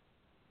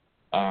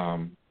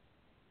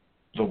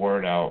the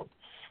word out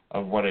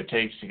of what it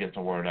takes to get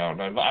the word out.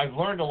 And I've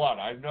learned a lot.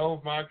 I'm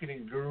no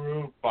marketing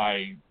guru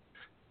by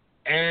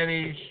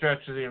any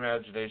stretch of the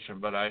imagination,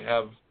 but I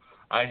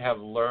have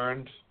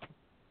learned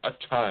a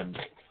ton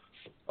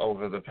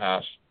over the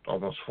past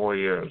almost 4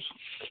 years.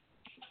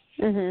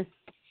 Mhm.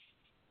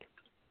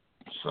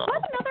 So I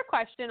have another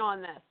question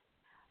on this.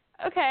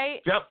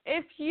 Okay. Yep.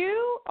 If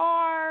you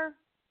are,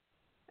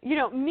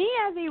 me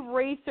as a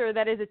racer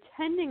that is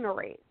attending a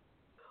race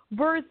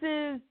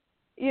versus,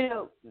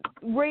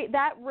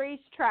 that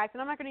racetrack,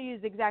 and I'm not going to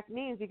use exact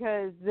names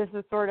because this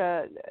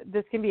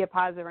can be a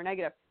positive or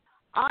negative.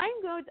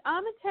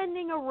 I'm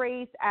attending a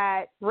race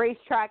at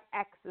Racetrack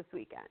X this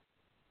weekend.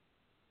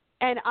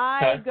 and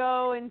I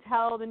go and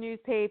tell the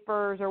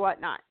newspapers or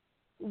whatnot,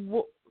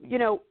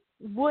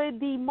 would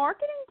the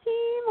marketing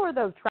team or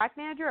the track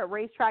manager at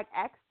Racetrack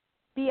X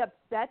be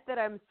upset that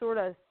I'm sort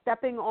of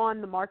stepping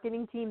on the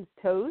marketing team's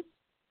toes?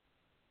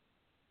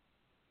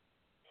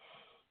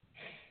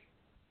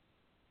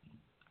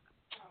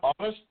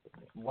 Honest,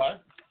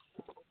 what?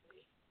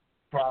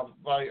 From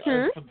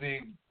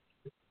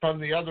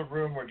the other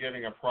room, we're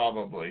getting a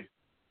probably.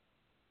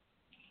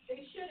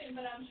 They shouldn't,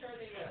 but I'm sure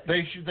they would.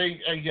 They should.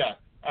 Yeah.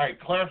 All right.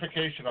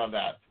 Clarification on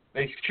that.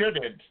 They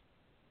shouldn't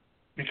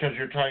because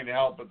you're trying to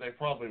help, but they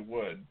probably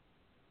would.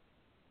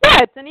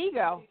 Yeah, it's an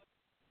ego.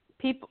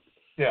 People.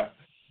 Yeah.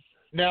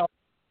 Now,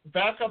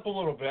 back up a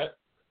little bit.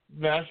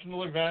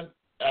 National event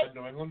at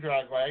New England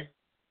Dragway.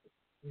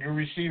 You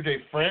received a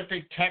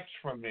frantic text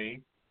from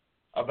me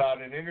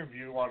about an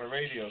interview on a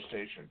radio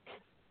station.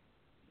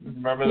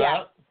 Remember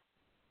that?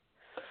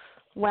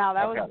 Wow,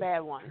 that was a bad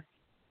one.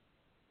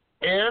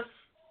 If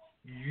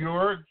you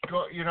and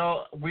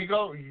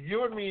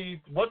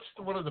me, what's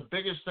one of the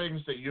biggest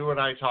things that you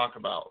and I talk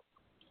about?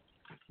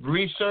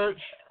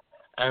 Research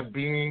and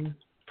being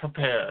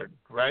prepared,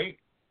 right?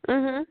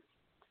 Mhm.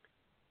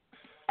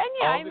 And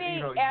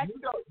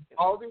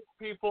all these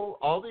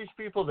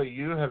people that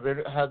you have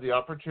had the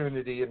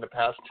opportunity in the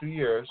past 2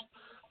 years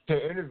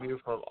to interview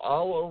from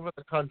all over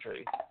the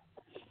country,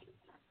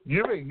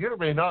 you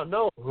may not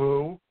know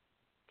who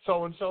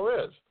so-and-so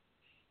is.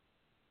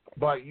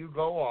 But you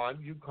go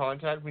on, you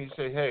contact me,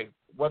 say, hey,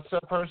 what's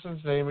that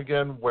person's name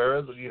again?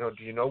 Where, do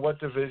you know what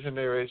division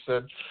they race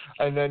in?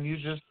 And then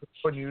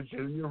when you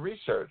do your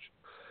research.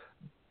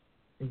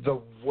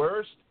 The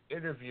worst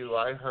interview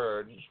I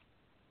heard,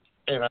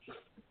 and I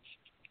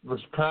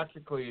was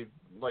practically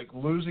like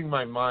losing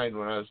my mind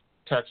when I was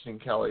texting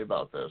Kelli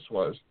about this,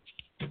 was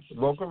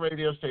local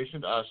radio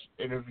station, us,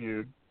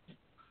 interviewed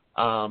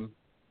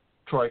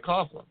Troy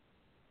Coughlin.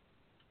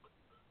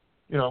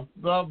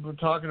 We're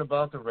talking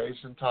about the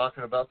race and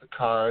talking about the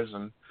cars,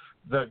 and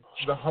the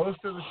host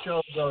of the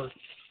show goes,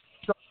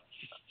 so,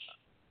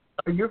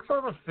 are you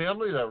from a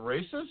family that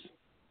races?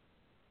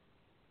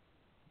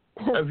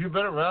 Have you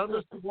been around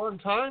this one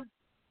time?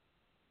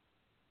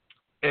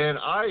 And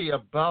I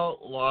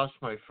about lost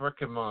my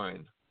frickin'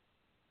 mind.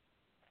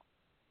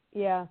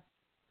 Yeah.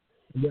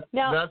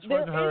 Now, that's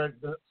when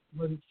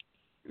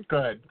Go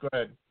ahead.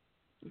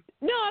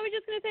 No, I was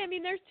just going to say,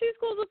 there's two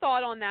schools of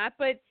thought on that,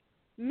 but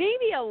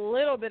maybe a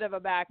little bit of a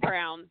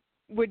background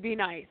would be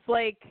nice.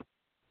 Like,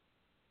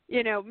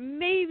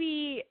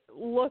 maybe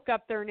look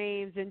up their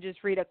names and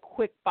just read a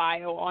quick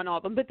bio on all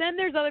of them. But then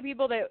there's other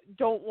people that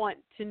don't want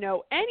to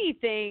know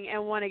anything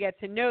and want to get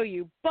to know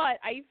you. But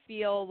I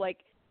feel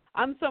like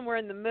I'm somewhere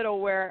in the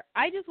middle where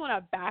I just want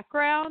a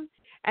background,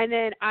 and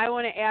then I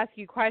want to ask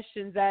you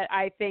questions that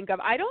I think of.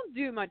 I don't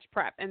do much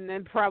prep, and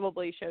then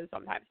probably shows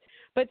sometimes.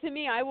 But to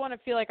me, I want to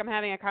feel like I'm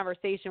having a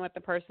conversation with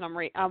the person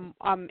I'm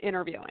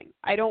interviewing.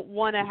 I don't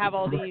want to have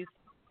all these,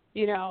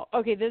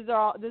 okay, this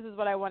is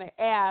what I want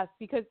to ask,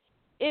 because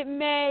they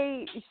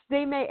may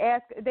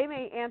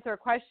answer a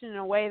question in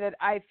a way that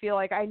I feel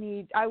like I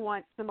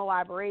want some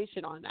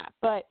elaboration on that.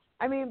 But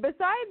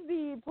besides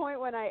the point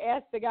when I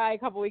asked the guy a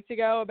couple weeks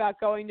ago about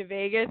going to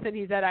Vegas and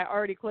he said I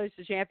already closed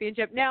the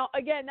championship. Now,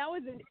 again, that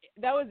was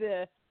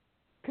a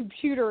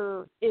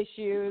computer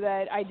issue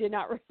that I did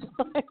not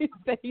realize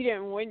that he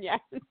didn't win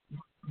yet. That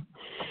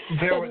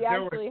he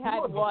actually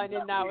had won,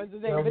 and that was the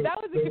thing. But that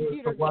was a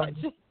computer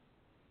glitch.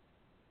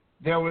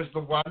 There was the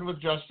one with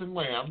Justin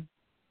Lamb,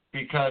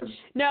 because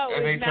no,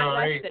 it was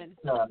NHRA.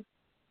 Matt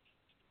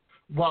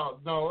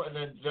Weston. And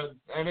then the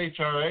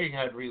NHRA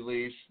had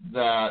released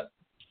that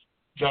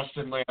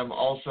Justin Lamb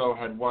also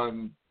had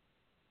won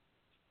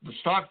the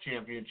stock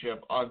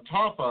championship on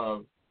top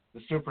of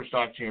the super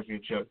stock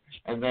championship,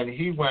 and then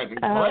he went and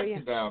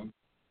corrected them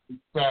and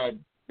said,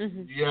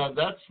 yeah,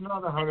 that's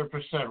not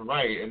 100%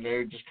 right, and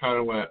they just kind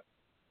of went,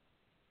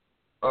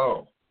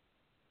 oh,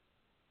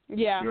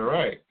 yeah, you're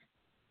right.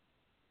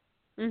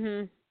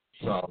 Mhm.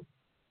 So,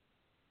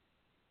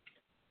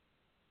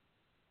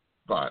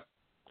 but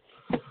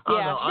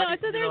yeah,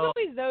 so there's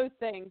always those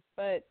things,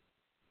 but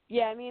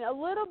yeah, a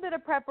little bit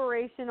of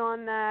preparation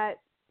on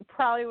that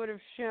probably would have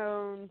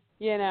shown,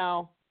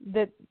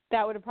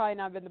 that would have probably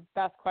not been the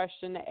best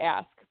question to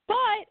ask.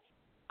 But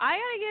I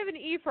got to give an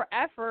E for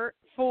effort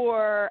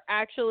for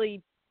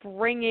actually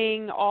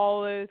bringing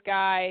all those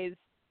guys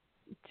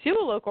to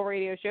a local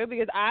radio show,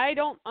 because I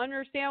don't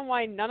understand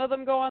why none of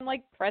them go on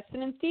like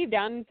Preston and Steve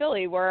down in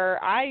Philly, where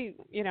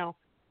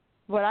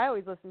what I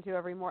always listen to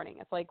every morning.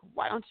 It's like,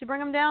 why don't you bring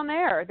them down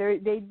there?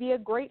 They'd be a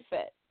great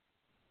fit.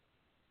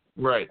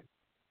 Right.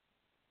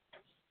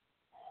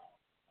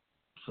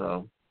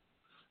 So,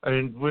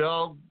 we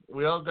all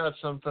got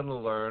something to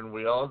learn.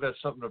 We all got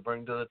something to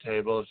bring to the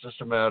table. It's just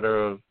a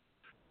matter of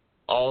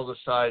all the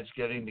sides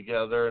getting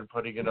together and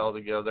putting it all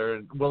together.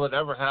 And will it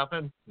ever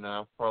happen?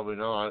 No, probably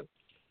not.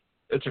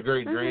 It's a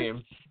great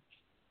dream.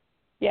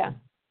 Yeah.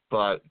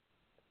 But,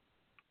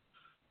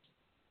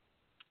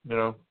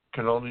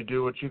 can only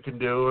do what you can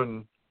do,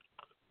 and,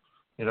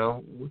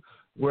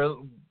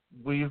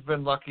 we've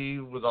been lucky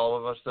with all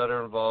of us that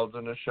are involved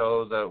in the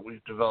show that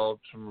we've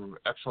developed some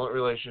excellent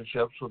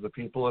relationships with the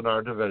people in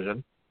our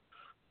division,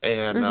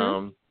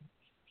 and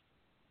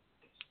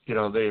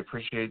they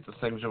appreciate the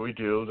things that we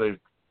do. They've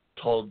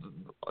told,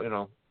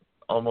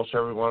 almost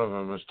every one of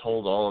them has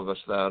told all of us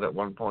that at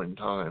one point in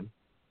time.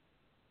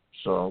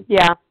 So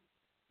yeah.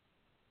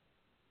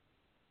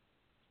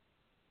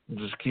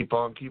 Just keep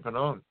on keeping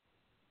on.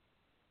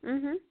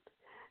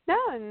 No,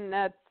 and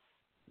that's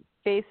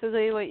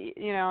basically what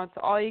it's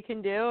all you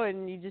can do,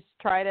 and you just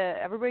try to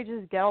everybody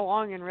just get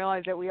along and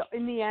realize that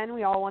in the end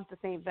we all want the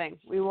same thing.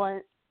 We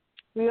want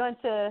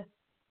to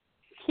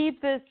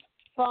keep this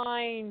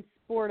fine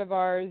sport of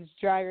ours,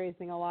 drag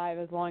racing, alive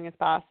as long as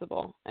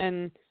possible.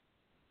 And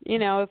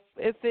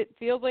if it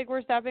feels like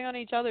we're stepping on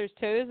each other's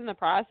toes in the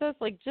process,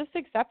 like, just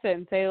accept it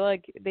and say,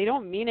 like, they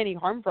don't mean any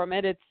harm from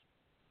it. It's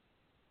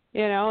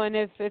and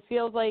if it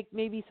feels like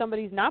maybe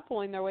somebody's not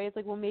pulling their weight, it's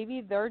like, well,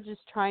 maybe they're just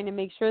trying to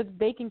make sure that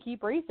they can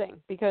keep racing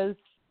because,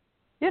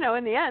 in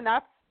the end,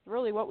 that's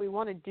really what we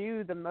want to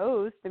do the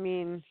most. I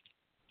mean,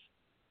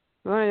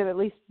 we want to at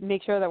least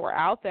make sure that we're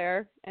out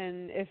there.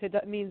 And if it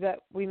means that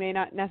we may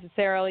not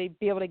necessarily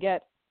be able to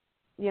get,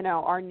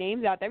 our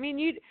names out there. I mean,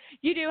 you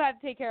do have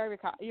to take care of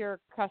your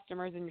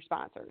customers and your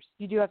sponsors.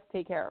 You do have to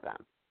take care of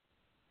them.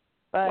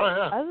 But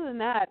other than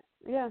that,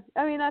 yeah,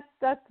 I mean, that's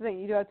the thing.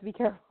 You do have to be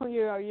careful.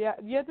 You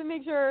have to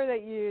make sure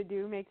that you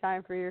do make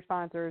time for your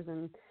sponsors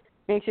and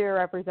make sure you're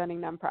representing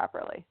them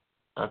properly.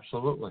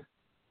 Absolutely.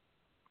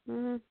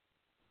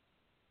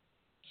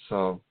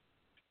 So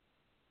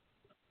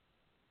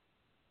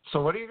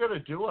what are you going to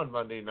do on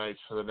Monday nights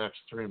for the next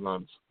 3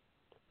 months?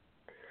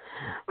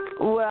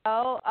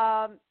 Well,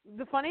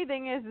 the funny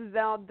thing is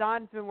that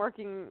Don's been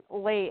working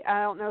late.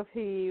 I don't know if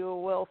he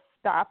will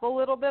stop a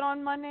little bit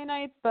on Monday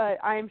nights, but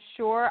I'm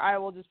sure I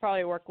will just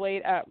probably work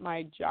late at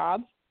my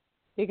job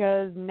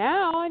because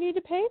now I need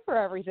to pay for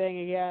everything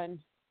again.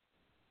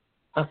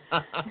 It's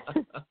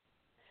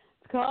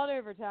called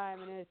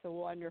overtime, and it's a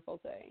wonderful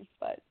thing.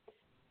 But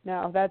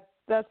no,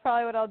 that's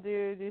probably what I'll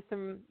do. Do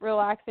some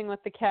relaxing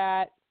with the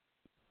cat.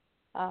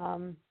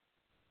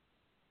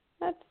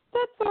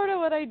 That's sort of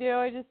what I do.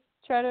 I just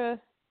try to,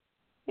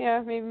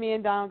 maybe me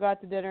and Don will go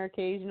out to dinner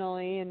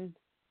occasionally and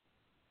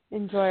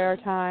enjoy our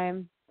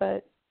time.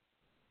 But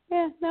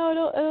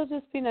it'll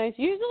just be nice.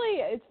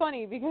 Usually it's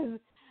funny because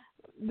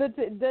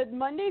the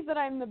Mondays that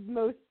I'm the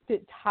most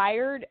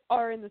tired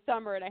are in the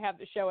summer, and I have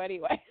the show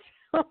anyway.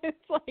 So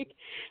it's like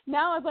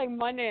now it's like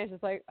Monday. It's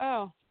just like,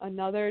 oh,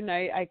 another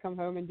night I come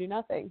home and do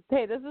nothing.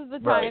 Hey, this is the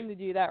time to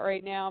do that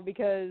right now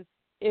because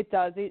it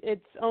does.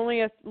 It's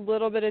only a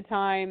little bit of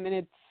time,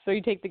 and so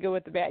you take the good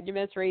with the bad. You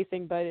miss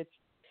racing, but it's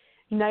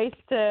nice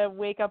to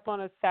wake up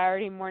on a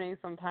Saturday morning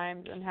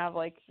sometimes and have,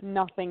 like,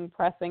 nothing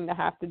pressing to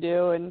have to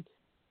do and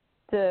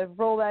to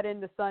roll that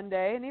into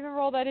Sunday and even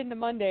roll that into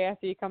Monday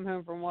after you come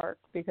home from work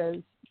because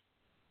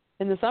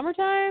in the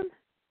summertime,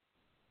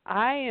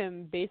 I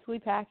am basically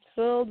packed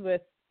filled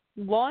with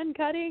lawn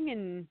cutting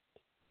and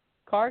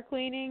car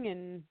cleaning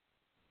and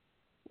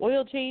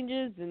oil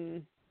changes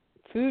and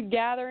food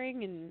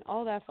gathering and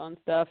all that fun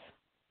stuff.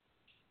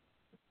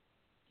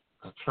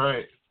 That's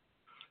right.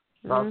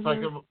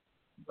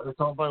 I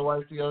told my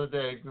wife the other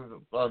day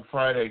on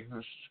Friday,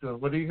 she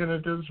goes, what are you going to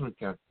do this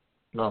weekend?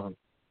 Nothing.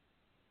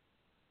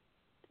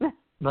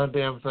 Not a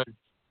damn thing.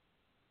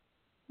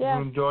 Yeah.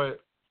 Enjoy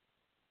it.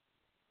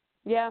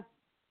 Yeah.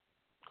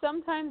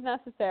 Sometimes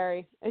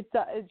necessary. It's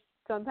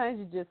sometimes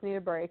you just need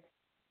a break.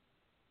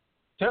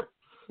 Yep.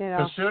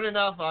 Because soon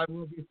enough, I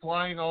will be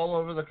flying all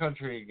over the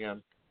country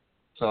again.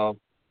 So.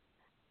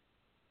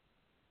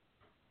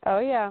 Oh,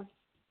 yeah.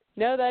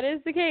 No, that is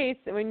the case.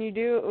 When you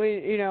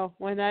do,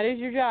 when that is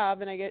your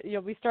job, and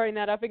you'll be starting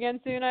that up again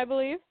soon, I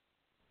believe.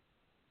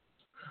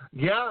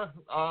 Yeah,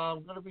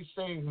 I'm going to be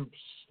staying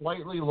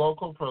slightly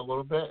local for a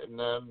little bit, and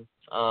then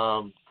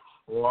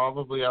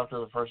probably after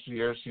the first of the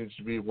year seems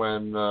to be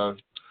when the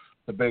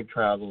big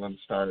traveling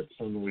starts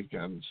on the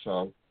weekends.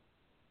 So,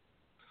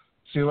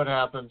 see what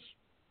happens.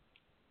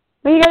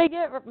 Well, you got to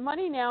get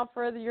money now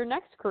for your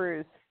next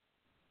cruise.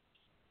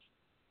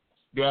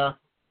 Yeah,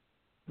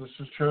 this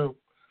is true.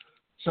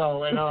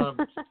 So, and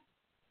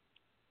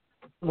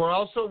we're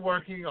also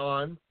working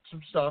on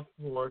some stuff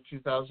for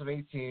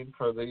 2018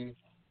 for the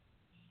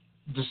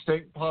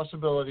distinct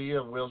possibility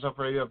of Wheels Up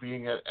Radio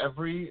being at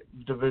every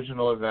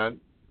divisional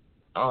event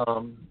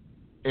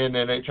in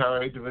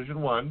NHRA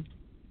Division 1.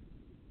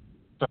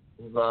 So,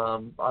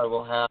 I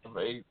will have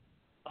a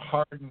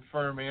hard and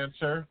firm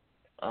answer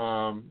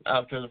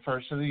after the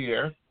first of the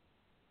year.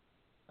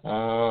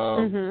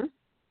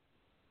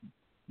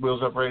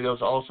 Wheels Up Radio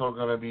is also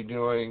going to be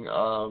doing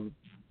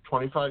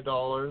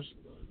 $25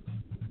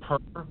 per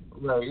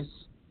race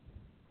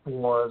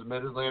for the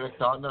Mid-Atlantic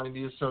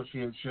 .90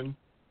 Association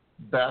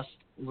Best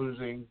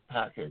Losing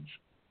Package.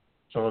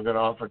 So we're going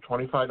to offer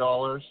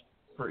 $25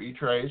 for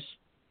each race,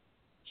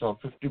 so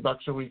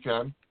 $50 a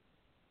weekend.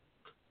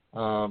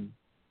 That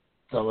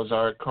was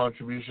our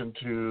contribution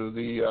to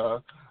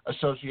the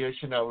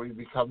association that we've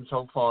become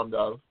so fond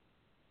of.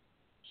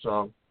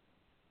 So.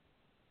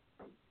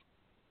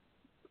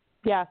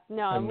 Yeah,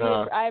 no, And,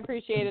 I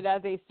appreciate it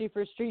as a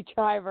super street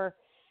driver.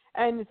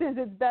 And since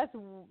it's best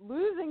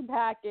losing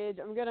package,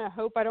 I'm going to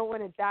hope I don't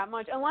win it that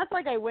much. Unless,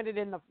 like, I win it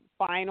in the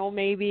final,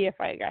 maybe, if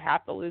I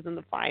have to lose in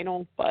the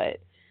final. But,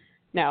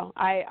 no,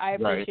 I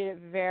appreciate it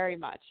very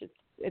much.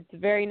 It's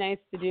very nice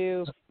to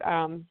do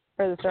for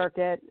the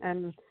circuit.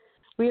 And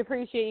we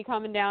appreciate you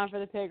coming down for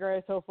the pig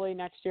race. Hopefully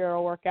next year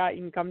it'll work out.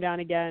 You can come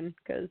down again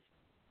because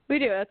we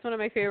do. That's one of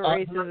my favorite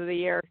races of the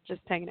year,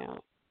 just hanging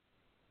out.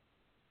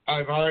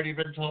 I've already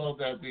been told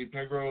that the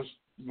pig roast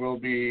will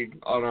be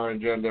on our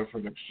agenda for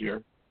next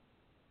year.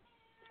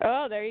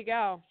 Oh, there you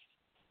go.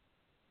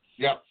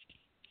 Yep.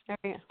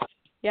 Okay.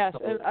 Yes,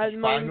 So,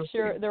 among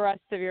sure the rest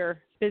of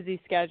your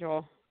busy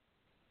schedule.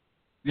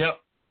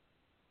 Yep.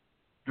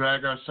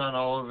 Drag our son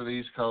all over the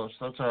East Coast.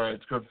 That's all right.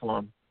 It's good for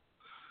him.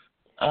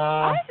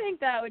 I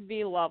think that would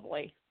be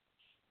lovely.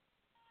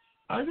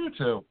 I do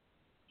too.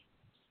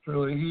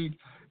 Really,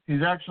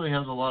 he actually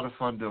has a lot of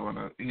fun doing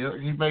it.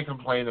 He may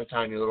complain a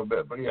tiny little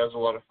bit, but he has a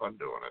lot of fun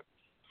doing it.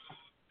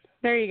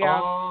 There you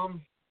go.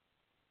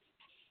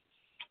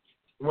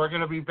 We're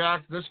going to be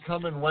back this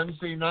coming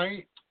Wednesday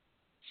night,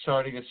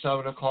 starting at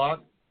 7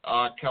 o'clock.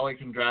 Kelly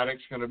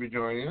Kondradik's going to be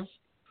joining us.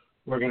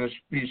 We're going to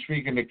be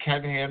speaking to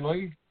Ken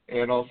Hanley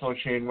and also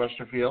Shane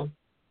Westerfield.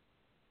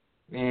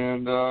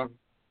 And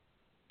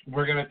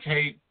we're going to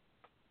take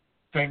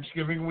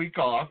Thanksgiving week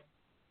off.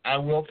 I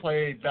will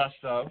play a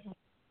best of.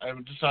 I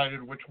haven't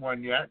decided which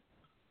one yet.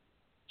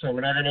 So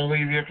we're not going to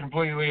leave you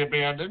completely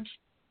abandoned.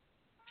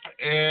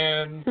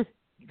 And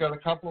got a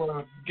couple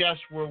of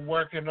guests we're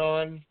working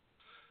on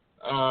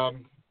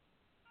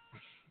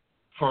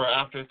for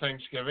after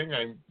Thanksgiving.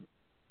 I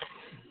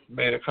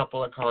made a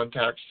couple of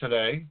contacts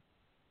today.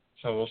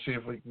 So we'll see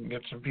if we can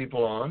get some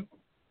people on.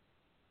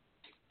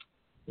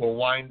 We'll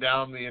wind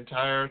down the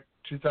entire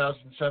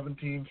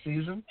 2017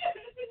 season.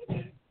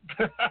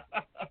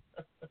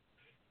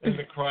 And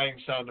the crying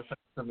sound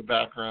effects in the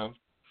background.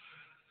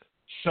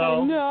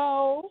 So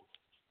no.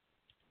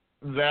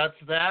 That's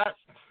that.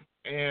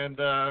 And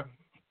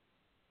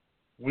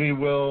we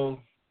will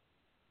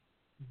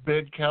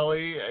bid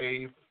Kelly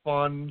a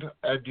fond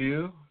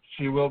adieu.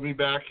 She will be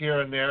back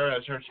here and there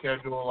as her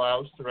schedule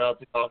allows throughout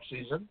the off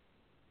season.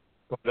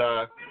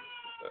 But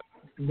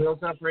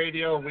Wheelz Up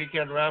Radio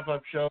weekend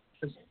wrap-up show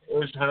is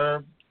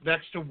her,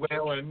 next to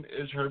Waylon,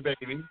 is her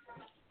baby.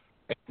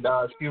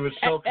 And she was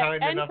so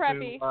kind enough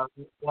preppy.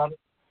 to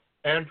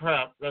and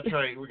prep. That's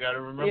right. We got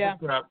to remember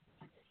prep.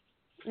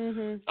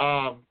 Mhm.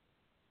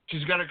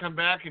 She's going to come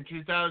back in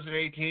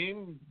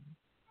 2018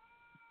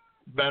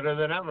 better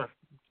than ever.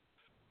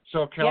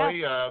 So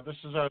Kelly, this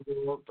is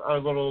our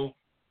little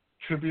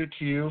tribute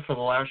to you for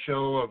the last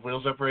show of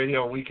Wheelz Up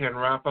Radio Weekend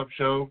Wrap-Up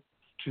Show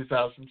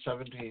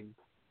 2017.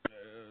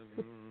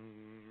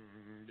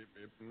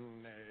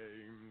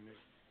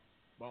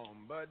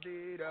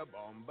 Bombadita,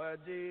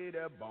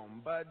 bombadita,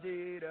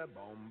 bombadita,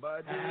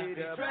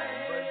 bombadita,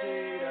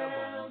 bombadita,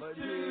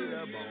 bombadita,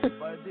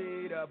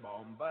 bombadita,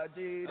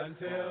 bombadita,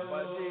 until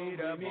we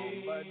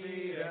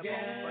meet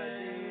again.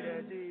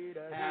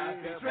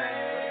 Happy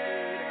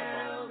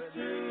trails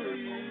to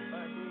you.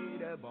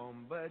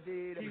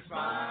 Bombadita, keep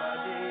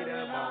bombadita,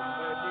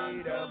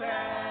 bombadita, bombadita.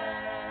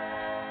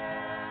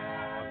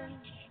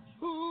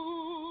 Who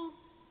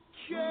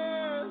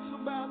cares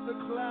about the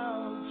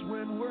clouds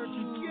when we're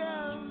together?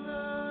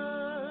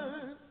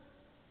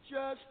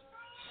 Just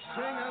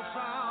sing a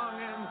song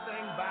and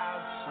think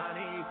about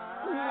sunny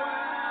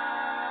weather.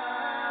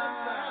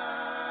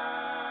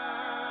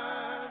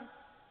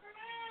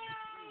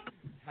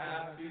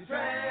 Happy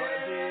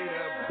trails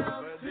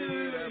to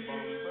you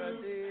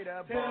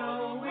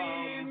till we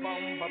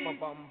meet again.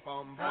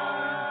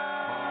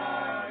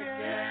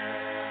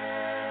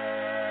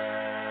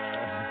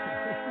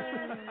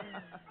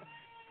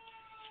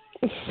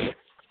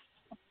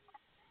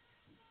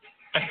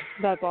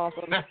 That's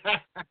awesome.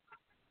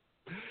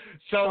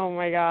 So, oh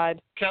my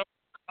God. Kelly,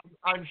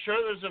 I'm sure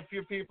there's a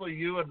few people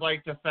you would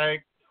like to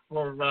thank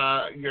for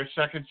your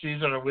second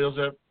season of Wheelz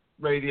Up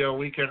Radio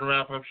Weekend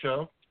Wrap-Up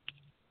Show.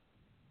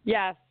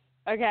 Yes.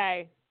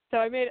 Okay. So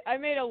I made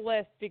a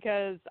list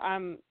because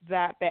I'm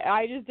that bad.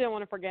 I just didn't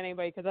want to forget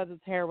anybody because that's a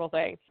terrible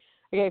thing.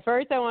 Okay.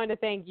 First, I wanted to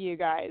thank you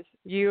guys,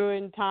 you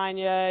and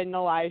Tanya and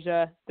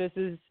Elijah. This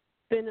has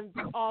been an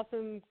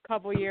awesome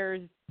couple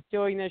years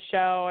doing this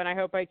show, and I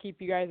hope I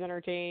keep you guys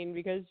entertained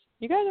because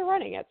you guys are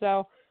running it.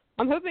 So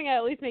I'm hoping I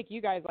at least make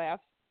you guys laugh.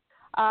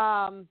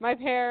 My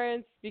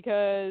parents,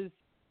 because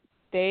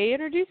they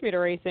introduced me to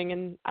racing,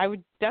 and I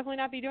would definitely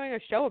not be doing a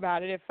show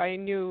about it if I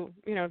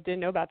didn't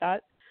know about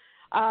that.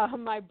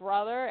 My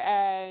brother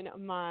and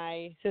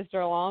my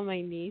sister-in-law,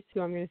 my niece,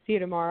 who I'm going to see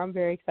tomorrow. I'm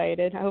very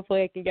excited.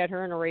 Hopefully I can get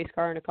her in a race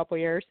car in a couple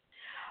years.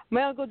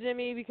 My Uncle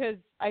Jimmy, because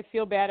I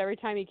feel bad every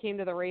time he came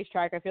to the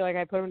racetrack. I feel like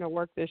I put him to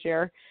work this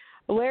year.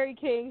 Larry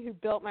King, who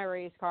built my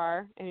race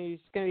car, and he's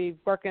going to be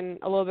working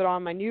a little bit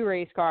on my new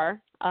race car.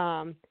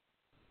 The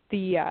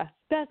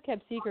best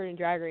kept secret in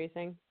drag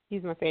racing.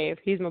 He's my fave.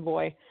 He's my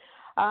boy.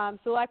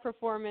 Select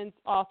Performance,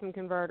 awesome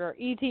converter.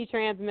 ET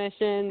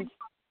Transmissions,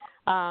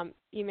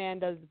 E-Man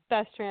does the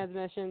best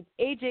transmissions.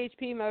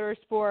 HHP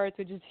Motorsports,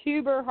 which is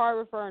Huber,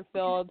 Harbour and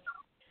Field.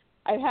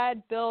 I've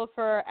had Bill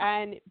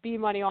and B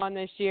Money on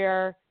this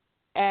year,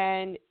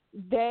 and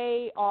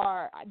those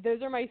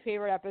are my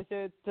favorite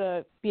episodes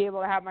to be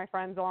able to have my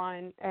friends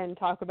on and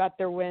talk about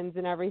their wins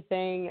and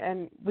everything,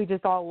 and we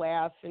just all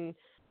laugh. And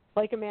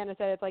like Amanda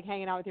said, it's like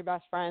hanging out with your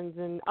best friends,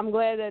 and I'm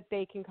glad that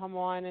they can come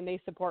on and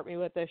they support me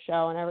with this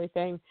show and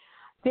everything.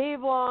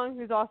 Dave Long,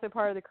 who's also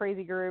part of the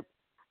Crazy Group.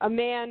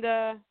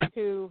 Amanda,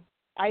 who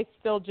I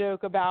still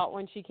joke about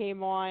when she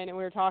came on and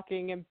we were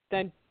talking, and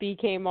then B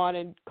came on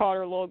and called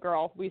her little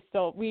girl. We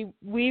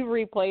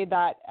replayed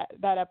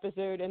that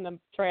episode in the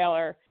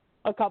trailer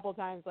a couple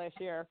times last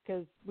year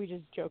because we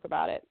just joke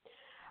about it.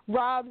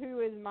 Rob, who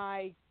is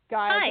my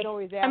guy, Hi, I could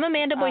always ask, I'm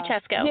Amanda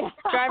Boychesco,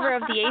 driver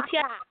of the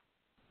ATI.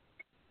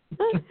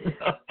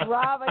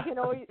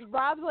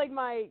 Rob's like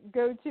my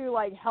go-to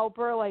like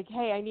helper. Like,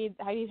 hey, I need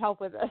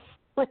help with this.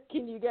 Like,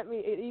 can you get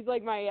me? He's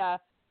like my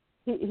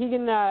he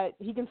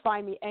can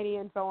find me any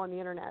info on the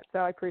internet. So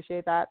I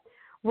appreciate that.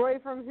 Roy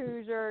from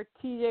Hoosier,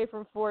 TJ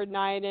from Ford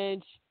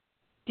 9-inch,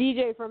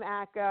 DJ from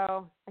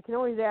ACO. I can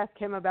always ask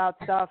him about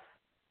stuff.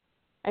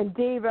 And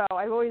Davo,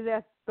 I always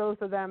ask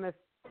both of them if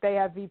they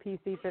have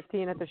VPC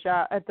 15 at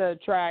the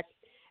track.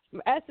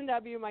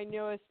 S&W, my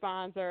newest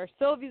sponsor,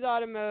 Sylvie's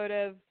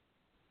Automotive.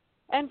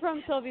 And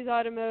from Sylvie's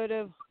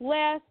Automotive,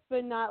 last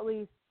but not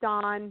least,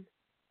 Don,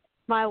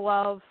 my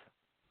love,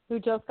 who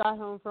just got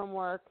home from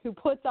work, who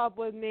puts up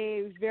with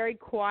me, who's very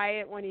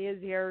quiet when he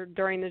is here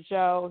during the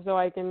show so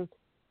I can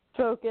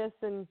focus,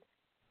 and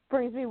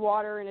brings me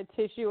water and a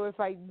tissue if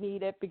I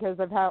need it because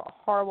I've had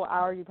horrible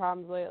allergy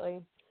problems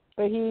lately.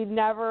 But he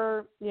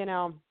never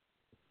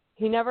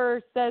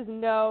says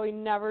no. He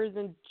never is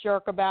a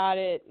jerk about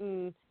it,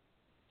 and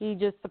he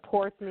just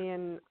supports me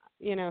and,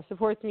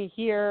 supports me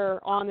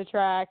here, on the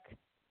track,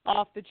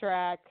 off the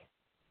track.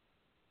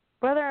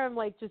 Whether I'm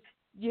like just,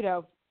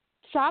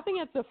 shopping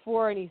at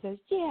Sephora and he says,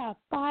 yeah,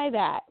 buy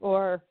that.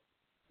 Or,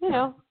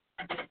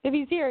 if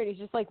he's here and he's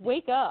just like,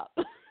 wake up.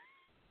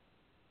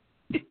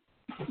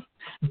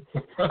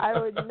 I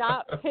would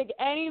not pick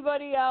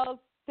anybody else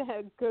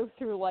to go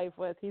through life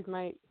with. He's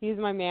my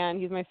man.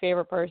 He's my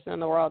favorite person in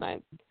the world.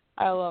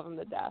 I love him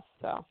to death.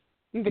 So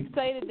I'm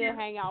excited to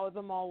hang out with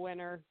him all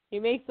winter. He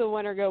makes the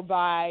winter go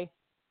by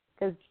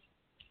because,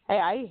 hey,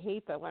 I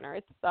hate the winter.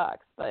 It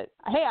sucks. But,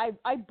 hey,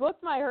 I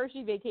booked my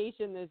Hershey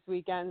vacation this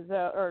weekend,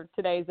 or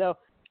today, so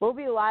we'll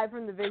be live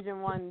from the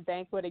Division 1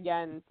 banquet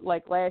again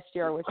like last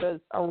year, which was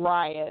a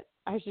riot.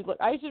 I should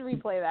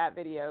replay that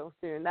video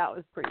soon. That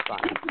was pretty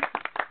fun.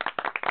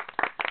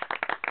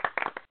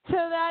 So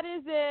that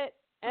is it.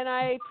 And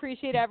I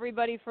appreciate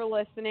everybody for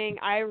listening.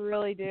 I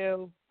really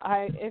do.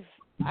 I'd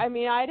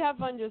have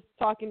fun just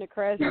talking to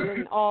Chris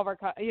and all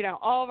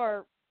of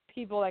our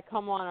people that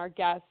come on, our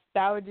guests.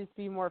 That would just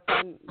be more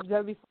fun. That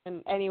would be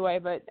fun anyway.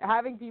 But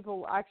having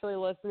people actually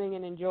listening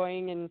and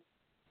enjoying and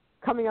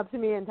coming up to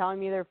me and telling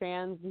me they're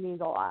fans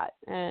means a lot.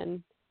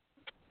 And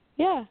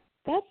yeah,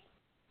 that's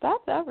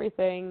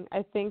everything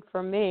I think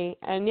from me.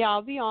 And yeah,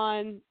 I'll be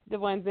on the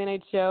Wednesday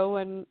night show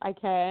when I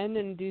can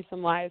and do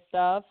some live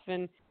stuff,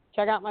 and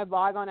check out my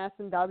blog on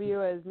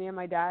S&W as me and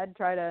my dad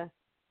try to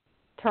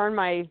turn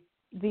my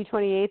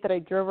Z28 that I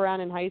drove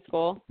around in high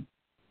school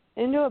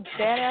into a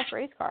badass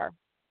race car.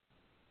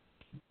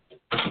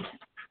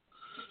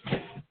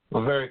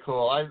 Well, very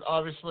cool.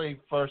 Obviously,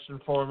 first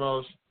and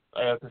foremost,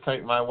 I have to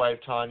thank my wife,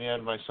 Tanya,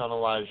 and my son,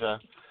 Elijah.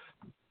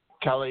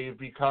 Kelli, you've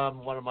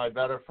become one of my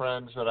better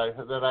friends that I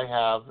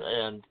have,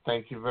 and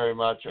thank you very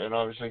much. And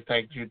obviously,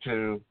 thank you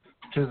to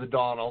the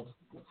Donald.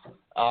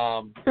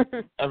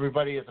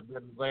 Everybody at the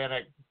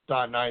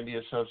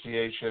Mid-Atlantic.90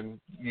 Association,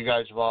 you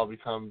guys have all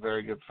become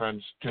very good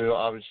friends too.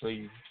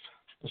 Obviously,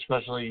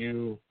 especially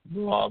you,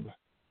 Rob.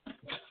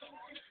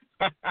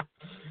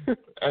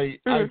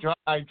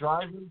 I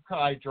drive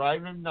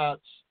him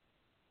nuts,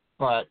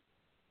 but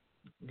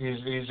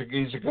he's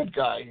a good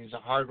guy. He's a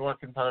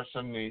hardworking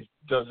person. He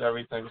does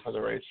everything for the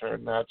racer,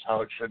 and that's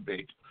how it should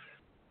be.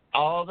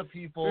 All the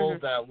people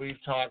that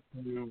we've talked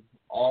to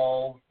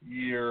all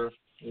year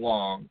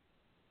long,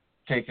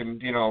 taking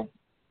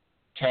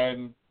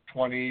 10,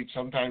 20,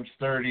 sometimes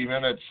 30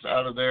 minutes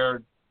out of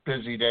their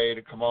busy day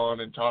to come on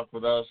and talk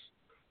with us,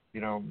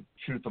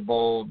 shoot the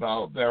bull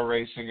about their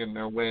racing and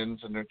their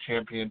wins and their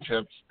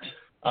championships.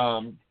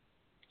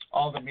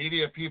 All the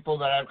media people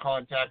that I've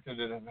contacted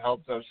and have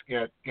helped us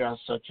get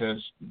guests such as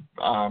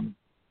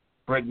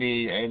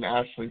Brittany and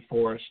Ashley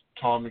Forrest,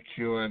 Tom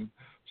McEwen,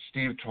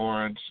 Steve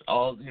Torrance,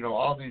 all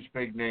these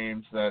big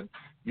names that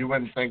you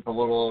wouldn't think a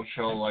little old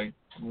show like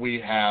we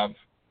have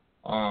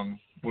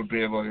would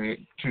be able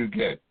to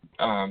get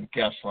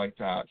guests like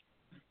that.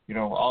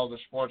 All the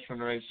sportsman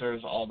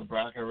racers, all the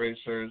bracket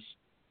racers,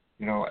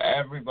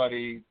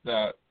 everybody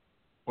that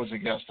was a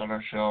guest on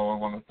our show. I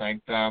want to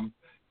thank them.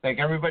 Thank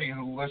everybody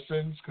who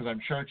listens, because I'm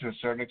sure to a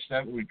certain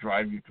extent we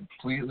drive you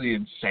completely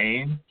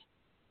insane,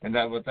 and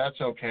that's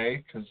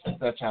okay, because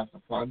that's half the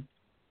fun.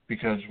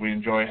 because we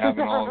enjoy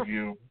having all of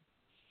you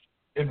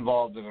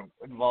involved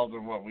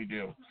in what we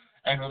do.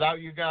 And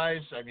without you guys,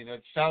 I mean,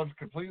 it sounds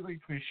completely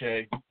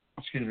cliche.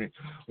 Excuse me.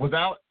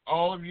 Without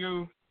all of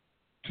you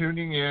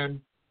tuning in,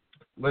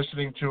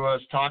 listening to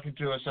us, talking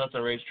to us at the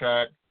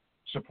racetrack,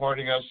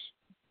 supporting us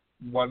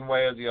one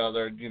way or the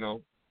other, you know,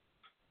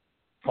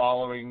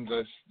 following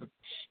the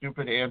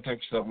stupid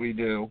antics that we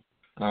do,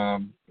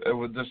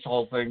 this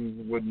whole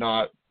thing would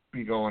not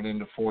be going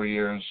into 4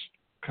 years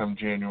come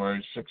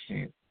January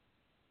 16th.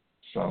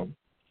 So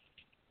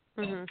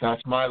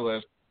that's my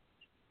list.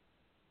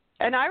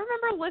 And I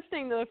remember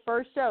listening to the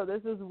first show.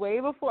 This is way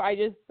before I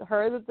just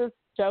heard that this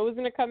show was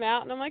going to come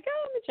out, and I'm like,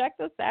 oh, let me check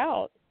this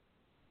out.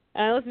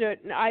 And I listened to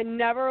it, and I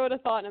never would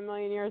have thought in a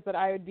million years that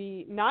I would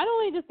be not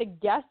only just a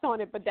guest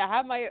on it, but to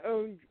have my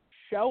own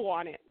show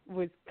on it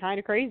was kind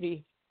of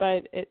crazy.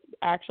 But it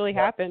actually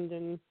happened,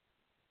 and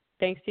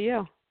thanks to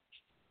you.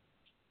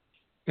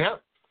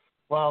 Yep.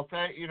 Well,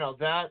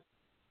 that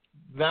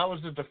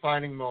was a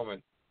defining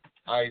moment.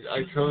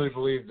 I truly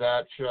believe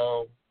that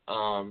show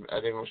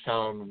at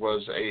Englishtown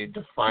was a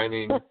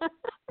defining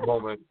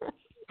moment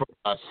for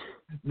us.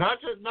 Not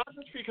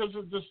because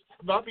of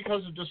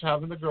just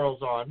having the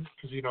girls on,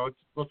 because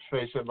let's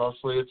face it,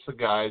 mostly it's the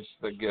guys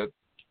that get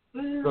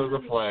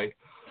the play,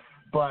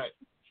 but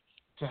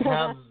to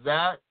have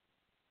that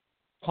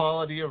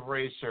quality of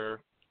racer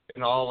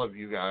in all of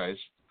you guys,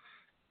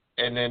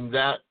 and in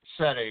that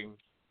setting,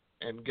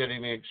 and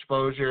getting the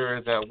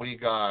exposure that we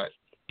got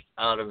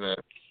out of it,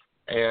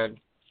 and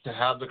to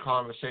have the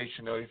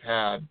conversation that we've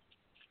had.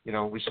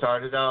 We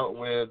started out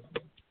with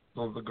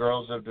the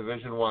girls of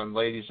Division I,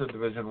 ladies of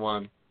Division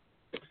I.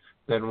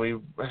 Then we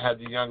had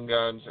the young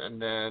guns, and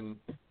then,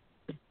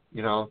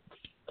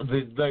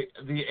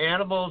 the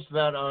animals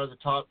that are the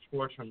top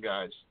sportsman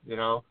guys,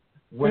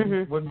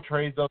 wouldn't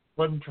trade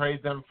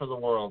them for the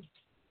world.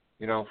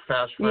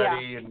 Fast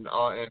Freddy and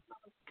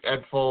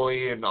Ed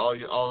Foley and all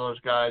those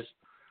guys.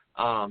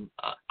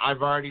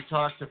 I've already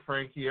talked to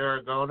Frankie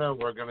Aragona.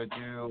 We're going to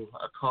do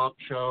a comp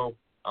show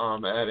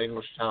at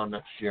Englishtown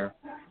next year.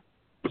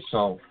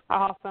 So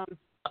awesome.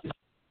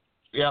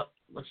 Yep.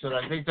 Like I said,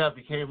 I think that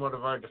became one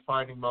of our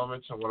defining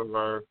moments and one of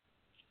our,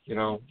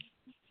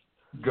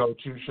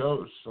 go-to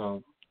shows.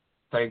 So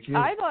thank you.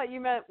 I thought you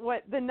meant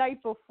the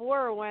night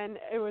before when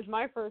it was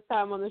my first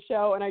time on the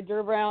show and I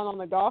drove around on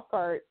the golf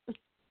cart.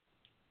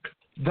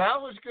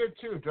 That was good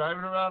too.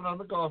 Driving around on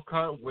the golf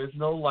cart with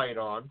no light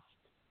on,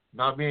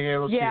 not being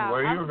able to see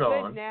where you were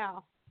going. Good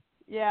now.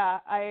 Yeah,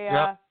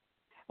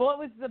 well, it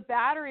was the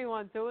battery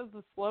one, so it was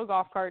the slow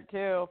golf cart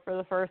too for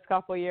the first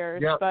couple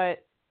years. Yep.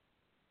 But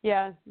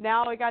yeah,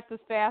 now we got this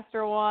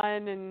faster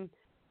one, and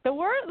the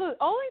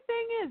only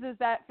thing is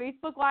that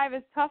Facebook Live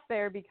is tough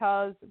there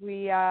because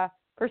we,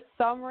 for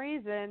some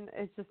reason,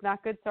 it's just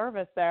not good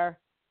service there.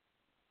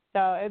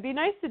 So it'd be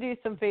nice to do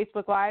some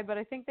Facebook Live, but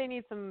I think they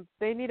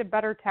need a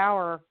better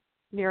tower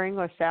near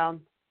Englishtown.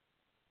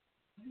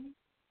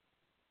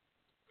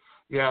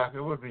 Yeah,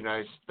 it would be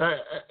nice.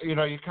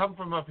 You come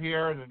from up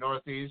here in the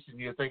Northeast and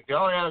you think,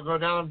 oh yeah, go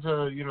down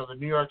to, the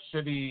New York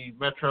City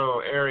metro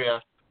area.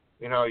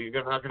 You're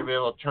not going to be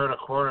able to turn a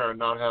corner and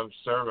not have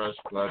service,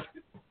 but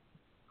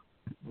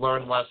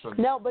learn lessons.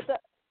 No,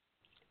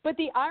 but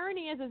the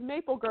irony is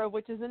Maple Grove,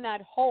 which is in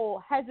that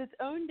hole, has its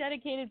own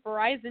dedicated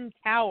Verizon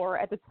tower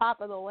at the top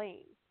of the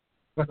lane.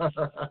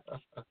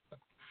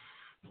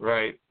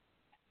 Right.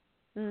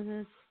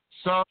 Mhm.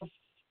 So,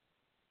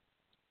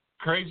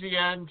 crazy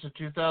end to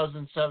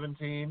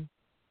 2017.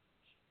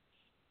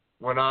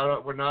 We're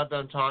not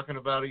done talking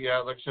about it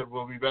yet. Like I said,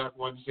 we'll be back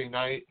Wednesday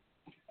night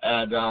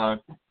at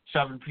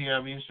 7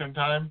 p.m. Eastern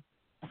Time.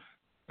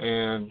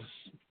 And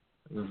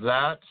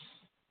that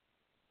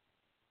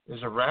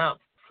is a wrap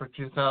for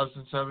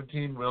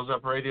 2017 Wheels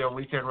Up Radio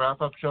Weekend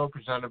Wrap-Up Show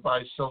presented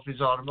by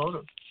Sylphie's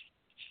Automotive.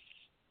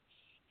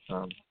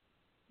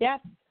 Yes,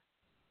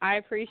 I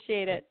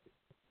appreciate it.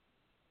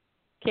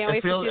 Can't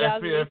wait for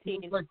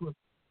 2018.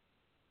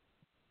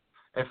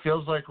 It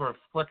feels like we're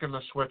flicking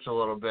the switch a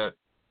little bit.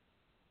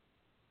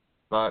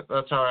 But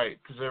that's all right,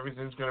 because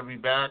everything's going to be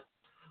back.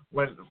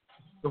 When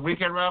the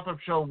Weekend Wrap-Up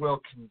Show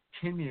will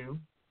continue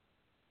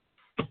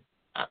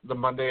at the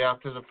Monday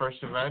after the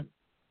first event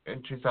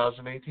in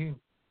 2018.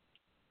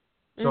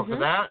 So for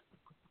that,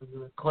 I'm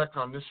going to click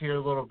on this here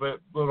little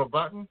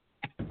button.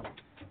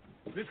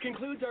 This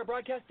concludes our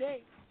broadcast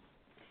day.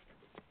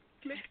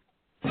 Click.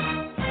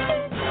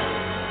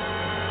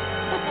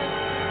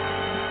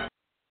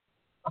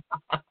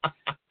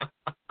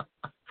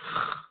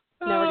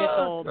 Never gets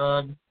old.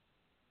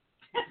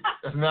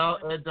 No,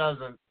 it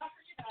doesn't.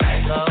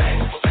 No.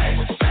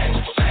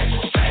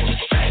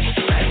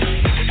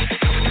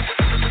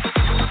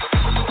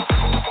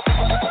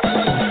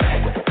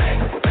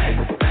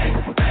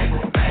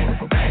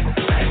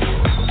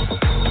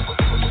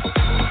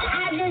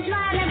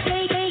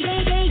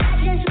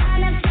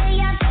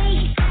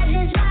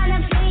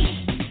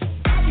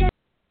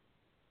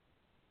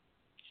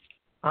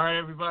 All right,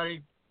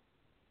 everybody.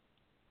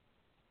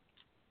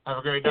 Have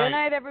a great night. Good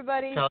night,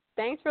 everybody.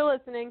 Thanks for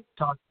listening.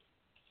 Talk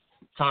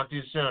to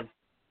you soon.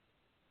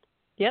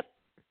 Yep.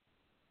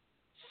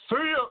 See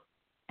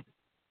ya.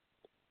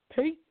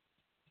 Peace.